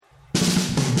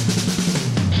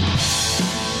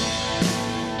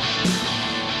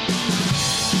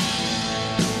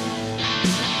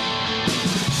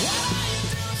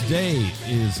Today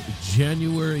is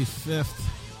January 5th,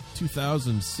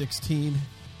 2016,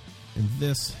 and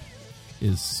this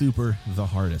is Super the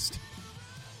Hardest.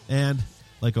 And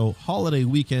like a holiday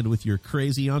weekend with your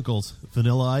crazy uncles,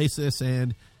 Vanilla Isis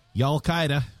and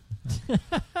Al-Qaeda,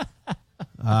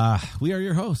 we are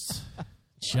your hosts,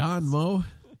 John Moe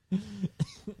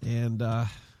and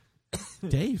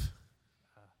Dave.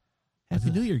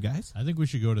 Happy New Year, guys. I think we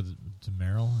should go to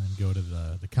Merrill and go to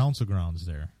the council grounds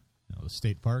there, the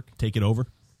state park. Take it over.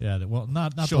 Yeah,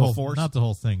 not Show the whole force. not the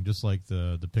whole thing, just like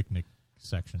the picnic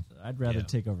section. I'd rather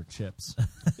take over Chips.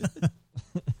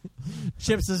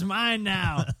 Chips is mine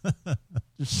now.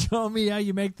 Just show me how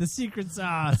you make the secret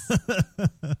sauce.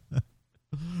 Well,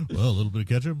 a little bit of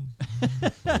ketchup,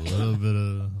 a little bit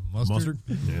of mustard,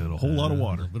 and a whole lot of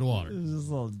water. A bit of water. Just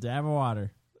a little dab of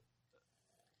water.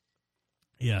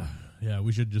 Yeah.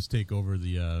 We should just take over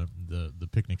the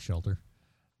picnic shelter.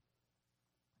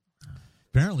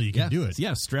 Apparently, you can do it.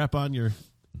 Yeah, strap on your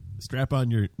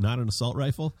not an assault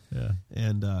rifle. Yeah,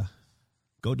 and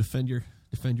go defend your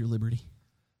liberty.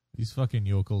 These fucking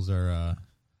yokels are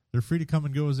they're free to come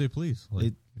and go as they please.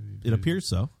 Like, it appears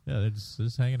so. Yeah, they're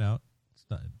just hanging out. It's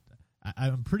not.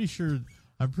 I'm pretty sure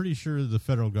the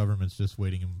federal government's just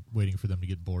waiting for them to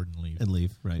get bored and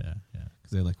leave. Right? Yeah.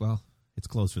 Because they're like, well, it's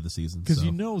closed for the season. Because so.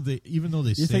 Even though they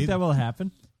you say think that will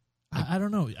happen? I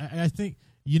don't know. I think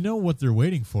what they're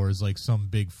waiting for is like some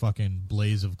big fucking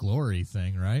blaze of glory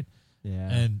thing, right?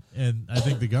 Yeah. And I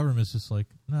think the government's just like,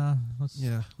 nah,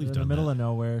 they're in the middle of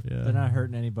nowhere. Yeah. They're not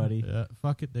hurting anybody. Yeah,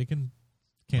 fuck it. They can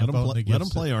camp out let them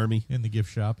play Army in the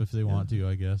gift shop if they want to,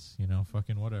 I guess.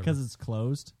 Fucking whatever. Because it's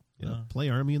closed. Yeah, play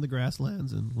Army in the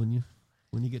grasslands, and when you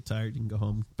get tired, you can go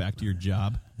home back to your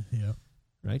job. Yeah.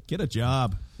 Right? Get a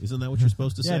job. Isn't that what you're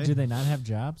supposed to say? Yeah, do they not have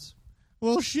jobs?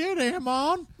 Well, shit,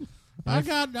 Amon.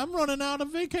 I'm running out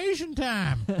of vacation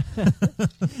time.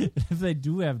 If they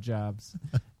do have jobs,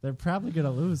 they're probably going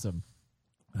to lose them.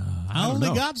 I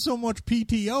only got so much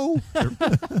PTO.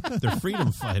 They're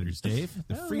freedom fighters, Dave.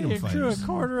 They're freedom fighters. A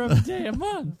quarter of a day a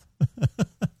month.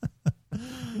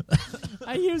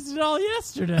 I used it all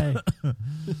yesterday.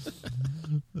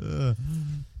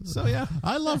 So, yeah.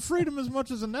 I love freedom as much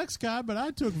as the next guy, but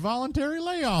I took voluntary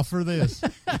layoff for this.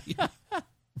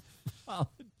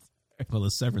 Well,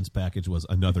 the severance package was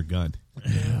another gun.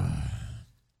 Yeah.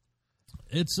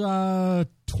 It's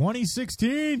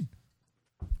 2016.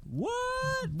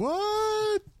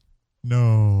 What?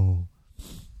 No.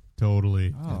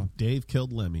 Totally. Oh. Dave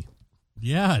killed Lemmy.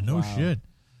 Yeah, no shit.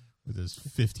 With his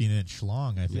 15-inch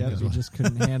schlong, I think. Yeah, you just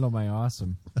couldn't handle my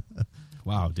awesome.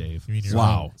 Wow, Dave. You mean your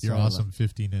awesome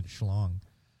 15-inch schlong.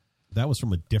 That was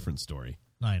from a different story.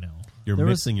 I know. You're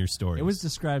mixing your stories. It was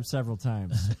described several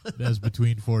times. That's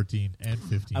between 14 and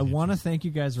 15. I want to thank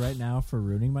you guys right now for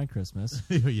ruining my Christmas.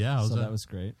 Yeah, how's that? That was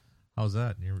great. How's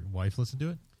that? Your wife listened to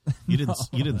it? You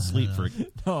didn't sleep for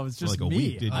no, it was just like me. A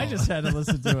week, didn't you? I just had to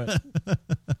listen to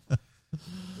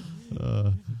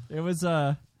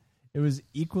it. It was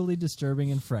equally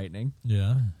disturbing and frightening.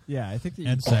 Yeah. Yeah, I think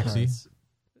and sexy.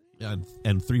 And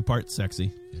 3-part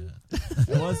sexy. Yeah.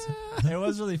 It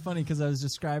was really funny because I was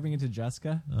describing it to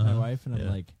Jessica, my wife, and I'm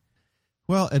like,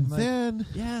 well, and then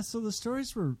yeah, so the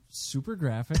stories were super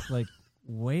graphic, like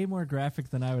way more graphic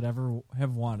than I would ever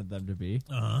have wanted them to be.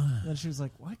 And then she was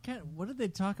like, what did they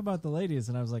talk about the ladies?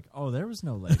 And I was like, oh, there was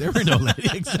no ladies. There were no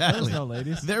ladies. Exactly. There was no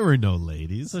ladies. There were no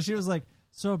ladies. So she was like,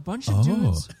 so a bunch of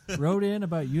dudes wrote in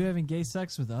about you having gay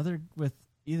sex with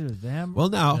either them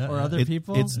or other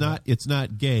people. It's not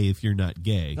gay if you're not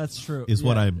gay. That's true. Is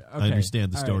what I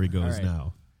understand the story goes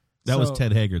now. That was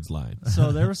Ted Haggard's line.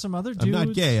 So there were some other dudes. I'm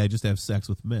not gay, I just have sex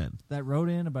with men. That wrote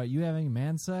in about you having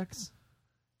man sex,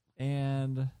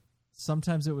 and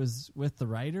sometimes it was with the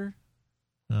writer.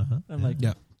 I'm like,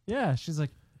 yeah. She's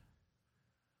like,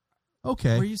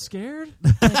 okay. Were you scared?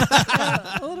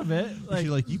 A little bit. She's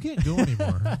like, you can't go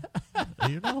anymore.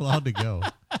 You're not allowed to go.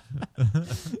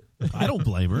 I don't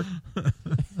blame her.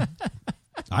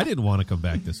 I didn't want to come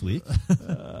back this week.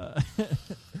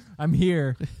 I'm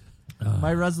here.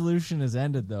 My resolution has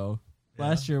ended, though.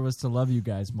 Last year was to love you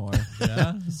guys more.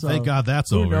 Yeah. So thank God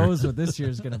that's over. Who knows what this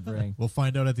year's going to bring? We'll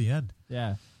find out at the end.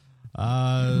 Yeah.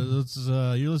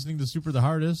 You're listening to Super the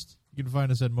Hardest. You can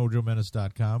find us at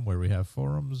mojomenace.com, where we have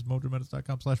forums,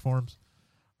 mojomenace.com/forums.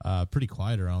 Pretty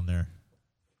quiet around there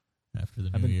after the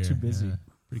new year. I've been too busy.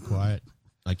 Pretty quiet.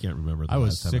 I can't remember the I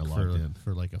was last sick time I logged in.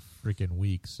 for like a freaking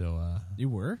week. So you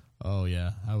were? Oh,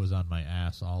 yeah. I was on my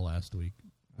ass all last week.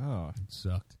 Oh. It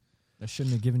sucked. I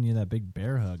shouldn't have given you that big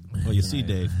bear hug. Well, you see,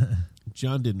 Dave,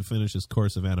 John didn't finish his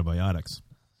course of antibiotics.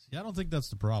 See, I don't think that's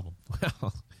the problem.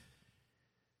 Well,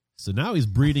 so now he's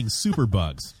breeding super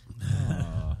bugs.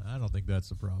 don't think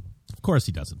that's a problem. Of course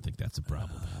he doesn't think that's a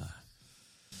problem.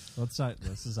 Let's not.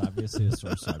 This is obviously a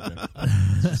sore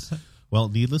subject. Well,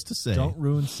 needless to say, Don't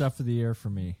ruin stuff of the year for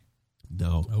me.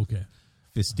 no. Okay.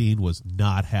 Fistine was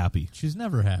not happy. She's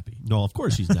never happy. No, of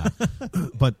course she's not.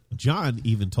 But John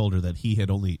even told her that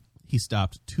he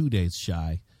stopped 2 days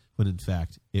shy when in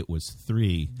fact it was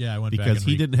 3. Yeah, I went back because and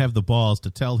he didn't have the balls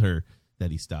to tell her that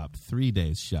he stopped 3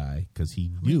 days shy because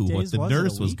he knew what days the was it, a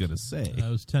nurse was week? going to say. It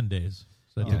was 10 days.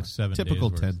 So I took 7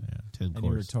 Typical days. 10 And you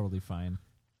were course. totally fine.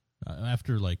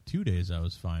 After like 2 days, I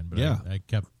was fine, but Yeah. I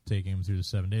kept taking him through the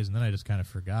 7 days, and then I just kind of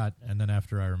forgot. And then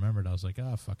after I remembered, I was like,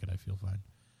 fuck it, I feel fine.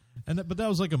 But that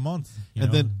was like a month.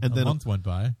 And then a month went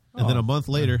by. And then a month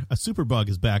later, a superbug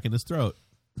is back in his throat.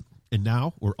 And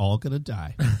now we're all going to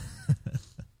die.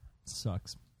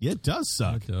 Sucks. Yeah, it does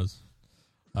suck. It does.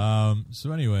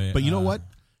 So anyway. But you know what,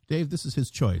 Dave? This is his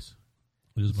choice.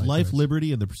 It is my Life, choice.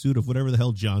 liberty, and the pursuit of whatever the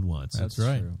hell John wants. That's That's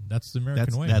right. true. That's the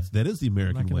American way. That is the I'm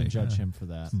American not going way. to judge him for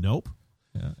that. Nope.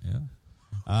 Yeah.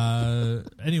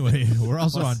 Anyway, we're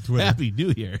also on Twitter. Happy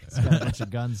New Year. He's got a bunch of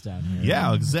guns down here.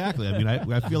 Yeah, exactly. I mean,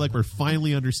 I feel like we're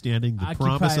finally understing the Occupy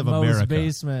promise of Moe's America.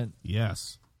 basement.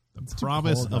 Yes. The It's too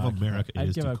promise cold, of Doc. America. I'd It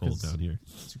is give too up cold 'cause down here.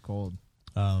 It's too cold.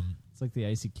 Um, It's like the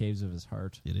icy caves of his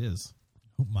heart. It is.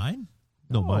 Mine?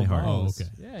 No, my heart. Oh, Moe's. okay.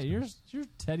 Yeah, you're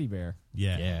teddy bear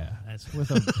Yeah. That's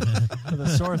with a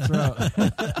sore throat.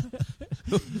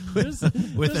 With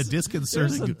a There's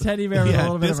disconcerting a teddy bear with a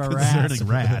little bit of a disconcerting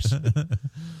rash.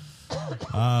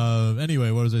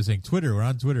 Anyway, what was I saying? Twitter. We're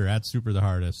on Twitter at Super the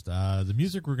Hardest. The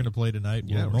music we're going to play tonight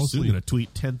Yeah, will we're soon mostly going to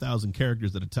tweet 10,000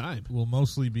 characters at a time. will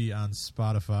mostly be on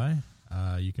Spotify.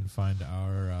 You can find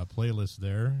our playlist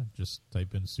there. Just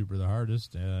type in Super the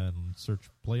Hardest and search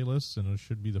playlists, and it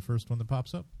should be the first one that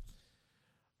pops up.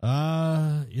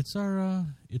 It's our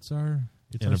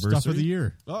stuff of the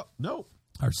year. Oh, no.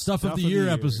 Our stuff of Stuff the year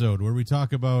episode where we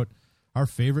talk about our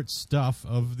favorite stuff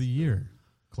of the year.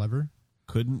 Clever.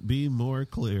 Couldn't be more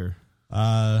clear.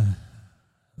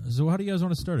 So how do you guys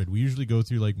want to start it? We usually go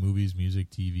through like movies,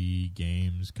 music, TV,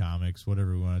 games, comics,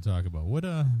 whatever we want to talk about. What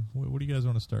do you guys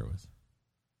want to start with?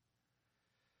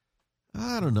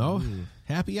 I don't know. Ooh.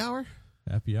 Happy hour?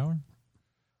 Happy hour?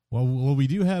 Well, we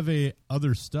do have a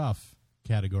other stuff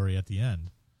category at the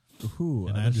end. Ooh,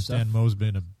 And I other understand stuff? Mo's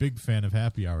been a big fan of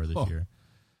happy hour this Oh. year.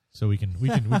 So we can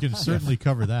certainly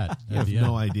cover that I at have the end.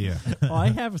 no idea. Oh, I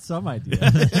have some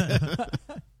idea.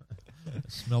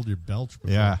 Smelled your belch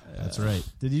before. Yeah, that's right.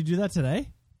 Did you do that today?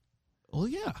 Well,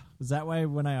 yeah. Was that why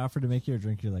when I offered to make you a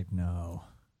drink, you're like, no,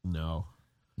 No,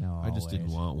 no, I just I'll didn't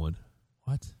wait. want one.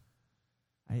 What?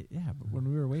 But when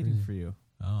we were waiting for you,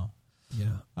 Oh. Yeah.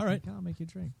 All right. I'll make you a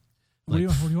drink. What do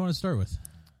you want to start with?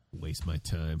 Waste my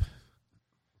time.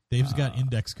 Dave's got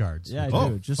index cards. Yeah, I which do.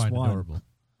 I Just find one. adorable.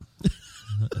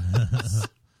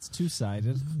 It's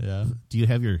two-sided. Yeah. Do you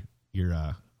have your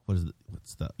what is it?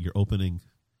 What's the your opening?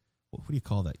 What do you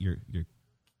call that? Your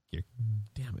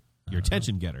damn it. Your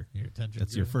attention getter. Your attention.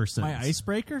 That's your first My sentence.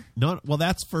 icebreaker? No, well,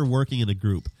 that's for working in a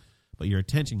group. But your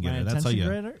attention My getter. That's how attention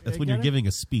you. getter- That's when you're getter? giving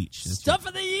a speech. That's Stuff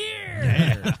of the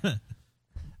year!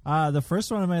 The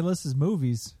first one on my list is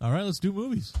movies. All right, let's do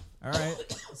movies. All right,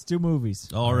 let's do movies.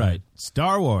 All right.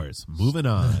 Star Wars. Moving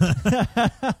on.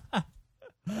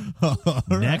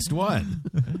 Next one.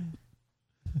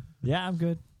 Yeah, I'm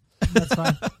good. That's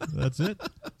fine. That's it.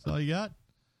 That's all you got.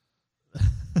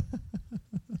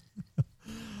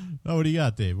 Oh, what do you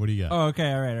got, Dave? What do you got? Oh,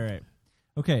 okay. All right.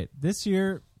 Okay, this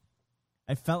year,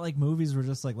 I felt like movies were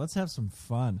just like, let's have some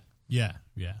fun. Yeah.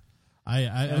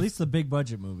 At least the big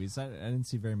budget movies. I didn't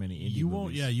see very many indie you movies.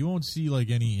 won't. Yeah, you won't see like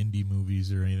any indie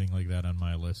movies or anything like that on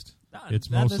my list. It's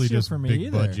not mostly this year just for me big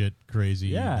either. budget, crazy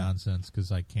Yeah. nonsense.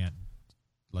 Because I can't,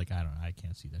 I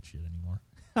can't see that shit anymore.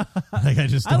 Like I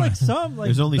just I don't. like some. Like,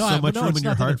 There's only No, so but much no, room it's in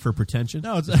your not that heart I- for pretension.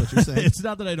 No, it's That's what you're saying. It's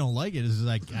not that I don't like it. It's just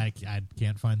like I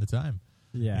can't find the time.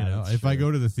 yeah. You know, that's if I true.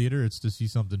 go to the theater, it's to see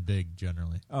something big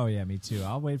generally. Oh yeah, me too.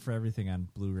 I'll wait for everything on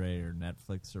Blu-ray or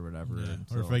Netflix or whatever. Or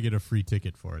until- if I get a free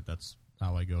ticket for it, that's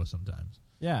how I go sometimes.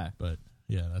 yeah. But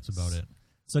yeah, that's about it.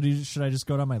 So should I just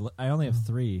go down my? I only have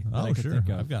 3. That I Oh could sure, think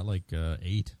of. I've got like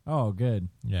 8. Oh, good.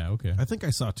 Yeah, okay. I think I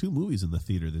saw 2 movies in the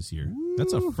theater this year.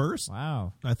 That's a first,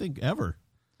 Wow. I think, ever.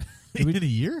 In a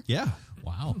year? Yeah.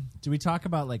 Wow. Do we talk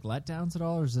about like letdowns at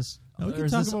all, or is this? No, we or can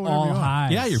is talk this about whatever all you want.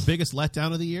 highs? Yeah, your biggest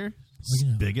letdown of the year.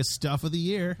 Yeah. Biggest stuff of the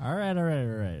year. All right.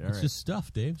 It's just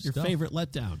stuff, Dave. Your Stuff. favorite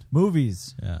letdown.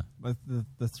 Movies. Yeah. But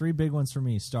the 3 big ones for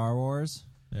me: Star Wars,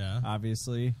 Yeah.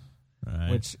 obviously,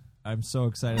 Right. which I'm so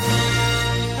excited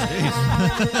about.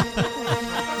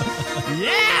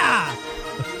 Yeah,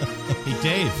 Hey,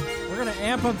 Dave. we're gonna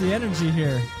amp up the energy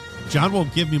here. John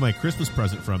won't give me my Christmas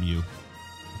present from you.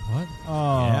 What?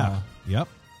 Oh, Yeah. Yep.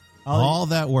 I'll- All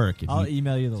that work. And I'll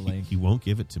email you the link. He won't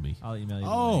give it to me. I'll email you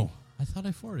the Oh, link. I thought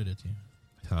I forwarded it to you.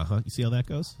 Uh-huh. You see how that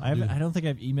goes? I don't think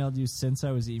I've emailed you since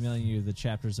I was emailing you the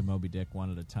chapters of Moby Dick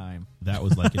one at a time. That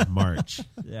was like in March.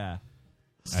 Yeah.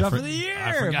 Stuff of the I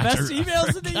year. forgot Best to- emails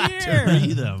of the forgot year. to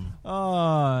read them.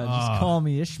 Oh, just call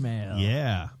me Ishmael.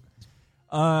 Yeah.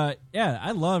 Yeah,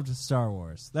 I loved Star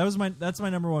Wars. That's my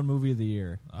number one movie of the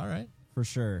year All right. for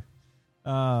sure.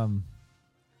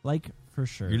 For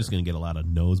sure. You're just going to get a lot of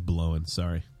nose blowing.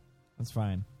 Sorry. That's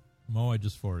fine. Mo, I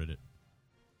just forwarded it.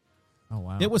 Oh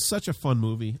wow. It was such a fun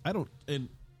movie.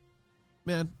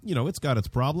 Man, it's got its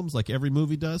problems like every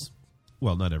movie does.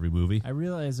 Well, not every movie. I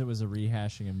realized it was a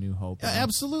rehashing of New Hope. Yeah,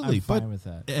 absolutely. I'm fine but with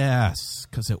that. Yes,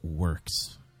 because it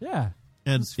works. Yeah.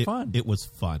 And It's fun. It was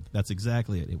fun. That's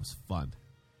exactly it. It was fun.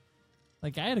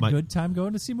 Like, I had a good time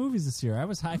going to see movies this year. I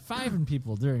was high-fiving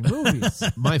people during movies.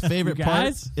 My favorite You part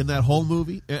guys? in that whole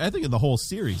movie, I think in the whole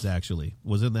series actually,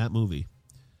 was in that movie.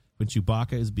 When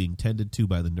Chewbacca is being tended to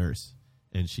by the nurse,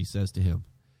 and she says to him,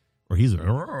 or he's,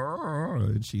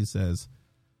 and she says,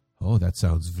 "Oh, that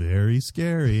sounds very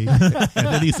scary." And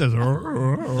then he says,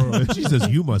 and she says,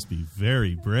 "You must be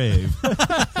very brave."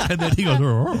 And then he goes,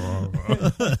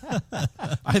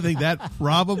 I think that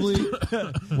probably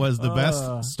was the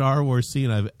best Star Wars scene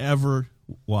I've ever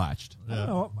watched. I don't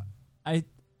know.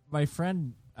 My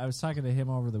friend, I was talking to him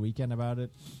over the weekend about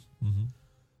it.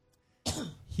 Mm-hmm.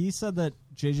 He said that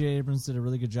J.J. Abrams did a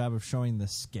really good job of showing the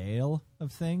scale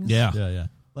of things. Yeah. Yeah.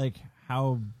 Like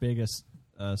how big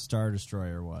a Star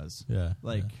Destroyer was. Yeah.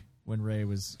 Like when Rey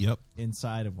was Yep.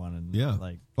 inside of one. And Yeah.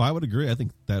 like Well, I would agree. I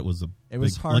think that was it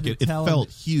was big, hard like to it tell. felt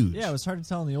huge. Yeah, it was hard to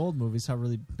tell in the old movies how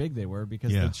really big they were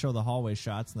because Yeah. they'd show the hallway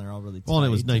shots and they're all really tight. Well, and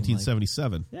it was and, like,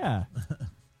 1977. yeah.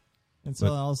 And so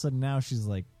But- all of a sudden now she's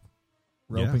like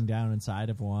roping down inside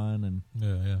of one, and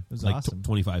Yeah. it was Like awesome.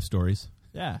 25 stories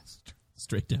Yeah.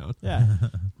 straight down. Yeah.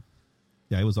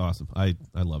 Yeah, it was awesome. I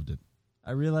loved it.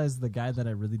 I realized the guy that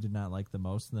I really did not like the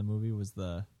most in the movie was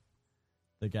the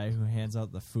guy who hands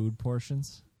out the food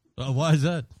portions. Why is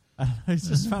that? I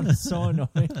just found it so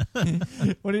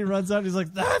annoying. When he runs out, he's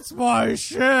like, "That's my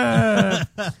shit."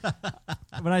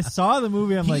 When I saw the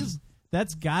movie, I'm like,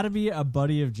 that's got to be a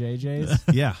buddy of JJ's.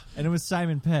 Yeah. And it was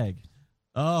Simon Pegg.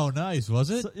 Oh, nice. Was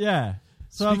it? So, yeah.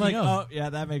 So I'm like, Speaking of- oh, yeah,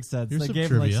 that makes sense. Here's They some gave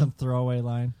him like trivia. some throwaway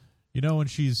line. You know when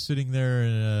she's sitting there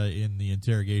in the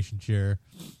interrogation chair,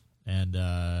 and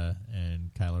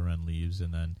Kylo Ren leaves,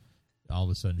 and then all of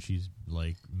a sudden she's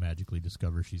like magically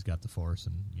discovers she's got the Force,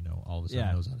 and all of a sudden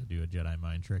Yeah. knows how to do a Jedi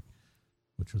mind trick,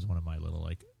 which was one of my little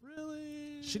like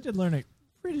really. She did learn it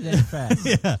pretty damn fast.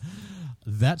 Yeah,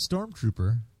 that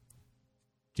stormtrooper,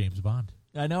 James Bond,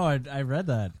 I know. I read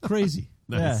that. crazy.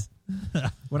 Nice. Yeah.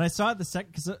 When I saw it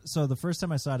so the first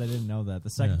time I saw it, I didn't know that. The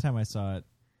second time I saw it,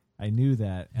 I knew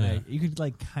that, and Yeah. you could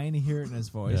like kind of hear it in his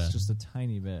voice, Yeah. just a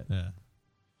tiny bit. Yeah,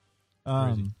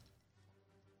 crazy.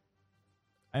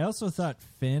 I also thought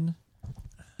Finn,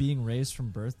 being raised from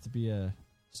birth to be a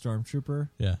stormtrooper,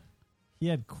 yeah. he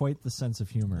had quite the sense of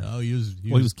humor. Oh, he was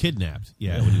Well, he was kidnapped.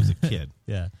 Yeah, when he was a kid.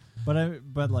 yeah.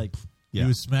 But like, Yeah. He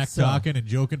was smack So- talking and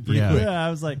joking pretty Yeah. quick. yeah, I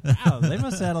was like, wow, they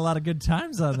must have had a lot of good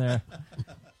times on there.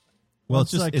 Well,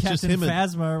 Once, it's just Captain him and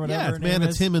Phasma or whatever. yeah, her it's, name man,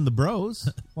 it's is, him and the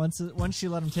bros. Once she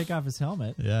let him take off his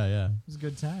helmet, it Yeah. was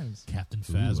good times. Captain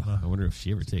Ooh, Phasma. I wonder if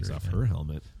she ever takes great off name. her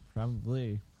helmet.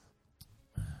 Probably.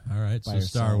 All right, By so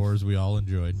Star herself. Wars we all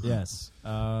enjoyed. Yes.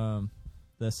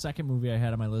 The second movie I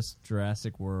had on my list,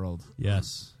 Jurassic World.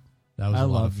 Yes, that was. I a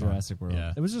lot love of fun. Jurassic World.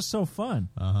 Yeah. It was just so fun.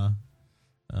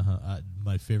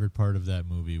 My favorite part of that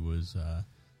movie was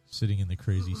sitting in the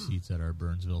crazy seats at our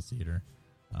Burnsville theater.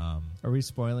 Are we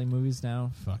spoiling movies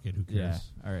now? Fuck it, who Yeah.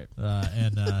 cares? All right.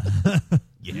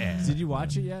 Yeah. Did you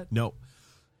watch it yet? No.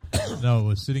 No, it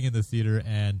was sitting in the theater,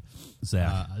 and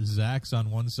Zach. Zach's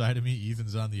on one side of me,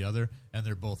 Ethan's on the other, and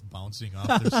they're both bouncing off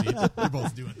their seats. They're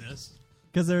both doing this.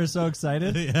 Because they were so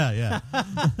excited. Yeah.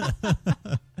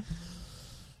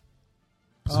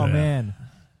 Oh Yeah. man,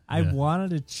 I Yeah.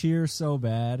 wanted to cheer so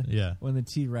bad. Yeah. When the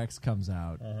T-Rex comes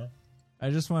out, I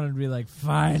just wanted to be like,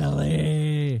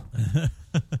 finally.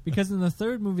 Because in the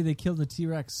third movie, they killed the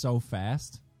T-Rex so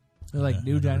fast. They're like, Yeah,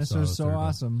 new I never saw dinosaurs, the so third one.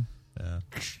 awesome. Yeah.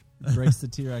 Breaks the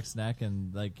T-Rex neck,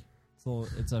 and like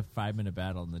it's a 5-minute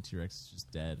battle, and the T-Rex is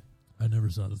just dead. I never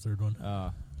saw the third one.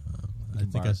 Uh, I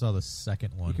think borrow- I saw the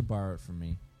second one. you can borrow it from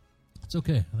me. It's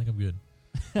okay. I think I'm good.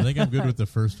 I think I'm good with the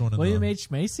first one. And William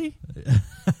H. Macy?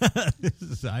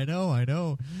 I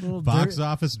know. Little Box dirt-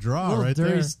 office draw little right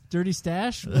dirty, there. dirty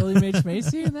stash? William H.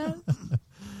 Macy in that?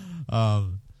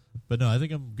 But no, I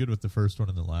think I'm good with the first one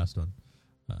and the last one.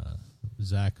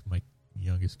 Zach,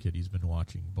 youngest kid, he's been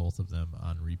watching both of them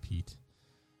on repeat.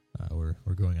 We're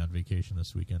going on vacation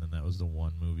this weekend, and that was the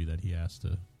one movie that he has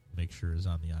to make sure is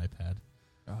on the iPad.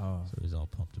 Oh, So he's all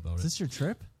pumped about is it. this your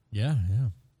trip Yeah.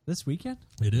 this weekend?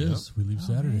 It is. We leave Oh,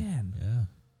 Saturday. man. Yeah.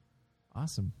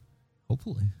 Awesome.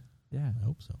 Hopefully. Yeah. I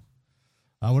hope so.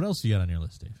 What else you got on your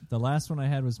list, Dave? The last one I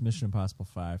had was Mission Impossible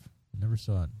 5. Never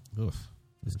saw it. Oof.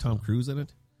 Is Tom Cruise in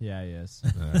it? Yeah, he is.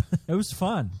 Uh, It was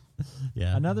fun.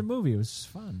 Yeah. Another movie. It was just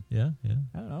fun. Yeah.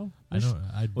 I don't know. I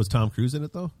know. was Tom Cruise in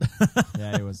it, though?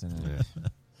 Yeah, he was in it.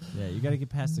 Yeah, you got to get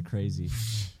past the crazy.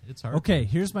 It's hard. Okay,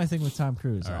 here's my thing with Tom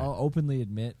Cruise. All right. I'll openly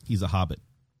admit. He's a hobbit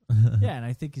Yeah, and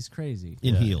I think he's crazy.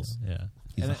 in heels. Yeah.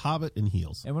 He's a hobbit in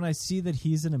heels. And when I see that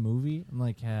he's in a movie, I'm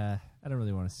like, I don't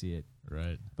really want to see it.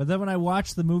 Right. But then when I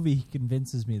watch the movie, he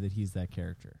convinces me that he's that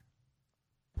character.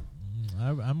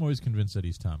 I'm always convinced that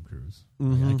he's Tom Cruise.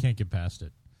 Mhm. I can't get past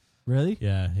it. Really?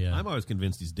 Yeah. I'm always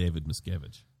convinced he's David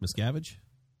Miscavige. Miscavige?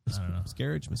 I don't know.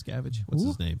 Miscavige? What's Ooh.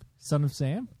 his name? Son of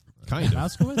Sam? Kind of.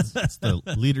 Moskowitz? That's the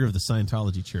leader of the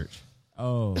Scientology church.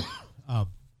 Oh.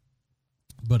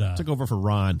 But Took over for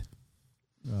Ron.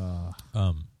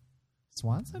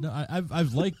 Swanson? no,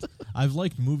 I've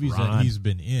liked movies Ron. that he's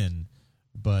been in,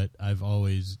 but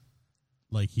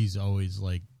he's always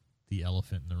like the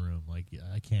elephant in the room. Like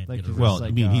I can't Like get he around. was Well, like,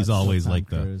 I mean, he's still always Tom like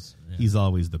Cruise. he's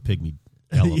always the pygmy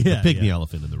Yeah, the pygmy yeah.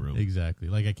 elephant in the room. Exactly.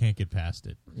 Like I can't get past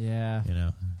it. Yeah. You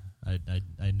know,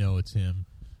 I know it's him.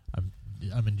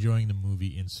 I'm enjoying the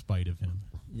movie in spite of him.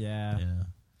 Yeah. Yeah.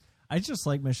 I just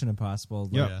like Mission Impossible.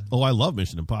 Like, Yeah. Yeah. Oh, I love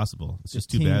Mission Impossible. It's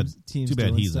just too teams too bad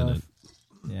doing he's in stuff.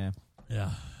 it. Yeah. Yeah.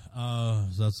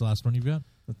 So that's the last one you've got?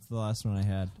 That's the last one I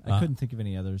had. I couldn't think of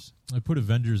any others. I put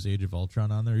Avengers Age of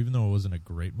Ultron on there, even though it wasn't a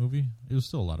great movie. It was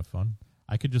still a lot of fun.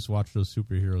 I could just watch those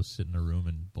superheroes sit in a room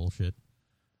and bullshit.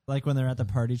 Like when they're at the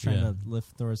party trying Yeah. to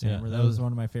lift Thor's Yeah, hammer. that That was was-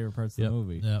 one of my favorite parts of the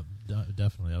movie. Yeah,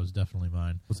 definitely. That was definitely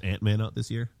mine. Was Ant-Man out this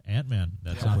year? Ant-Man.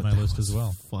 That's Yeah, on but my that list was as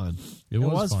well. Fun. It It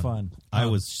was was fun. I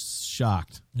was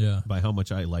shocked Yeah. by how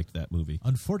much I liked that movie.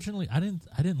 Unfortunately, I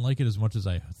didn't like it as much as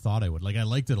I thought I would. Like I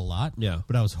liked it a lot. Yeah.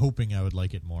 But I was hoping I would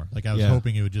like it more. Like I was Yeah.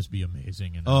 hoping it would just be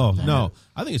amazing. And Oh, Yeah. no.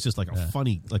 I think it's just like a Yeah.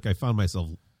 funny, like I found myself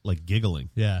like giggling.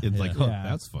 Yeah, It's yeah. like, oh, Yeah.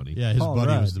 that's funny. Yeah, his All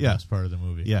buddy right. was the Yeah. best part of the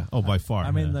movie. Yeah. Oh, by far.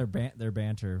 I mean, Yeah. their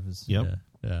banter was. Yep.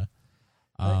 Yeah.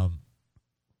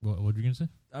 What were you gonna say?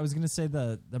 I was gonna say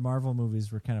the Marvel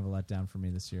movies were kind of a letdown for me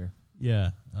this year.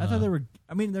 Yeah. I thought they were.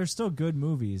 I mean, they're still good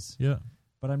movies, Yeah.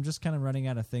 but I'm just kind of running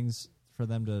out of things for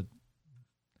them to.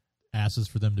 Asses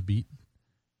for them to beat.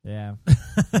 Yeah,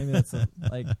 maybe that's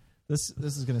like this.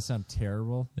 This is gonna sound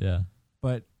terrible, Yeah.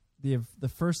 but the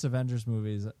first Avengers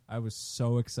movies, I was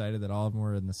so excited that all of them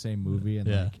were in the same movie, and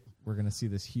Yeah. like we're gonna see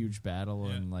this huge battle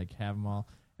Yeah. and like have them all.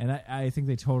 And I think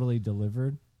they totally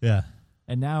delivered. Yeah.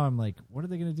 And now I'm like, what are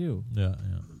they gonna do? Yeah.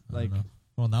 I Like- don't know.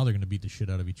 Well, now they're gonna beat the shit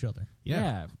out of each other.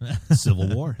 Yeah.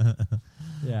 Civil War.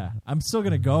 Yeah. I'm still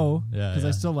gonna go Yeah, because I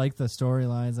yeah. still like the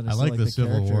storylines and I I still like the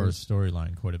Civil War characters.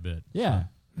 storyline quite a bit. Yeah,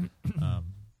 So,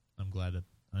 I'm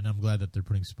glad that they're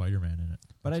putting Spider-Man in it.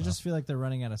 but I That's just feel like they're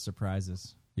running out of surprises.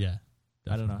 awesome. Yeah.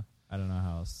 I don't definitely. know. I don't know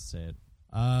how else to say it.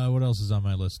 What else is on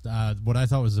my list? What I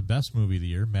thought was the best movie of the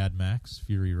year, Mad Max: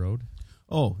 Fury Road.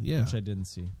 Oh, yeah. Which I didn't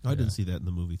see. I didn't see that in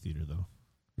the movie theater, though.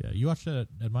 Yeah, you watched that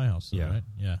at my house, though, Yeah. right?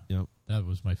 Yeah. Yep. That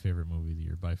was my favorite movie of the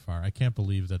year by far. I can't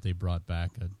believe that they brought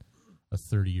back a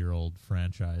 30-year-old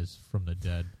franchise from the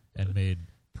dead and made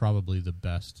probably the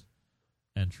best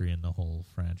entry in the whole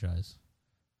franchise.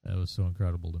 That was so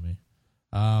incredible to me.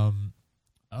 How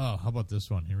about this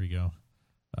one? Here we go.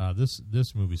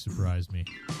 This movie surprised me.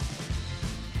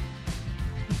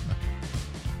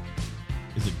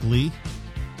 Is it Glee?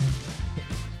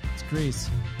 It's Grease.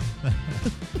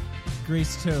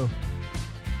 Grease 2.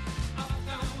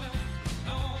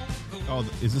 Oh,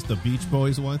 is this the Beach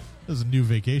Boys one? This is a new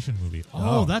vacation movie.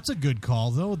 Oh, Oh. that's a good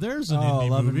call, though. There's an Oh, indie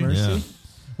Love and movie. Mercy? Yeah.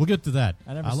 We'll get to that.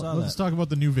 I never saw Let's that. talk about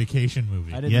the new vacation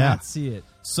movie. I did Yeah. not see it.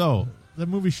 So, The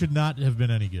movie should not have been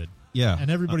any good. yeah.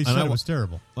 And everybody And said I it was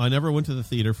terrible. I never went to the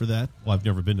theater for that. Well, I've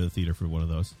never been to the theater for one of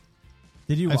those.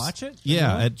 Did you I've watch it?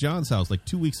 Yeah, Really? at John's house like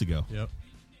 2 weeks ago. Yep.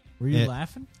 Were you it-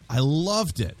 laughing? I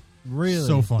loved it. Really?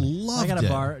 So funny. Loved I got it. a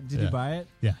bar. Did Yeah. you buy it?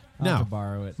 Yeah. I'll have Now- to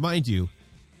borrow it. Mind you,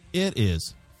 it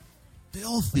is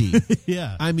filthy.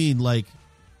 Yeah. I mean, like,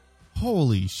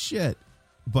 holy shit.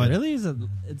 But Really?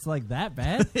 It's like that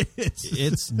bad?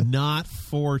 it's not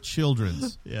for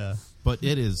children's. Yeah. But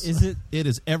it is. Is it- It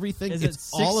is everything. Is it's it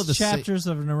six all of the chapters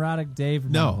of neurotic Dave?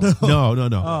 No, novel?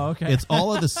 no. Oh, okay. It's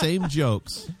all of the same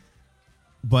jokes,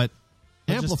 but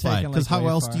But just amplified. taken, Because like, how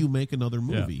way else far. do you make another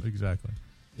movie? Yeah, exactly.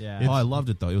 Yeah. Oh, I loved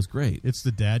it though. It was great. It's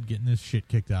the dad getting his shit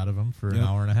kicked out of him for an Yep.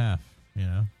 hour and a half. You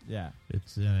know, Yeah.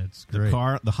 it's The great.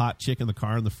 the hot chick in the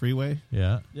car on the freeway.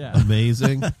 Yeah.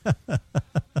 Amazing.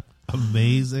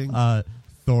 Amazing.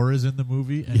 Thor is in the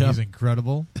movie, and he's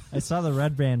incredible. I saw the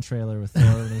Red Band trailer with Thor,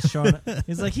 and he's showing.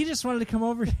 He's like, he just wanted to come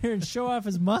over here and show off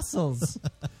his muscles.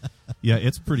 Yeah,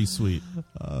 it's pretty sweet.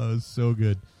 It's so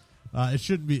good. It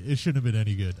shouldn't have been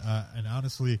any good. And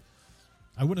honestly,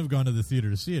 I wouldn't have gone to the theater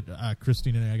to see it.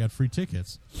 Christine and I got free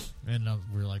tickets, and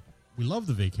we were like, we love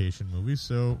the vacation movie,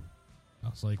 so I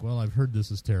was like, well, I've heard this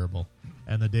is terrible.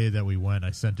 And the day that we went,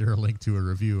 I sent her a link to a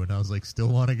review, and I was like, still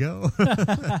want to go?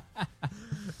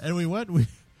 And we went. We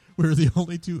were the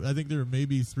only two. I think there were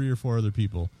maybe 3 or 4 other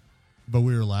people, but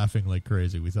we were laughing like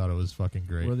crazy. We thought it was fucking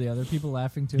great. Were the other people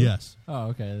laughing too? Yes. Oh,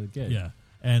 okay, good. Yeah.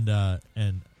 And the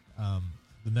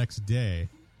next day,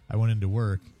 I went into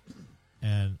work,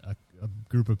 and a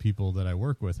group of people that I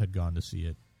work with had gone to see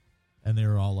it, and they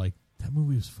were all like, that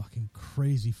movie was fucking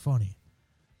crazy funny.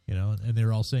 You know, and they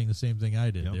were all saying the same thing I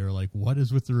did. Yep. They were like, what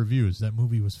is with the reviews? That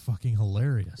movie was fucking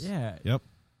hilarious. Yeah. Yep.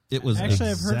 It was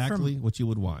actually, exactly I've heard from what you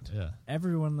would want. Yeah.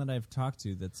 Everyone that I've talked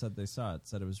to that said they saw it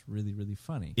said it was really, really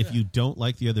funny. If you don't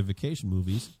like the other vacation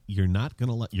movies, you're not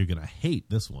gonna you're gonna hate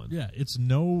this one. Yeah, it's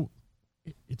no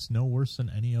worse than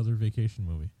any other vacation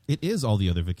movie. It is all the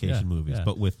other vacation movies,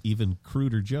 but with even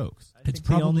cruder jokes. I think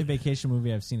the only vacation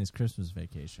movie I've seen is Christmas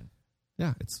Vacation.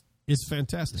 Yeah, it's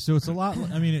fantastic. So it's a lot.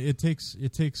 I mean, it takes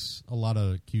a lot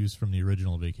of cues from the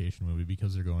original vacation movie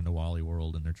because they're going to Wally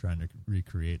World and they're trying to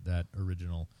recreate that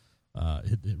original.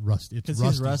 It's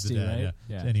Rusty, right?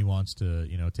 Yeah. And he wants to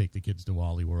take the kids to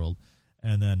Wally World,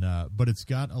 and then but it's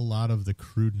got a lot of the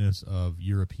crudeness of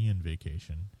European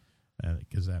Vacation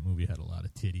because that movie had a lot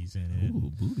of titties in it.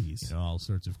 Ooh, boobies. All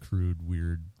sorts of crude,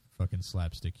 weird, fucking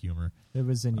slapstick humor. It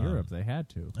was in Europe; they had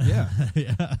to. Yeah,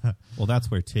 yeah. Well, that's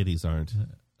where titties aren't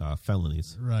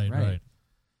felonies. Right.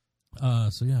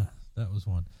 So yeah, that was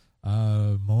one.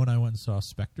 Mo and I went and saw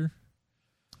Spectre.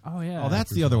 Oh yeah. Oh,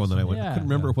 that's the other one that I went. Yeah. I couldn't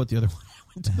remember what the other one I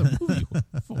went to the movie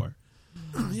for.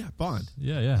 Yeah, Bond.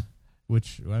 Yeah.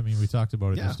 Which I mean, we talked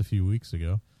about it just a few weeks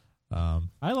ago.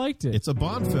 I liked it. It's a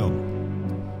Bond film.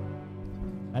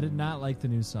 I did not like the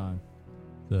new song.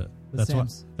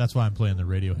 That's why I'm playing the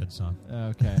Radiohead song.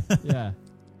 Okay. Yeah.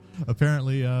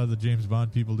 Apparently, the James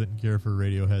Bond people didn't care for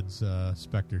Radiohead's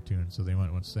Spectre tune, so they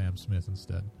went with Sam Smith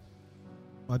instead.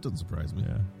 Well, that doesn't surprise me.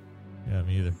 Yeah,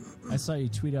 me either. I saw you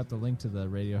tweet out the link to the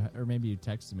Radiohead, or maybe you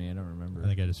texted me. I don't remember. I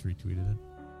think I just retweeted it.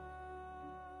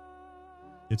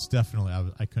 It's definitely.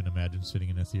 I couldn't imagine sitting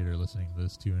in a theater listening to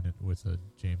this tune with a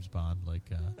James Bond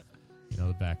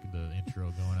the back of the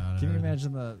intro going on. Can you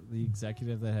imagine the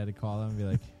executive that had to call them and be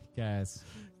like, "Guys,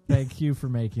 thank you for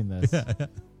making this.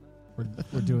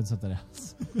 We're doing something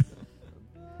else."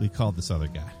 We called this other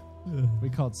guy. We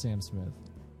called Sam Smith.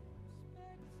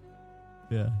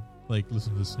 Yeah, like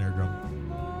listen to the snare drum.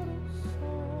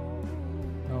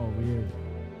 Oh, weird.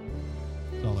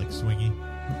 It's all like swingy.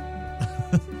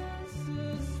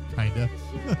 Kinda.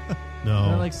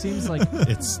 No. It like seems like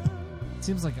it's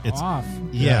off.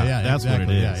 Yeah, that's exactly.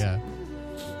 what it is. Yeah.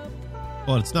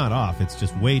 Well, it's not off. It's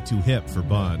just way too hip for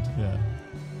Bond. Yeah.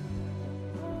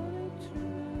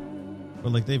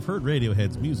 But like they've heard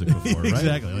Radiohead's music before, right?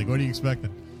 Exactly. Like, what are you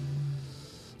expecting?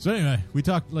 So anyway, we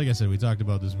talked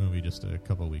about this movie just a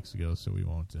couple of weeks ago, so we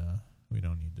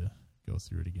don't need to go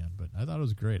through it again. But I thought it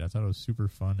was great. I thought it was super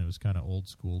fun. It was kind of old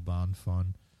school Bond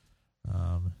fun.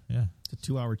 Yeah. It's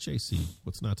a 2-hour chase scene.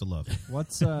 What's not to love?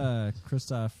 What's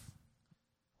Christoph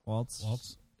Waltz?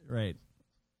 Waltz? Right.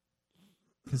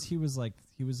 Because he was a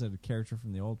character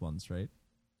from the old ones, right?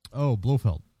 Oh,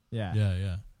 Blofeld. Yeah.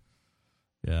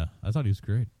 Yeah. I thought he was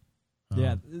great.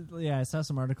 Yeah. I saw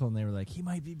some article and they were like, he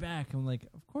might be back. I'm like,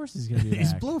 of course he's going to be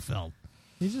he's back. Blofeld.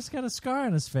 He's just got a scar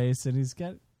on his face and he's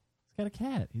got a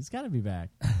cat. He's got to be back.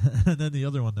 And then the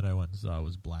other one that I went and saw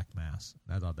was Black Mass.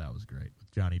 I thought that was great with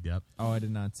Johnny Depp. Oh, I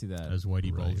did not see that. As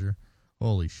Whitey Bulger.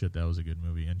 Holy shit, that was a good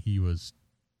movie, and he was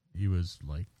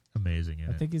like amazing in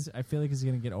it. I feel like he's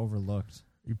going to get overlooked.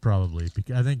 Probably.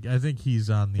 I think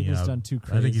he's on the. He's done too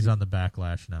crazy. I think he's on the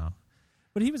backlash now.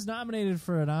 But he was nominated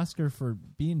for an Oscar for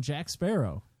being Jack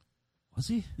Sparrow. Was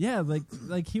he? Yeah,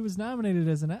 like he was nominated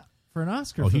for an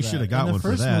Oscar. Oh, for he that should have got in the one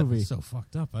first for that. Movie. So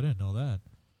fucked up. I didn't know that.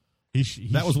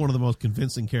 That was one of the most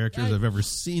convincing characters I've ever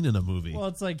seen in a movie. Well,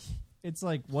 it's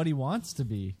like what he wants to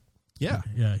be. Yeah.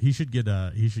 He should get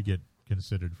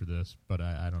considered for this, but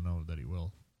I don't know that he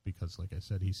will because, like I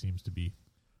said, he seems to be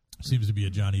a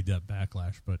Johnny Depp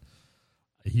backlash. But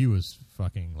he was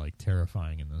fucking like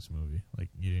terrifying in this movie. Like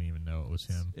you didn't even know it was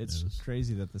him. It's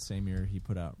crazy that the same year he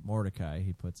put out Mordecai,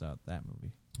 he puts out that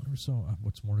movie.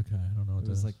 What's Mordecai? I don't know what it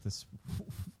that was is. like this.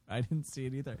 I didn't see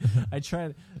it either. I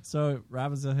tried. So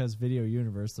Robbinsdale has Video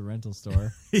Universe, the rental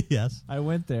store. Yes. I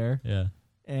went there. Yeah.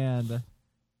 And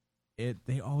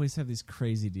they always have these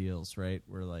crazy deals, right?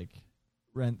 Where like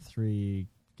rent 3,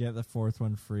 get the 4th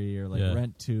one free, or like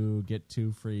rent 2, get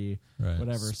 2 free, right.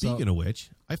 whatever. Speaking of which,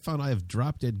 I found I have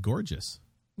Drop Dead Gorgeous.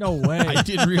 No way. I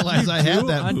didn't realize I had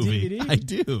that on movie. DVD? I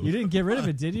do. You didn't get rid of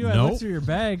it, did you? I Nope. looked through your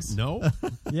bags. No.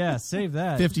 Yeah, save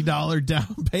that. $50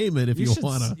 down payment if you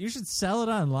want to. You should sell it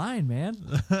online, man.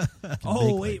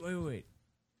 Wait.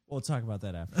 We'll talk about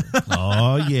that after.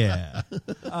 Oh, yeah.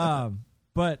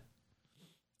 But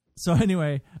so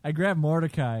anyway, I grabbed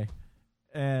Mordecai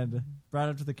and brought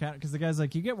it up to the counter because the guy's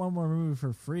like, "You get one more movie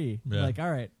for free." I'm like,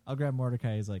 all right, I'll grab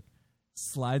Mordecai. He's like,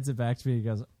 slides it back to me. He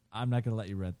goes, "I'm not going to let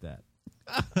you rent that."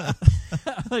 I'm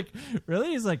like,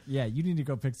 really? He's like, "Yeah, you need to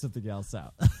go pick something else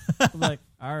out." I'm like,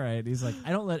 all right. He's like,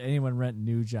 "I don't let anyone rent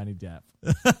new Johnny Depp."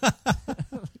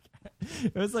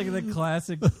 It was like the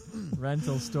classic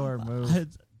rental store move.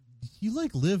 You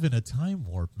like live in a time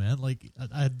warp, man. Like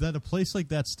that a place like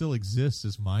that still exists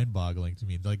is mind-boggling to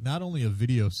me. Like not only a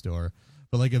video store,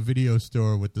 but like a video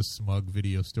store with the smug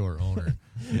video store owner.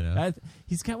 You know,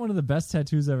 he's got one of the best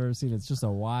tattoos I've ever seen. It's just a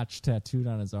watch tattooed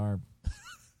on his arm.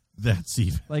 That's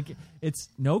even. Like it's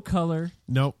no color.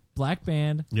 Nope. Black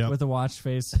band with a watch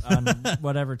face on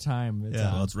whatever time it's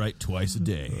on. Well, it's right twice a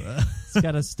day. It's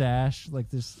got a stash like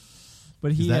this.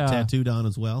 But Is that tattooed on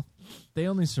as well? They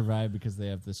only survive because they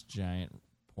have this giant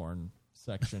porn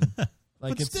section.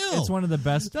 Like but it's one of the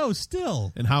best. No,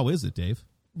 still. And how is it, Dave?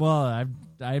 Well,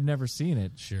 I've never seen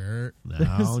it. Sure.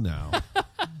 No.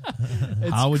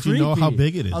 How would you know how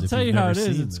big it is? I'll if tell you've you how never it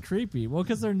is. seen It's creepy. Well,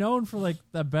 because they're known for like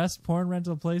the best porn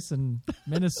rental place in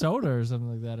Minnesota or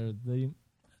something like that. Or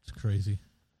it's crazy.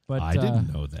 But I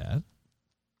didn't know that.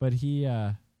 But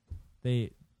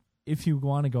if you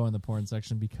want to go in the porn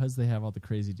section, because they have all the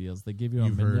crazy deals, they give you a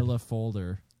manila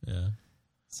folder. Yeah.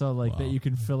 So that you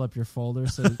can fill up your folder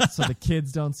so the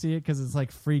kids don't see it because it's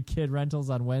like free kid rentals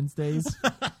on Wednesdays.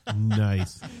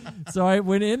 Nice. So I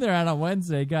went in there on a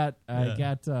Wednesday, I got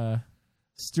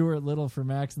Stuart Little for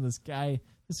Max, and this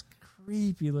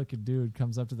creepy looking dude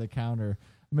comes up to the counter,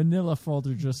 manila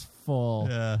folder just full.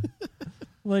 Yeah.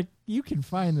 Like you can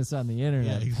find this on the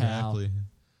internet. Yeah, exactly.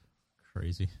 Pal.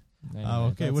 Crazy. Anyway,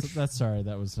 okay. That's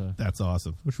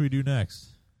awesome. What should we do next?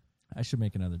 I should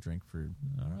make another drink for.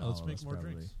 All right, let's make more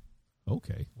probably. drinks.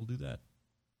 Okay, we'll do that.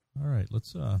 All right,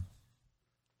 let's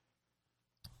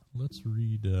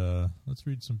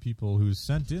read some people who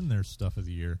sent in their stuff of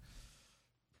the year.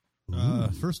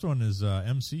 First one is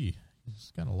MC.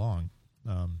 It's kind of long.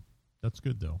 That's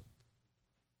good though.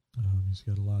 He's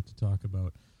got a lot to talk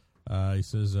about. He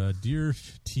says, "Dear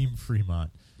Team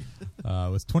Fremont,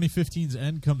 with 2015's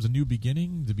end comes a new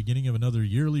beginning, the beginning of another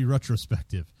yearly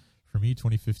retrospective. For me,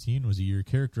 2015 was a year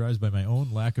characterized by my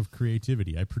own lack of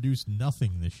creativity. I produced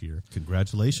nothing this year."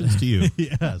 Congratulations to you.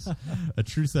 Yes, a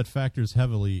truth that factors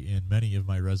heavily in many of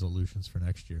my resolutions for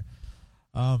next year.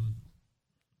 I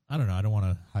don't know. I don't want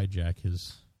to hijack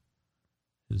his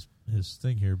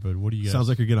thing here, but what do you guys? Sounds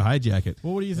like you're going to hijack it.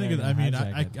 Well, what do you think? I mean,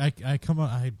 I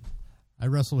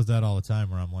wrestle with that all the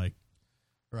time where I'm like,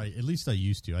 right, at least I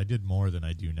used to. I did more than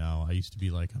I do now. I used to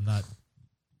be like, I'm not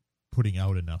putting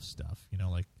out enough stuff,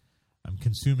 like I'm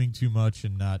consuming too much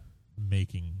and not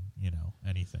making,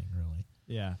 anything really.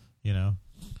 Yeah.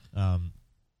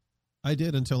 I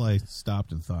did until I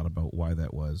stopped and thought about why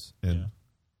that was. And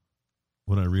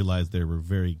when I realized there were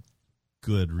very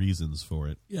good reasons for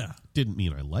it. Yeah. Didn't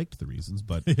mean I liked the reasons,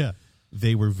 but yeah,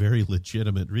 they were very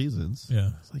legitimate reasons.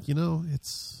 Yeah. It's like,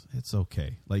 it's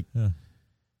okay. Like,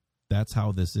 that's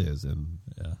how this is, and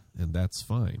that's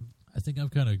fine. I think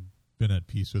I've kind of been at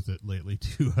peace with it lately,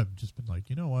 too. I've just been like,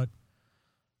 you know what?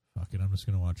 Fuck it, I'm just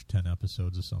going to watch 10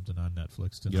 episodes of something on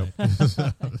Netflix tonight. Yep.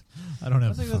 I don't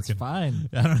have that's fine.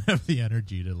 I don't have the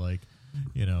energy to,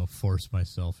 force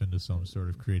myself into some sort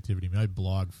of creativity. I mean, I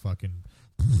blog fucking...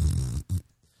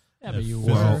 Yeah, but you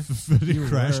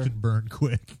crashed and burned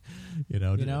quick,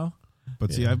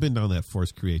 But see, I've been down that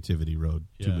forced creativity road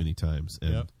too many times,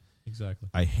 and exactly,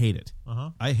 I hate it.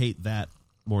 Uh-huh. I hate that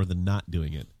more than not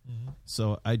doing it. Mm-hmm.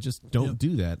 So I just don't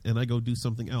do that, and I go do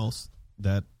something else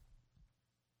that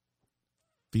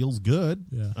feels good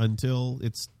until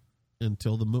the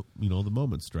the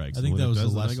moment strikes. I think that was the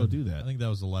lesson. I go do that. I think that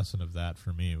was the lesson of that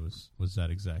for me was that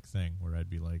exact thing where I'd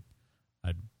be like,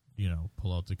 I'd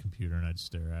pull out the computer and I'd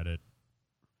stare at it.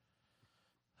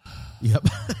 Yep.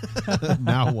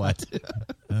 Now what?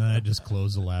 And I'd just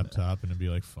close the laptop and I'd be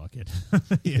like, fuck it.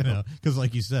 Because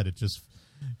like you said,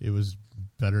 it was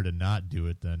better to not do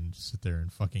it than sit there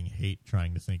and fucking hate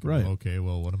trying to think, okay,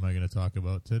 well, what am I going to talk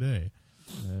about today?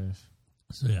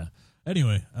 So yeah.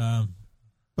 Anyway,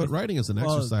 but writing is an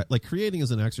exercise. Like creating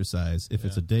is an exercise if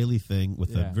it's a daily thing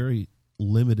with a very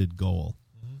limited goal,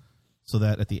 so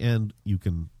that at the end you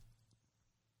can.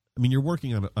 I mean, you're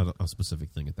working on a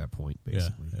specific thing at that point,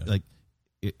 basically. Yeah. Like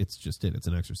it's just it. It's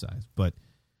an exercise, but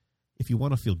if you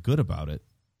want to feel good about it,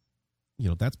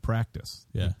 that's practice.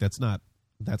 Yeah, like, that's not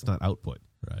output.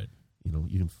 Right. You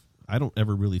can. I don't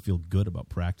ever really feel good about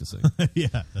practicing.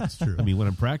 Yeah, that's true. I mean, when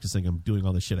I'm practicing, I'm doing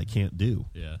all the shit I can't do.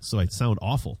 Yeah. So I sound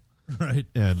awful. Right.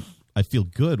 And I feel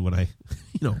good when I,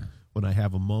 when I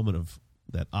have a moment of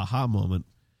that aha moment,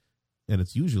 and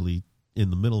it's usually in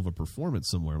the middle of a performance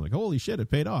somewhere. I'm like, holy shit, it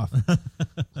paid off.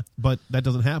 But that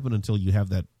doesn't happen until you have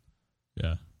that.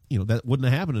 Yeah. That wouldn't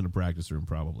have happened in a practice room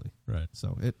probably. Right.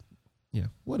 So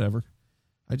whatever.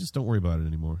 I just don't worry about it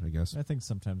anymore, I guess. I think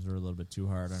sometimes we're a little bit too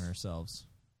hard on ourselves.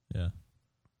 Yeah.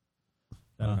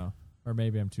 I don't know. Or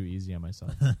maybe I'm too easy on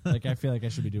myself. Like, I feel like I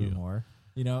should be doing more.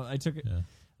 I took it,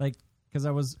 because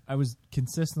I was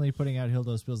consistently putting out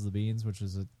Hildo Spills the Beans, which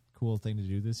was a cool thing to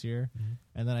do this year. Mm-hmm.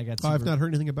 And then I got I've not heard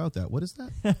anything about that. What is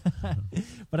that?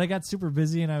 But I got super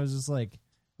busy, and I was just like,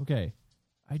 okay,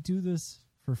 I do this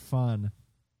for fun.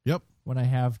 Yep. When I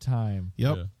have time.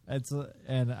 Yep. Yeah.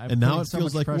 And now it so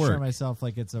feels much like pressure work on myself,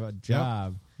 like it's a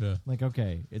job. Yep. Yeah. Like,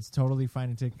 okay, it's totally fine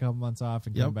to take a couple months off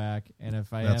and come back. And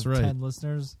if I have 10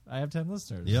 listeners, I have 10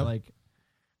 listeners. Yep. Like,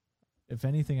 if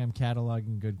anything, I'm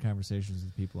cataloging good conversations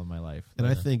with people in my life. And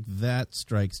I think that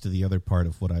strikes to the other part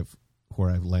of where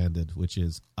I've landed, which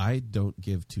is I don't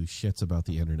give two shits about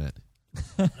the internet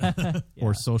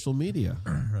or social media.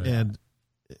 Right. And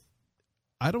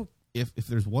I don't. If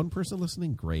there's one person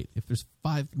listening, great. If there's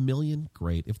 5 million,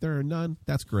 great. If there are none,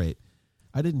 that's great.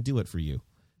 I didn't do it for you.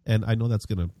 And I know that's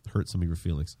going to hurt some of your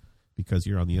feelings because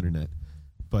you're on the internet.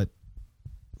 But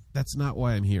that's not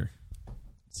why I'm here.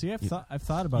 See, I've thought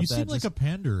about that. You seem like a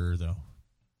panderer, though.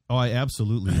 Oh, I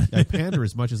pander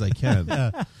as much as I can.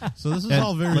 Yeah. So this is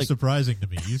all very surprising to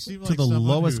me. You seem like to the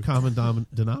lowest common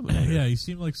denominator. Yeah, you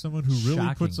seem like someone who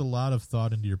really puts a lot of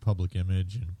thought into your public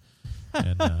image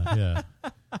and yeah.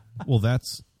 Well,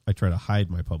 I try to hide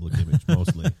my public image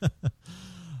mostly.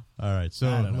 All right, so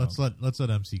let's let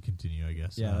MC continue, I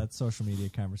guess. Yeah, that social media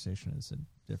conversation is a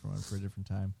different one for a different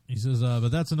time. He says, but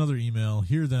that's another email.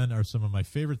 Here then are some of my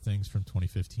favorite things from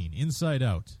 2015. Inside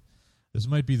Out. This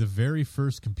might be the very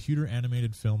first computer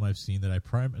animated film I've seen that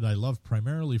I love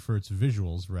primarily for its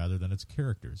visuals rather than its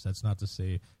characters. That's not to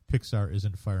say Pixar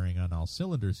isn't firing on all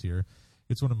cylinders here.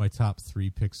 It's one of my top 3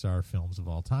 Pixar films of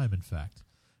all time, in fact.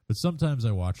 But sometimes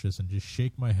I watch this and just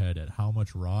shake my head at how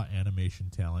much raw animation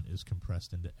talent is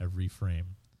compressed into every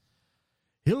frame.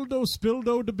 Hildo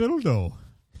Spildo de Bildo.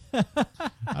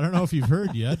 I don't know if you've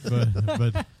heard yet,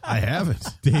 but I haven't.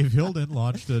 Dave Hilden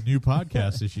launched a new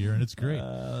podcast this year, and it's great.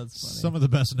 That's funny. Some of the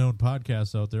best-known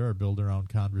podcasts out there are built around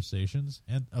conversations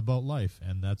and about life,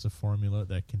 and that's a formula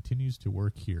that continues to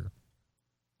work here.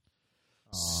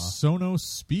 Sonos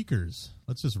speakers.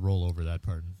 Let's just roll over that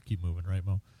part and keep moving, right,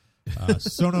 Mo?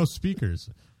 Sonos speakers.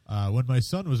 When my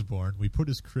son was born, we put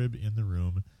his crib in the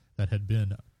room that had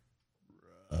been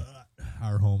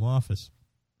our home office.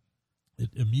 It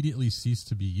immediately ceased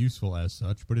to be useful as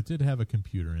such, but it did have a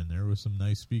computer in there with some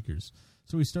nice speakers.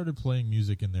 So we started playing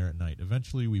music in there at night.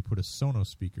 Eventually, we put a Sonos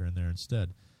speaker in there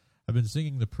instead. I've been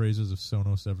singing the praises of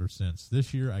Sonos ever since.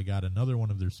 This year, I got another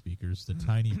one of their speakers, the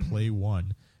tiny Play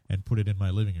 1, and put it in my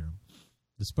living room.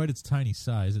 Despite its tiny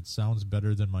size, it sounds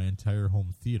better than my entire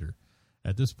home theater.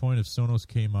 At this point, if Sonos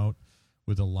came out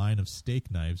with a line of steak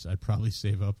knives, I'd probably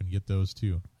save up and get those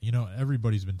too.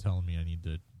 Everybody's been telling me I need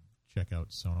to check out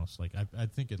Sonos. Like I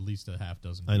think at least a half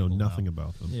dozen. I know nothing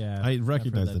about them. Yeah, I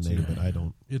recognize the name, but I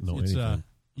don't know anything.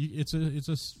 It's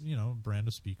a brand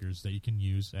of speakers that you can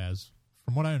use as.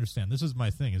 From what I understand, this is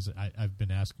my thing. Is I've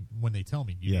been asking when they tell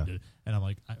me you need to, and I'm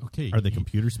like, okay. Are they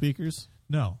computer speakers?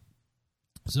 No.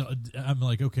 So I'm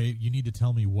like, okay, you need to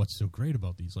tell me what's so great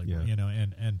about these,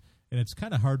 and it's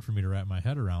kind of hard for me to wrap my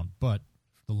head around. But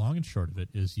the long and short of it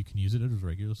is, you can use it as a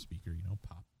regular speaker,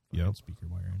 pop speaker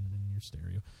wire in your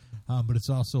stereo. But it's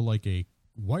also like a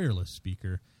wireless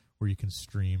speaker where you can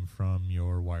stream from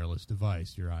your wireless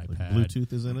device, your iPad. Like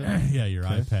Bluetooth is in it? Yeah, your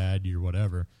iPad, your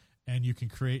whatever. And you can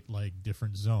create like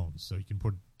different zones. So you can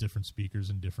put different speakers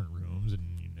in different rooms, and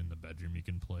in the bedroom you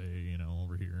can play,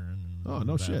 over here. And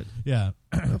no shit. Yeah.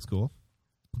 That's cool.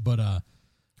 But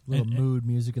little mood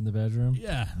music in the bedroom.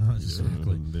 Yeah,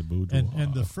 exactly.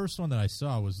 And the first one that I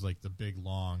saw was like the big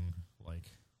long, like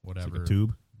whatever like a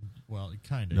tube. Well,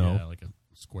 kind of, no. like a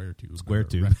square tube,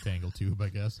 tube, rectangle tube, I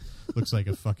guess. Looks like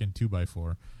a fucking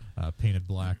 2x4, painted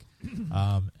black.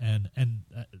 And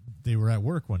they were at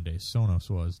work one day. Sonos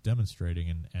was demonstrating,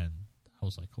 and I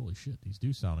was like, holy shit, these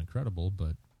do sound incredible, but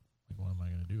like, what am I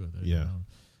going to do with it? Yeah. You know?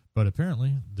 But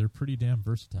apparently, they're pretty damn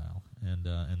versatile, and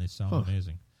they sound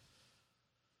amazing.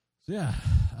 So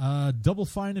yeah, Double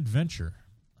Fine Adventure.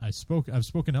 I've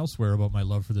spoken elsewhere about my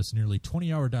love for this nearly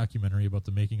 20-hour documentary about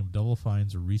the making of Double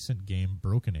Fine's recent game,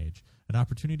 Broken Age. An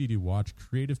opportunity to watch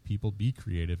creative people be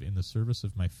creative in the service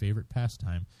of my favorite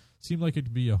pastime seemed like it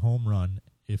could be a home run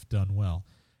if done well.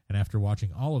 And after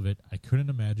watching all of it, I couldn't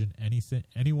imagine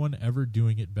anyone ever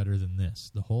doing it better than this.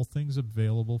 The whole thing's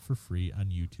available for free on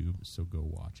YouTube, so go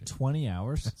watch it. 20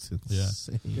 hours? That's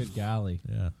insane. Good golly.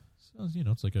 Yeah. So,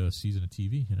 it's like a season of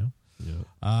TV,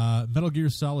 Yeah. Metal Gear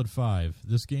Solid 5.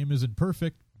 This game isn't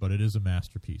perfect, but it is a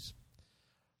masterpiece.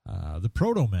 The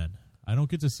Proto Men. I don't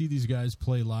get to see these guys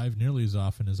play live nearly as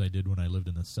often as I did when I lived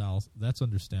in the South. That's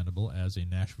understandable as a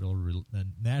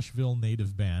Nashville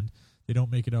native band. They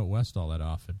don't make it out west all that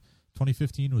often.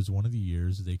 2015 was one of the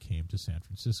years they came to San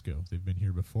Francisco. They've been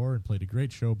here before and played a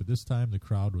great show, but this time the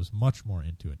crowd was much more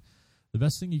into it. The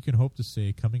best thing you can hope to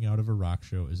say coming out of a rock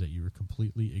show is that you were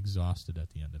completely exhausted at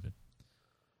the end of it.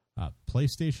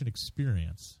 PlayStation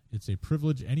Experience. It's a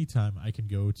privilege anytime I can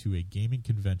go to a gaming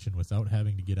convention without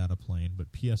having to get on a plane,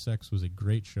 but PSX was a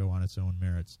great show on its own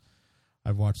merits.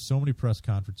 I've watched so many press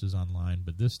conferences online,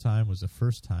 but this time was the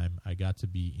first time I got to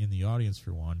be in the audience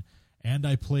for one, and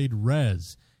I played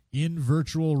Rez in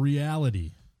virtual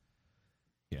reality.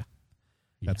 Yeah.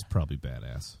 That's probably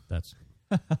badass.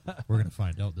 We're going to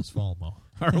find out this fall, Mo.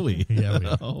 Are we? Yeah, we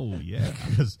are. Oh, yeah.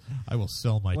 Because I will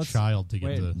sell my child to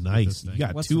get the Nice. this thing. You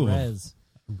got What's two Rez?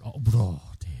 of them. Oh,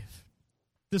 Dave.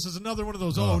 This is another one of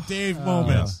those, Dave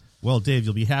moments. Well, Dave,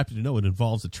 you'll be happy to know it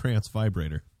involves a trance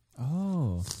vibrator.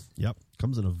 Oh. Yep.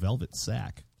 Comes in a velvet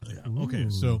sack. Yeah. Okay,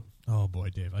 so, oh boy,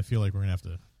 Dave, I feel like we're going to have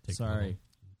to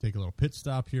take a little pit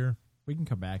stop here. We can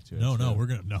come back to it. No, we're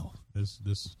going to, no. This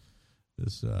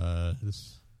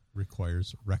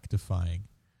requires rectifying.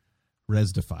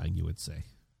 Res-defying, you would say.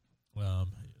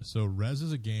 So Rez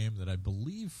is a game that I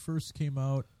believe first came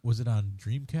out, was it on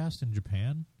Dreamcast in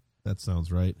Japan? That sounds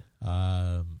right.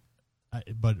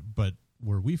 But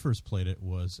where we first played it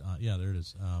was, there it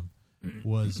is,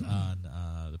 was on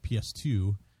the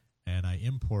PS2, and I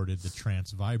imported the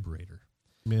trance vibrator.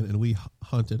 Man, and we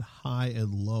hunted high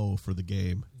and low for the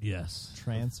game. Yes.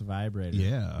 Trance vibrator.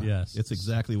 Yeah. Yes. It's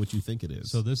exactly what you think it is.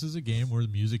 So this is a game where the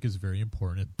music is very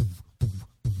important.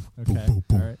 Okay.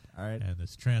 All right. And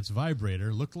this trance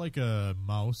vibrator looked like a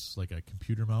mouse, like a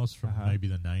computer mouse from maybe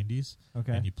the 90s.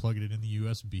 Okay. And you plug it in the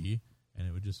USB, and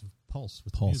it would just pulse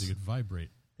with the music. It would vibrate.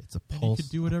 It's a pulse. And you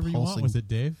could do whatever you want with it,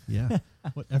 Dave. Yeah.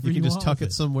 Whatever you can just want tuck with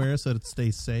it somewhere so that it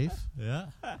stays safe. Yeah.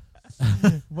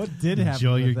 What did happen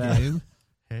Enjoy with your that? game.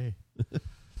 Hey.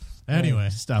 Anyway.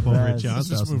 Stop over at Let's John's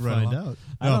just house and move right find along. out.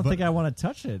 I don't think I want to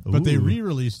touch it. But they Ooh.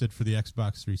 re-released it for the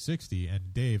Xbox 360,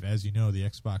 and Dave, as you know, the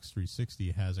Xbox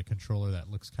 360 has a controller that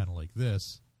looks kind of like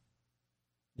this.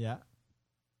 Yeah.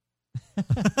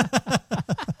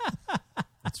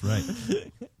 That's right.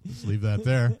 Let's leave that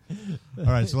there. All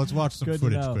right, so let's watch some Good to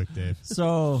footage know. quick, Dave.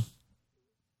 So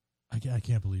I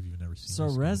can't believe you've never seen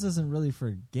this. Rez isn't really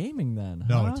for gaming then,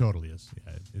 No, huh? it totally is.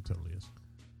 Yeah, it totally is.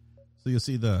 So you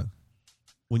see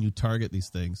when you target these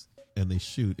things and they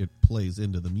shoot, it plays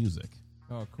into the music.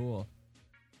 Oh, cool.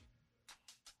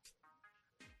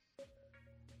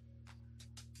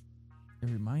 It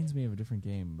reminds me of a different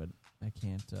game, but I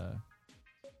can't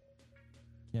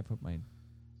put my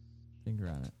finger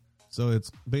on it. So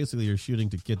it's basically you're shooting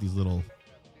to get these little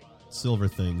silver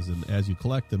things, and as you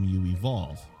collect them, you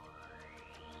evolve.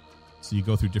 So you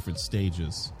go through different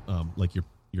stages, like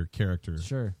your character.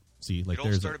 Sure. See, like it all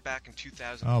there's started back in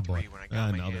 2003 Oh, boy. when I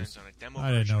got my no, hands on a demo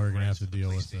I didn't know we were version gonna of have to Rez for the deal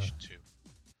with PlayStation 2.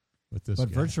 With this But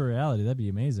guy. virtual reality, that'd be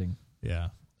amazing. Yeah.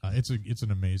 It's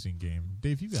an amazing game.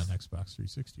 Dave, you got an Xbox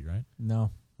 360, right? No.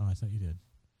 Oh, I thought you did.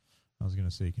 I was going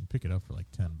to say you can pick it up for like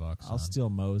 $10. I'll steal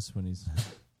Mo's when he's...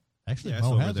 Actually, it's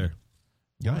Mo over has there. it.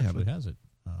 Yeah, Mo I have actually it. has it.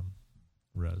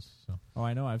 Rez. So Oh,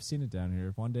 I know. I've seen it down here.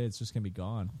 If one day it's just going to be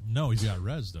gone. no, he's got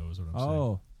Rez though. Is what I'm saying.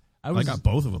 Oh. I got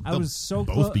both of them. I They'll was so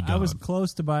both close. be I was gone.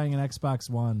 close to buying an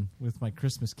Xbox One with my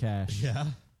Christmas cash. Yeah.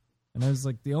 And I was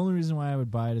like, the only reason why I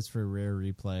would buy it is for a rare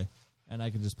replay. And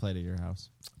I could just play it at your house.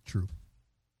 True.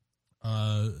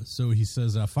 So he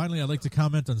says, finally, I'd like to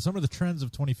comment on some of the trends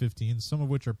of 2015, some of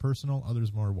which are personal,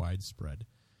 others more widespread.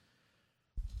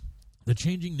 The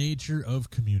changing nature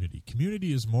of Community.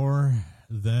 Community is more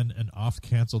than an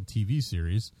oft-canceled TV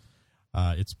series.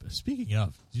 It's speaking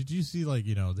of, did you see,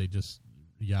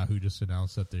 Yahoo just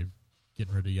announced that they're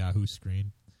getting rid of Yahoo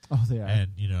Screen? Oh, they are.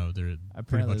 And, they're pretty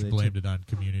Apparently much they blamed it on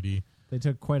Community. They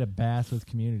took quite a bath with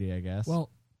Community, I guess. Well,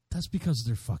 That's because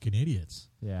they're fucking idiots.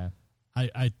 Yeah.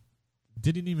 I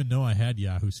didn't even know I had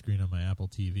Yahoo Screen on my Apple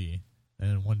TV, and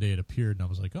then one day it appeared, and I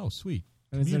was like, "Oh, sweet,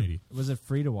 community." Was it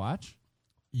free to watch?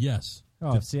 Yes.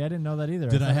 Oh, see, I didn't know that either.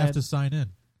 Did I have to sign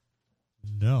in?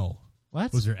 No.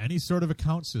 What? Was there any sort of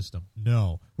account system?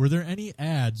 No. Were there any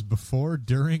ads before,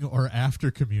 during, or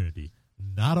after community?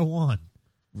 Not a one.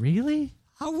 Really?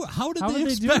 How did How they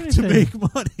would they do expect to anything?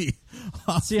 make money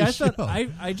off See, the I thought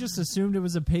show? I just assumed it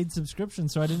was a paid subscription,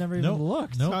 so I never even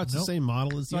looked. Nope. No, it's the same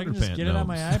model as So the I can underpants. just get it on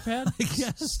my iPad?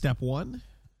 Yes. Step 1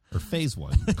 or phase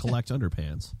 1, collect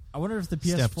underpants. I wonder if the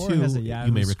Step PS4 2, has a Yahoo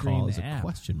you may Screen recall, is a app.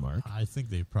 question mark. I think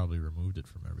they probably removed it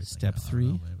from everything. Step now. I 3,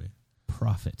 don't know, maybe.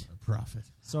 profit. Profit.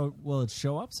 So will it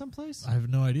show up someplace? I have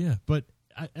no idea. But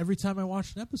every time I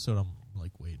watch an episode, I'm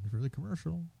like waiting for the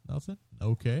commercial. Nothing.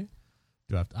 Okay.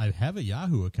 I have a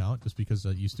Yahoo account just because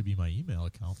that used to be my email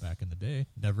account back in the day.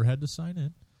 Never had to sign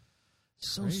in.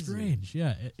 So Crazy. strange.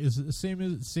 Yeah. Is it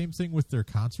the same thing with their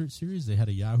concert series? They had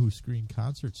a Yahoo Screen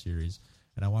concert series,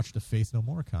 and I watched a Faith No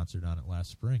More concert on it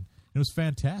last spring. It was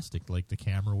fantastic. Like, the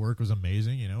camera work was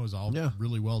amazing. You know, it was all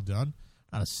really well done.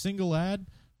 Not a single ad.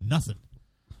 Nothing.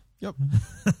 Yep.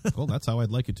 Well, that's how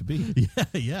I'd like it to be.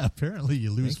 Yeah. Apparently,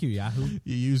 you lose. Thank you, Yahoo.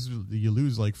 You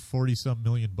lose like $40-some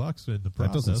million in the process.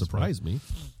 That doesn't surprise me.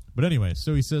 But anyway,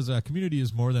 so he says, Community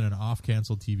is more than an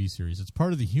off-canceled TV series. It's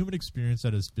part of the human experience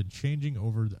that has been changing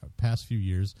over the past few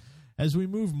years as we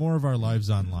move more of our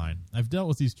lives online. I've dealt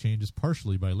with these changes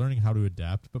partially by learning how to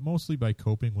adapt, but mostly by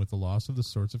coping with the loss of the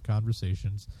sorts of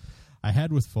conversations I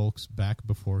had with folks back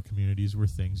before communities were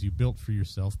things you built for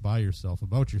yourself, by yourself,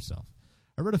 about yourself.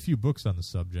 I read a few books on the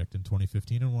subject in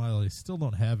 2015, and while I still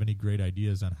don't have any great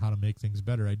ideas on how to make things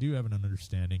better, I do have an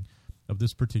understanding of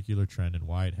this particular trend and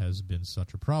why it has been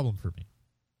such a problem for me.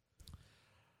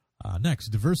 Next,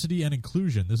 diversity and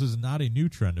inclusion. This is not a new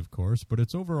trend, of course, but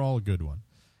it's overall a good one.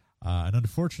 An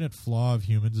unfortunate flaw of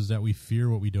humans is that we fear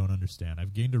what we don't understand.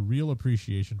 I've gained a real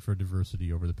appreciation for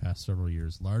diversity over the past several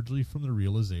years, largely from the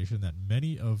realization that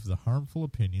many of the harmful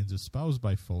opinions espoused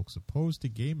by folks opposed to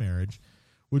gay marriage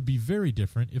would be very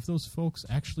different if those folks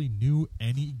actually knew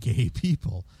any gay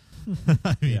people.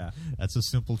 I mean, that's a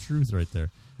simple truth right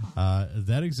there.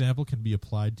 That example can be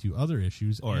applied to other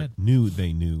issues. Or knew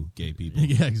gay people.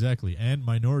 Yeah, exactly. And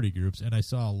minority groups. And I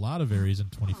saw a lot of areas in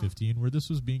 2015 where this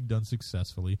was being done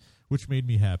successfully, which made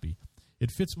me happy.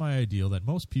 It fits my ideal that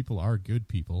most people are good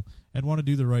people and want to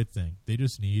do the right thing. They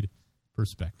just need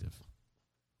perspective.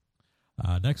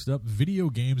 Next up, video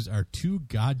games are too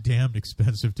goddamn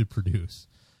expensive to produce.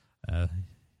 I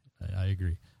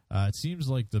agree. It seems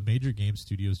like the major game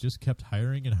studios just kept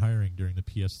hiring and hiring during the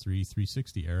PS3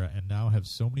 360 era and now have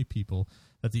so many people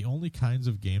that the only kinds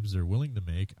of games they're willing to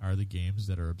make are the games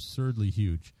that are absurdly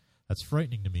huge. That's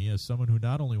frightening to me as someone who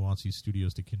not only wants these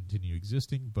studios to continue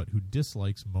existing, but who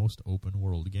dislikes most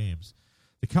open-world games.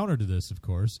 The counter to this, of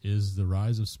course, is the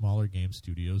rise of smaller game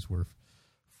studios where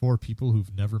four people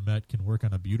who've never met can work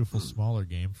on a beautiful smaller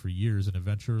game for years and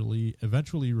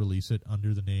eventually release it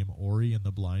under the name Ori and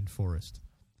the Blind Forest.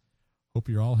 Hope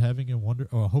you all have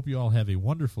a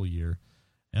wonderful year,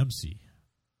 MC.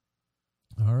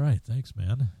 All right, thanks,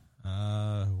 man.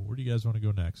 Where do you guys want to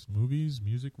go next? Movies,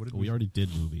 music? What did we already did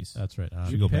movies. That's right.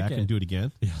 Should we go back and do it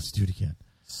again? Yeah, let's do it again.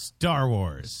 Star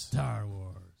Wars. Star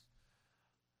Wars.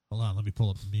 Hold on, let me pull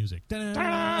up the music. All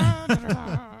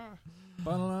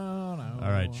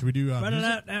right, should we do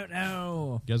music?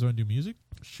 No. You guys want to do music?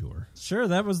 Sure,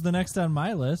 that was the next on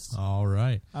my list. All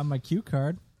right. On my cue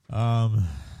card.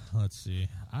 Let's see.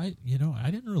 I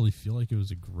didn't really feel like it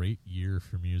was a great year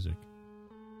for music.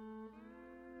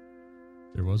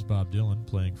 There was Bob Dylan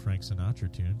playing Frank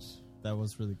Sinatra tunes. That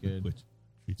was really good. Which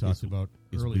we talked about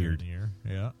earlier weird. in the year.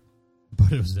 Yeah.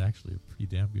 But it was actually a pretty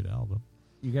damn good album.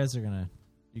 You guys are gonna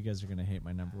hate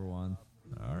my number one.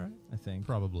 All right. I think.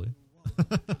 Probably.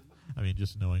 I mean,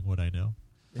 just knowing what I know.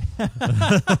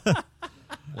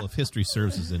 Well, if history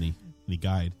serves as any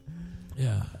guide.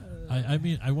 Yeah. I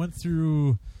mean, I went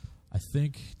through, I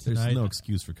think tonight. There's no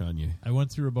excuse for Kanye. I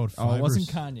went through about it wasn't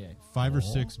Kanye. 5 or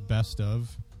 6 best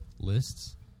of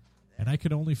lists, and I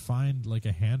could only find like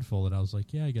a handful that I was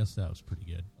like, yeah, I guess that was pretty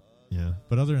good. Yeah.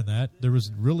 But other than that, there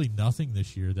was really nothing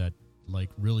this year that like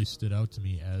really stood out to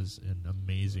me as an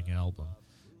amazing album.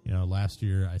 You know, last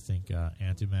year I think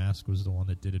Anti-Mask was the one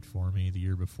that did it for me. The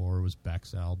year before was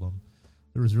Beck's album.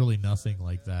 There was really nothing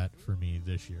like that for me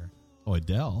this year. Oh,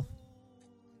 Adele.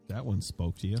 That one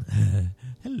spoke to you.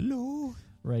 Hello.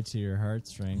 Right to your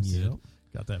heartstrings. Yep.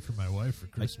 Got that for my wife for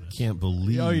Christmas. I can't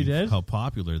believe you did? how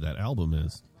popular that album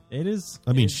is. It is.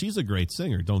 I mean, she's a great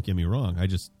singer. Don't get me wrong.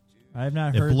 I have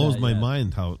not heard it blows that my yet.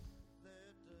 mind how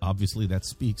obviously that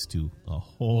speaks to a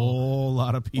whole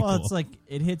lot of people. Well, it's like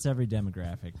it hits every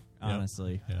demographic.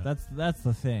 Honestly, Yeah. that's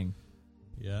the thing.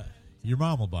 Yeah. Your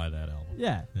mom will buy that album.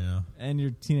 Yeah, Yeah. and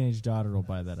your teenage daughter will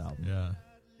buy that album. Yeah.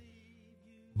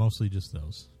 Mostly just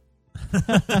those.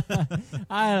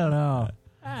 I don't know.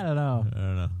 I don't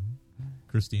know.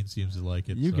 Christine seems to like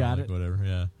it. You so got like, it. Whatever.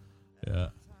 Yeah. Yeah.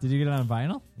 Did you get it on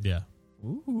vinyl? Yeah.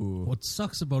 Ooh. What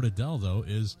sucks about Adele, though,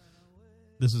 is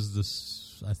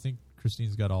this. I think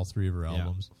Christine's got all 3 of her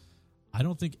albums. I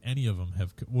don't think any of them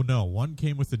have. Well, no. One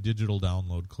came with a digital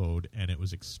download code, and it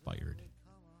was expired.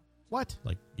 what?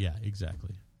 Like, yeah,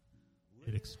 exactly.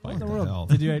 It expired. What the hell?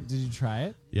 Did you try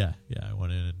it? Yeah. I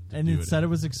went in And do it said it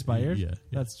was expired? Yeah.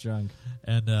 That's junk.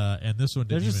 And this one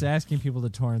They're didn't just even, asking people to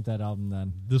torrent that album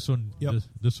then. This one, Yep.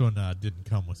 this one didn't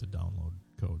come with a download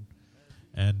code,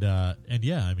 and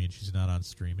yeah, I mean she's not on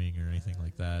streaming or anything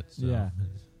like that. So Yeah.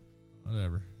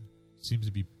 whatever. Seems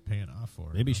to be paying off for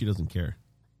her. Maybe she doesn't care.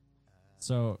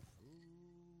 So,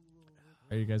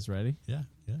 are you guys ready? Yeah.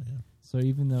 So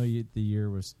even though the year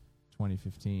was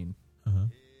 2015, Uh-huh.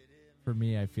 for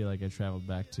me, I feel like I traveled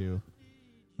back to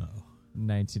Oh.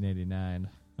 1989.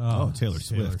 Oh, Taylor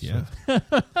Swift, yeah.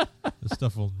 This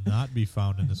stuff will not be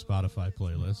found in the Spotify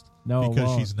playlist No, because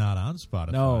well, she's not on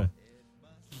Spotify. No.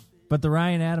 But the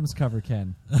Ryan Adams cover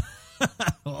can.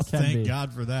 Well, Can thank be.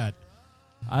 God for that.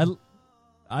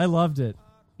 I loved it.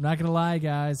 I'm not gonna lie,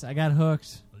 guys. I got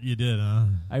hooked. You did, huh?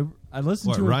 I listened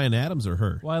What, to it. Ryan Adams or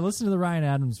her? Well, I listened to the Ryan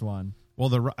Adams one.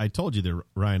 Well, I told you the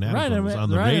Ryan Adams Ryan one was on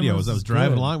the Ryan radio Adams as I was is driving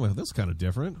good. along with. This is kind of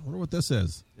different. I wonder what this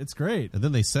is. It's great. And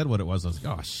then they said what it was. I was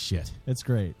like, oh, shit. It's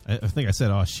great. I think I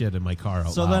said, oh, shit, in my car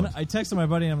out So loud. then I texted my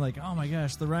buddy and I'm like, oh my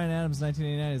gosh, the Ryan Adams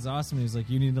 1989 is awesome. And he's like,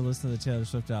 you need to listen to the Taylor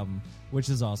Swift album, which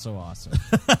is also awesome.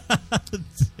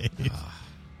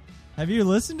 Have you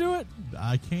listened to it?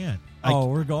 I can't.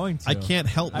 We're going to. I can't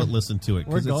help but listen to it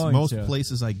we're because it's going most to.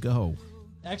 places I go.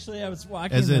 Actually, I was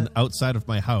walking. As in outside of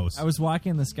my house. I was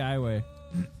walking the Skyway.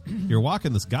 You're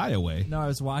walking this guy away. No, I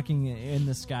was walking in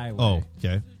the Skyway. Oh,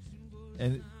 okay.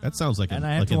 and That sounds like and a,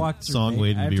 I have like to a walk through. song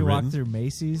waiting I to have be to written. walk through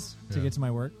Macy's to Yeah. get to my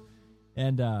work,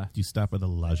 and Do you stop at the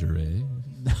lingerie?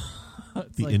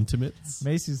 it's The like, Intimates?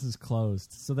 Macy's is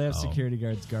closed, so they have Oh. security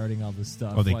guards guarding all this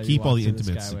stuff. Oh, they while you keep walk all the through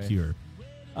Intimates Skyway. secure.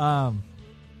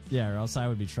 Yeah, or else I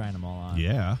would be trying them all on.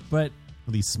 Yeah. But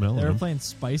At least smelling they were them. playing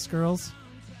Spice Girls,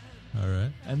 All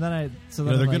right. and then Yeah, I'm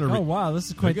they're like, gonna oh wow, this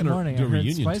is quite the gonna morning. do I a heard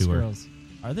reunion Spice tour. Girls.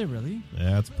 Are they really?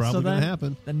 That's probably So going then to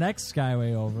happen. The next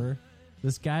Skyway over,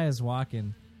 this guy is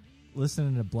walking,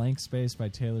 listening to Blank Space by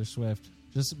Taylor Swift,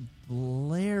 just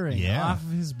blaring Yeah. off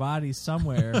of his body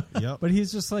somewhere. Yep. But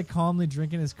he's just like calmly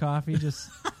drinking his coffee, just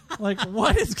like,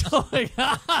 what is going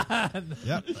on?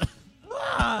 Yep.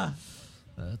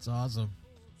 That's awesome.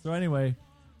 So anyway,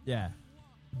 yeah.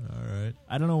 All right.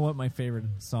 I don't know what my favorite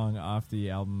song off the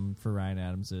album for Ryan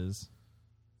Adams is.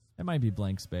 It might be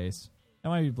Blank Space. It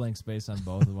might be Blank Space on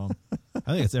both of them.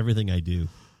 I think it's Everything I Do.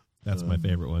 That's my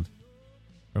favorite one.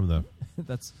 From the,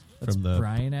 that's From the-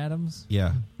 Bryan Adams.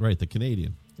 yeah, right, the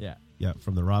Canadian. Yeah. Yeah,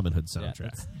 from the Robin Hood Yeah,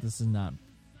 soundtrack. this is not.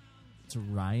 It's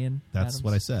Ryan. That's Adams.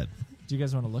 what I said. Do you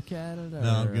guys want to look at it? Or, No,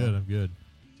 I'm good. I'm good.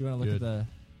 Do you want to look Good. at the?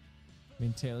 I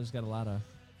mean, Taylor's got a lot of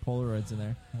Polaroids in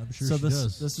there. I'm sure so she this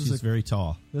does. this She's was a very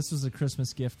tall. this was a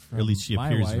Christmas gift from Or at least she my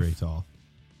appears wife. very tall.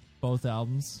 Both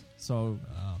albums. So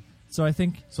Wow. so I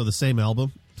think So the same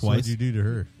album So what'd twice. you do to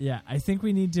her? yeah I think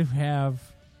we need to have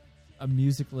a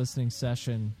music listening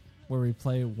session where we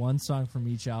play one song from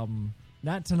each album.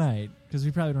 Not tonight because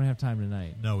we probably don't have time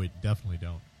tonight. No, we definitely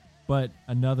don't. But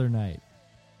another night,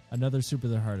 another Super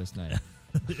the Hardest night.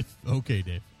 Okay,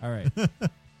 Dave. All right.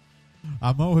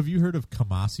 Mo, have you heard of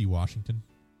Kamasi, Washington?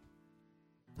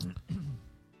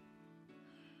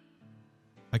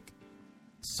 I don't-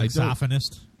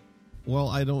 Saxophonist? Well,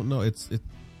 I don't know.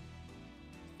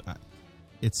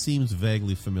 It seems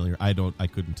vaguely familiar. I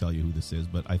couldn't tell you who this is,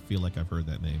 but I feel like I've heard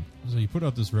that name. So he put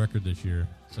out this record this year.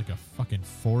 It's like a fucking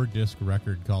 4-disc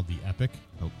record called The Epic.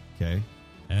 Okay.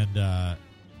 And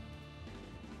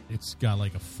it's got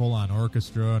like a full-on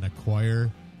orchestra and a choir.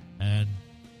 And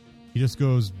he just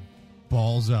goes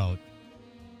balls out.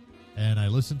 And I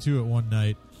listened to it one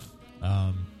night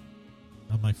on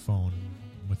my phone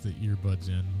with the earbuds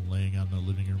in, laying on the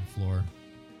living room floor.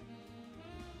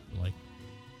 Like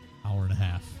hour and a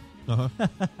half.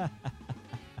 Uh-huh.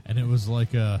 And it was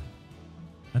like an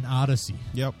odyssey.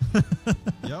 Yep.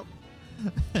 Yep.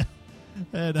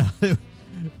 And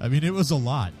I mean, it was a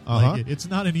lot. Uh-huh. Like, it's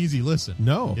not an easy listen.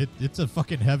 No. It's a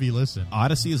fucking heavy listen.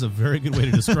 Odyssey is a very good way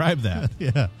to describe that.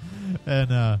 Yeah.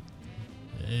 And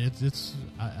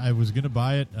I was gonna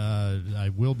buy it.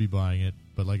 I will be buying it,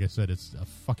 but but like I said, it's a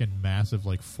fucking massive,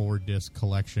 like 4-disc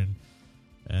collection,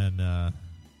 and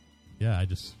yeah, I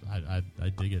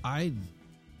dig it. I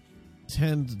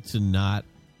tend to not.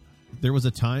 There was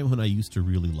a time when I used to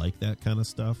really like that kind of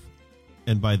stuff,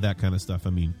 and by that kind of stuff, I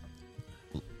mean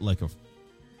like a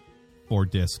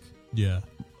 4-disc,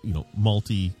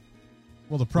 multi.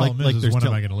 Well, the problem is when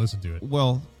am I going to listen to it?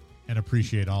 Well, and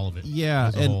appreciate all of it. Yeah,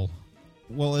 as a whole.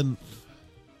 Well, and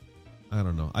I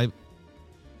don't know.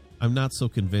 I'm not so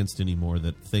convinced anymore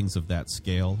that things of that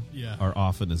scale are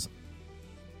often as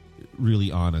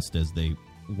really honest as they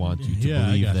want you to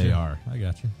believe they are. I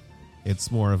got you.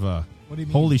 It's more of a, what do you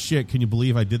mean? Holy shit, can you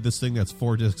believe I did this thing that's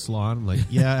 4-disc salon? I'm like,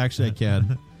 yeah, actually I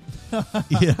can.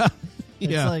 Yeah.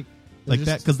 It's like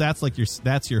that, because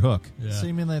that's your hook. Yeah. So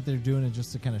you mean like they're doing it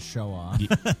just to kind of show off?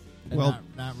 Well,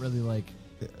 not really like,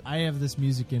 I have this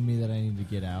music in me that I need to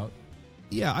get out.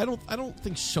 Yeah, I don't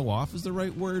think show off is the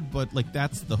right word, but like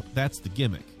that's the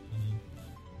gimmick. Mm-hmm.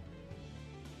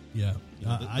 Yeah,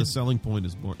 the selling point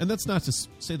is more, and that's not to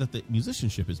say that the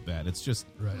musicianship is bad. It's just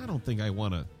I don't think I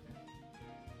want to.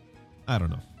 I don't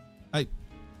know.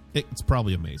 It's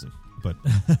probably amazing, but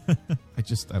I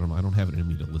don't know. I don't have it in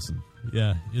me to listen.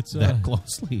 Yeah, it's that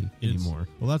closely anymore.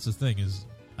 Well, that's the thing is,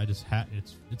 I just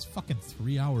it's fucking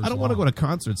 3 hours. I don't want to go to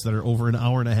concerts that are over an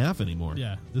hour and a half anymore.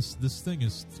 Yeah, this thing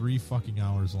is 3 fucking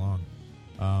hours long.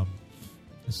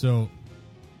 So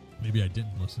maybe I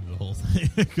didn't listen to the whole thing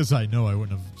because I know I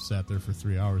wouldn't have sat there for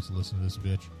 3 hours to listen to this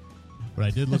bitch. But I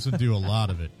did listen to a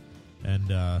lot of it, and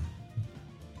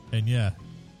yeah,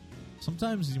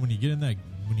 sometimes when you get in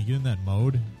that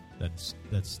mode,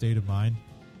 that state of mind,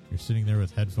 you're sitting there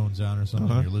with headphones on or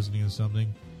something, you're listening to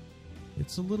something.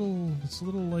 It's a little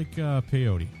like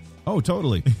peyote. Oh,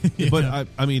 totally. But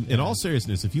I mean, in all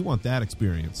seriousness, if you want that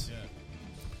experience,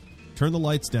 turn the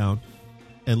lights down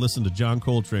and listen to John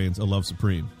Coltrane's "A Love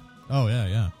Supreme." Oh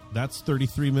yeah. That's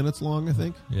 33 minutes long, I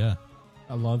think. Yeah.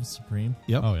 A Love Supreme.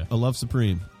 Yep. Oh yeah. "A Love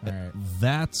Supreme." All right.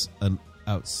 That's an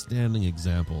outstanding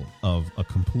example of a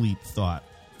complete thought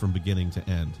from beginning to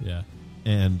end. Yeah.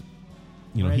 And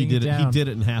he did it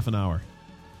in half an hour.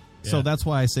 So Yeah. that's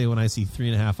why I say when I see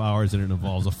 3.5 hours and it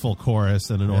involves a full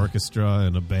chorus and an orchestra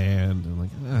and a band, I'm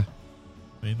like,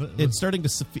 I mean, it's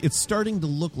starting to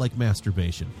look like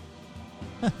masturbation.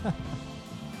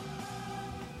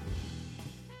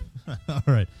 All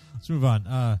right, let's move on.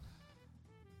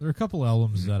 There are a couple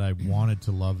albums that I wanted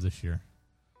to love this year.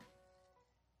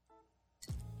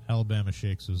 Alabama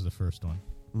Shakes was the first one.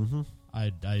 Mm-hmm.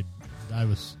 I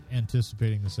was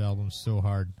anticipating this album so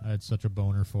hard. I had such a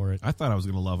boner for it. I thought I was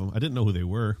going to love them. I didn't know who they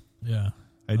were. Yeah.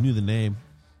 I knew the name.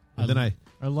 And then I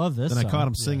love this. Then song. I caught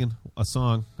him singing a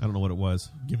song. I don't know what it was.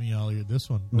 Give me all your this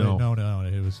one. No. Wait, no.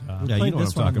 It was Yeah, you know what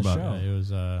I'm talking about. show. it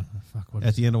was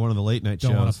At the end of one of the late night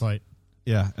shows. Don't Want to Fight.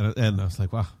 Yeah, and I was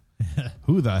like, wow,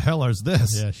 who the hell is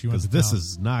this? Yeah, she went because to this town.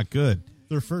 is not good.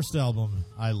 Their first album,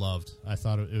 I loved. I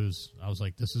thought it was. I was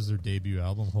like, this is their debut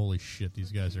album. Holy shit, these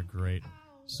guys are great.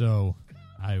 So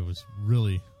I was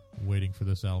really waiting for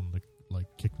this album to like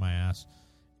kick my ass.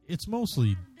 It's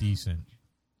mostly decent,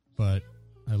 but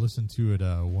I listened to it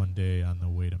one day on the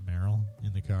way to Merrill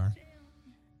in the car,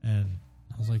 and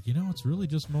I was like, it's really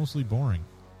just mostly boring.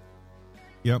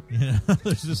 Yep. Yeah,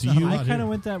 there's just I kind of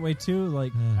went that way too.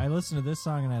 Like I listened to this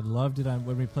song and I loved it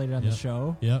when we played it on the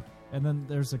show. Yep. And then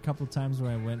there's a couple times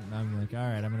where I went and I'm like, all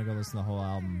right, I'm gonna go listen to the whole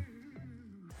album,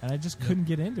 and I just couldn't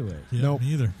get into it. Yeah, Nope. me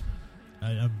either.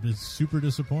 It's super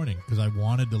disappointing because I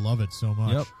wanted to love it so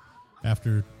much. Yep.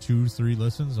 After 2-3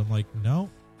 listens, I'm like, no.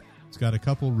 It's got a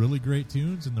couple really great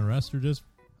tunes, and the rest are just.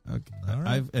 Okay. All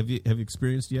right. Have you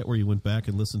experienced yet where you went back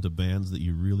and listened to bands that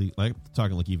you really like?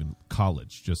 Talking like even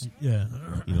college, just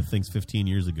things 15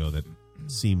 years ago that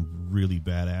seemed really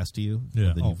badass to you. Yeah.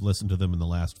 And then you've listened to them in the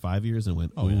last 5 years and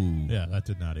went, ooh, Yeah, that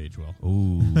did not age well.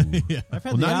 ooh. Yeah. I've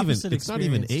had the not even. opposite It's not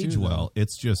even experience, age too, well.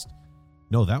 It's just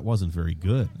no, that wasn't very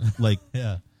good. Like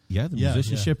Yeah. the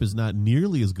musicianship is not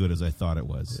nearly as good as I thought it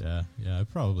was. Yeah, I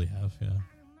probably have.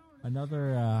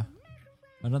 Yeah.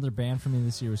 Another band for me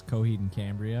this year was Coheed and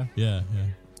Cambria. Yeah.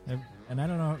 And I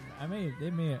don't know, I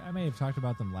may have talked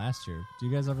about them last year. Do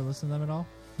you guys ever listen to them at all?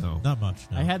 No. Not much.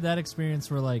 No. I had that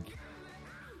experience where like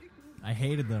I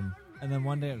hated them, and then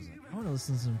one day I was like, I want to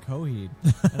listen to some Coheed,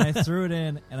 and I threw it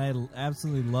in, and I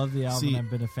absolutely love the album. See, and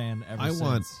I've been a fan ever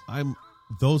since.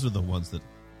 Those are the ones that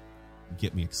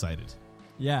get me excited.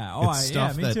 Yeah.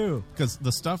 It's me too. Because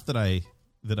the stuff that I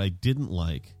didn't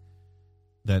like,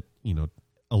 that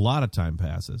a lot of time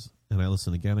passes, and I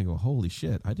listen again and go, holy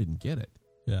shit, I didn't get it.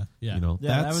 Yeah. Yeah,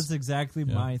 that was exactly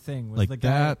my thing. Was like the guy,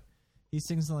 that. He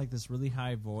sings in like this really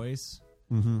high voice,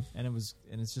 Mm-hmm. and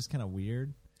it's just kind of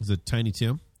weird. Is it Tiny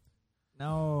Tim?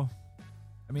 No.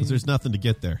 I mean, Because there's nothing to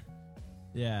get there.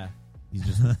 Yeah.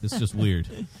 It's just weird.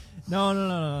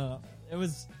 No. It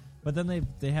was, but then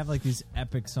they have like these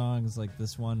epic songs, like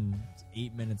this one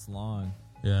 8 minutes long.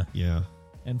 Yeah. Yeah.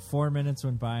 And 4 minutes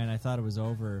went by, and I thought it was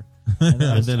over. And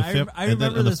And then I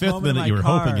remember the this fifth moment in minute my you were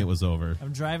car. hoping it was over.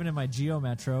 I'm driving in my Geo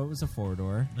Metro. It was a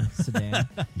 4-door sedan.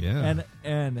 Yeah.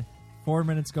 And 4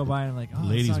 minutes go by, and I'm like, oh,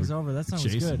 Ladies that song's were over. That song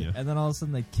was chasing good. you. And then all of a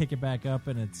sudden they kick it back up,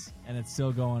 and it's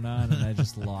still going on, and I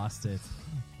just lost it.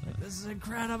 Like, this is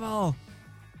incredible.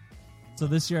 So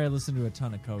this year I listened to a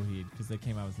ton of Coheed because they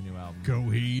came out with a new album.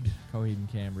 Coheed and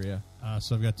Cambria.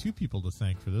 So I've got two people to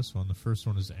thank for this one. The first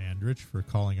one is Andrich for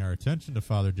calling our attention to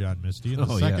Father John Misty, and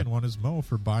the second one is Mo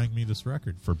for buying me this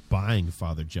record. For buying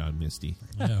Father John Misty.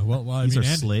 Yeah, well I He's mean,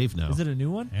 our slave now. Is it a new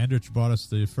one? Andrich bought us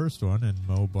the first one, and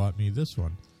Mo bought me this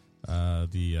one.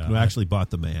 Who actually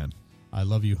bought the man? I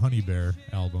Love You, Honey Bear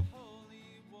album.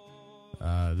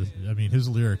 His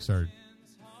lyrics are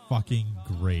fucking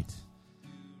great.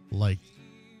 Like,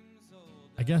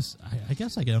 I guess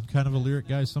I'm kind of a lyric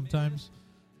guy sometimes.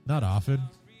 Not often.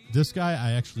 This guy,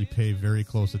 I actually pay very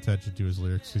close attention to his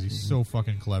lyrics because he's so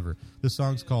fucking clever. This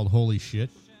song's called Holy Shit.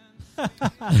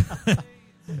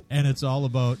 And it's all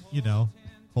about,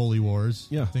 holy wars,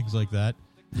 things like that.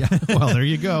 Yeah, well, there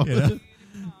you go.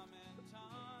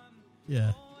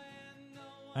 Yeah.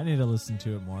 I need to listen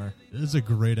to it more. It's a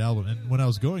great album. And when I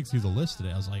was going through the list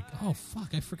today, I was like, oh, fuck,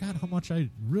 I forgot how much I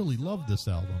really love this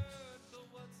album.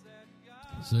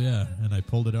 So, yeah, and I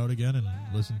pulled it out again and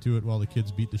listened to it while the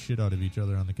kids beat the shit out of each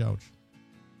other on the couch.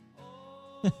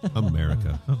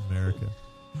 America.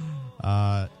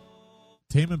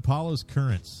 Tame Impala's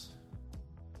Currents.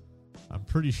 I'm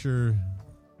pretty sure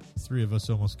the three of us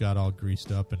almost got all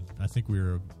greased up, and I think we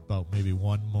were about maybe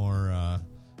one more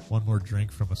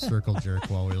drink from a circle jerk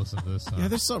while we listened to this song. Yeah,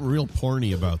 there's something real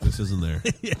porny about this, isn't there?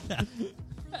 Yeah.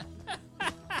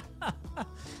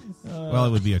 Well,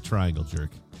 it would be a triangle jerk.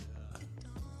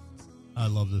 I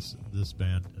love this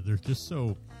band. They're just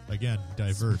so, again,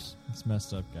 diverse. It's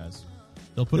messed up, guys.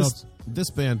 They'll put out... This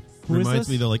band Who is reminds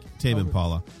this? me, though, like Tame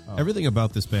Impala. Oh. Everything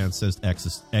about this band says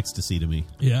ecstasy to me.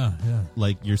 Yeah.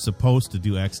 Like, you're supposed to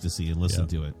do ecstasy and listen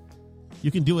to it.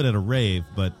 You can do it at a rave,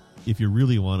 but if you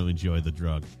really want to enjoy the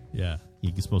drug, Yeah.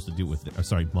 you're supposed to do it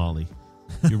with, Molly.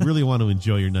 If you really want to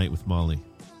enjoy your night with Molly,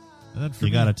 And then for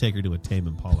you me, got to take her to a Tame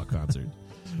Impala concert.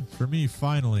 For me,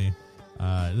 finally,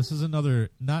 this is another,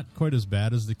 not quite as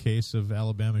bad as the case of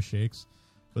Alabama Shakes,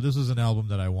 but this was an album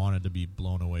that I wanted to be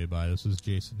blown away by. This is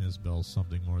Jason Isbell's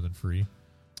Something More Than Free,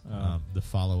 the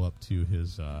follow-up to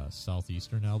his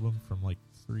Southeastern album from like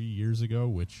 3 years ago,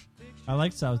 which... I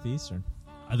like Southeastern.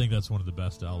 I think that's one of the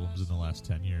best albums in the last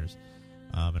 10 years.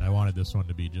 And I wanted this one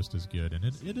to be just as good. And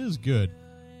it is good.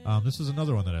 This is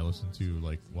another one that I listened to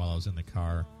like while I was in the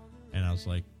car, and I was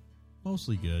like,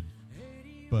 mostly good,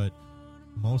 but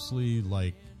mostly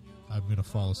like I'm going to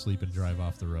fall asleep and drive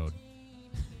off the road.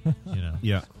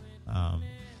 Yeah.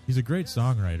 He's a great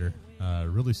songwriter,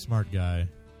 really smart guy,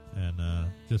 and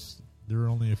just there were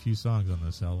only a few songs on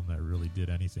this album that really did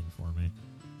anything for me,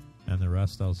 and the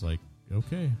rest I was like,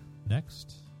 okay,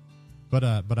 next. But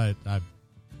I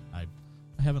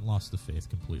haven't lost the faith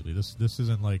completely. This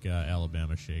isn't like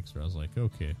Alabama Shakes where I was like,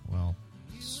 okay, well,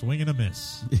 swing and a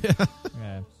miss.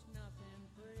 Yeah.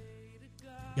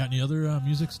 Got any other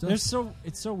music stuff?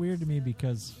 It's so weird to me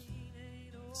because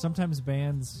sometimes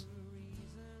bands,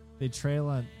 they trail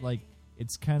on, like,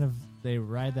 it's kind of, they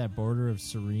ride that border of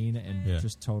serene and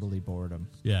just totally boredom.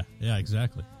 Yeah,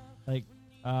 exactly. Like,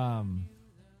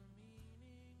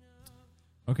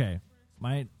 okay,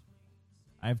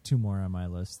 I have two more on my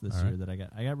list this year that I got.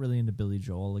 I got really into Billy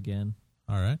Joel again.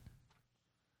 All right.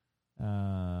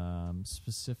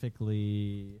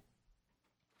 Specifically,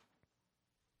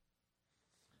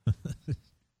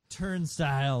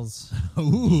 Turnstiles.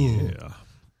 Ooh. Yeah.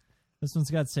 This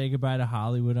one's got Say Goodbye to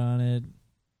Hollywood on it.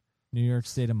 New York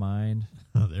State of Mind.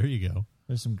 Oh, there you go.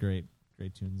 There's some great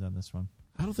tunes on this one.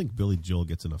 I don't think Billy Joel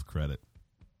gets enough credit.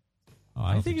 Oh,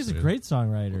 I think he's a great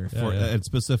songwriter. And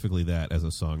specifically that as a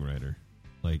songwriter.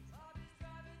 Like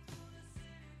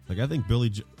I think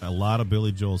a lot of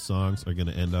Billy Joel songs are going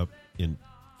to end up in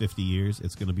 50 years.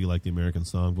 It's going to be like the American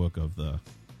Songbook of the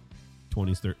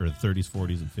 20s, or 30s,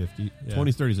 40s, and 50s. Yeah.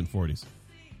 20s, 30s, and 40s.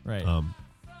 Right.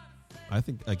 I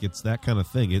think like it's that kind of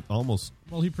thing. It almost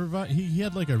he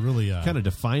had like a really kind of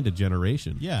defined a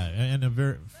generation. Yeah, and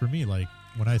for me, like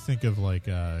when I think of like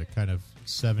kind of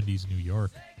 70s New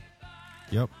York,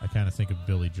 Yep. I kind of think of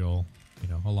Billy Joel,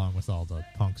 along with all the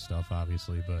punk stuff,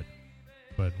 obviously, but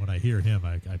when I hear him,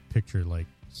 I picture like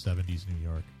 70s New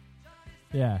York.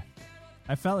 Yeah.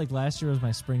 I felt like last year was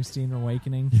my Springsteen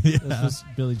awakening. Yeah. This was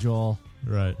Billy Joel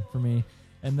Right. for me.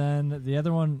 And then the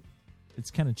other one,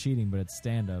 it's kind of cheating, but it's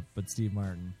stand-up, but Steve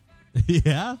Martin.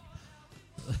 Yeah.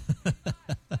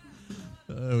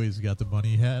 Oh, he's got the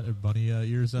bunny hat or bunny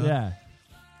ears on. Yeah.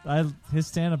 His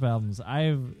stand-up albums,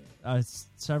 I've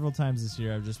several times this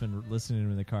year I've just been listening to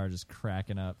him in the car just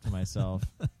cracking up to myself.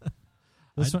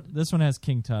 This one has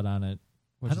King Tut on it,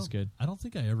 which is good. I don't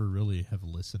think I ever really have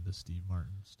listened to Steve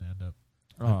Martin stand-up.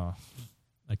 Oh.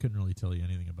 I couldn't really tell you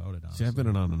anything about it, honestly. See, I've been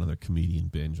on another comedian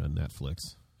binge on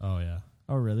Netflix. Oh, yeah.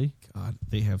 Oh, really? God,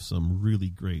 they have some really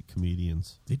great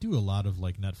comedians. They do a lot of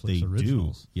like Netflix They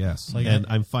originals. do, yes. Like and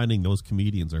I'm finding those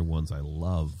comedians are ones I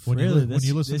love. When you Really? li- when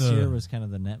you listen this to- year was kind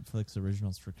of the Netflix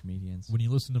originals for comedians. When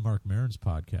you listen to Mark Maron's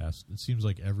podcast, it seems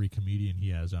like every comedian he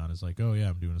has on is like, oh, yeah,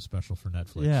 I'm doing a special for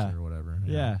Netflix Yeah. or whatever.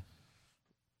 Yeah.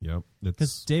 Yep.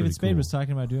 Because David Spade was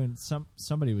talking about doing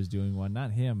somebody was doing one, not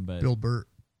him, but Bill Burr.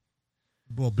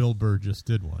 Well, Bill Burr just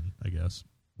did one, I guess.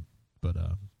 But,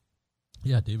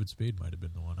 yeah, David Spade might have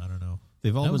been the one. I don't know.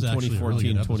 They've all That been was actually a really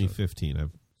 2014, good episode. 2015.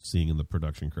 I'm seeing in the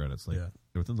production credits. Like Yeah.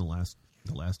 within the last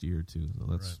year or two. So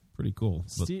that's Right. pretty cool.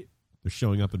 But Steve, they're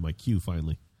showing up in my queue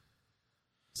finally.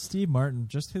 Steve Martin,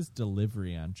 just his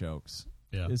delivery on jokes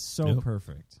Yeah. is so Yep.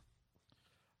 perfect.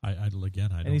 I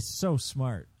And he's so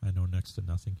smart. I know next to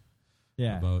nothing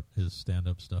Yeah. about his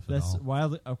stand-up stuff at That's all.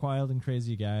 wild and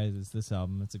crazy guy is this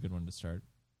album. That's a good one to start.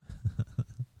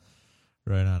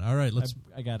 Right on. All right,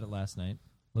 I got it last night.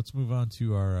 let's move on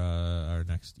to our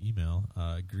next email.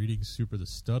 Greetings, Super the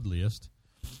Studliest.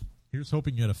 Here's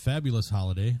hoping you had a fabulous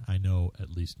holiday. I know at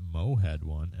least Mo had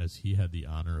one, as he had the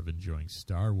honor of enjoying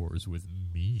Star Wars with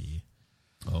me.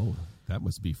 Oh, that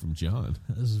must be from John.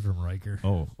 This is from Riker.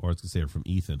 Oh, or I was going to say from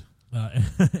Ethan.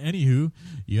 Anywho,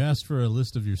 you asked for a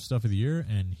list of your stuff of the year,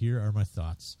 and here are my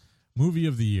thoughts. Movie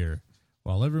of the year.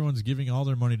 While everyone's giving all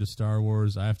their money to Star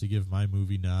Wars, I have to give my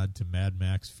movie nod to Mad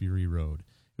Max Fury Road.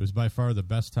 It was by far the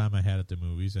best time I had at the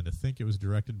movies, and to think it was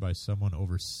directed by someone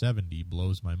over 70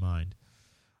 blows my mind.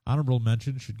 Honorable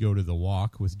mention should go to The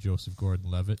Walk with Joseph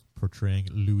Gordon-Levitt portraying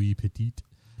Louis Petit,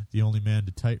 the only man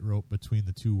to tightrope between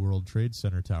the two World Trade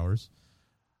Center towers.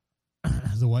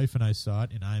 The wife and I saw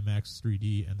it in IMAX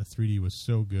 3D, and the 3D was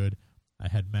so good, I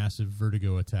had massive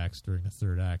vertigo attacks during the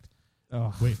third act.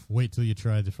 Oh, Wait till you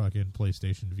try the fucking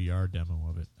PlayStation VR demo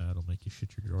of it. That'll make you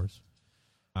shit your drawers.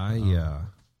 I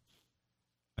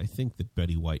think that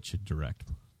Betty White should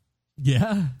direct.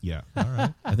 Yeah? Yeah. All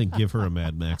right. I think give her a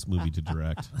Mad Max movie to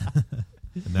direct.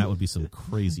 And that would be some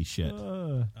crazy shit.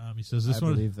 He says this I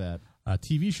one, believe that.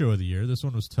 TV show of the year. This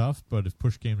one was tough, but if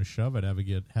push came to shove, I'd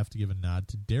have to give a nod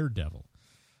to Daredevil.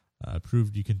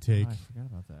 Proved you can take... I forgot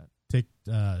about that.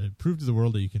 Prove to the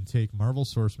world that you can take Marvel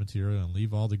source material and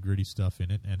leave all the gritty stuff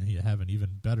in it, and you have an even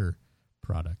better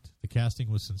product. The casting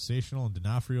was sensational, and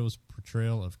D'Onofrio's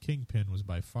portrayal of Kingpin was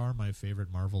by far my favorite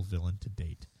Marvel villain to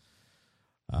date.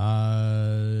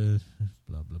 Blah,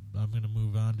 blah, blah. I'm going to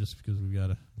move on just because we've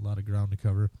got a lot of ground to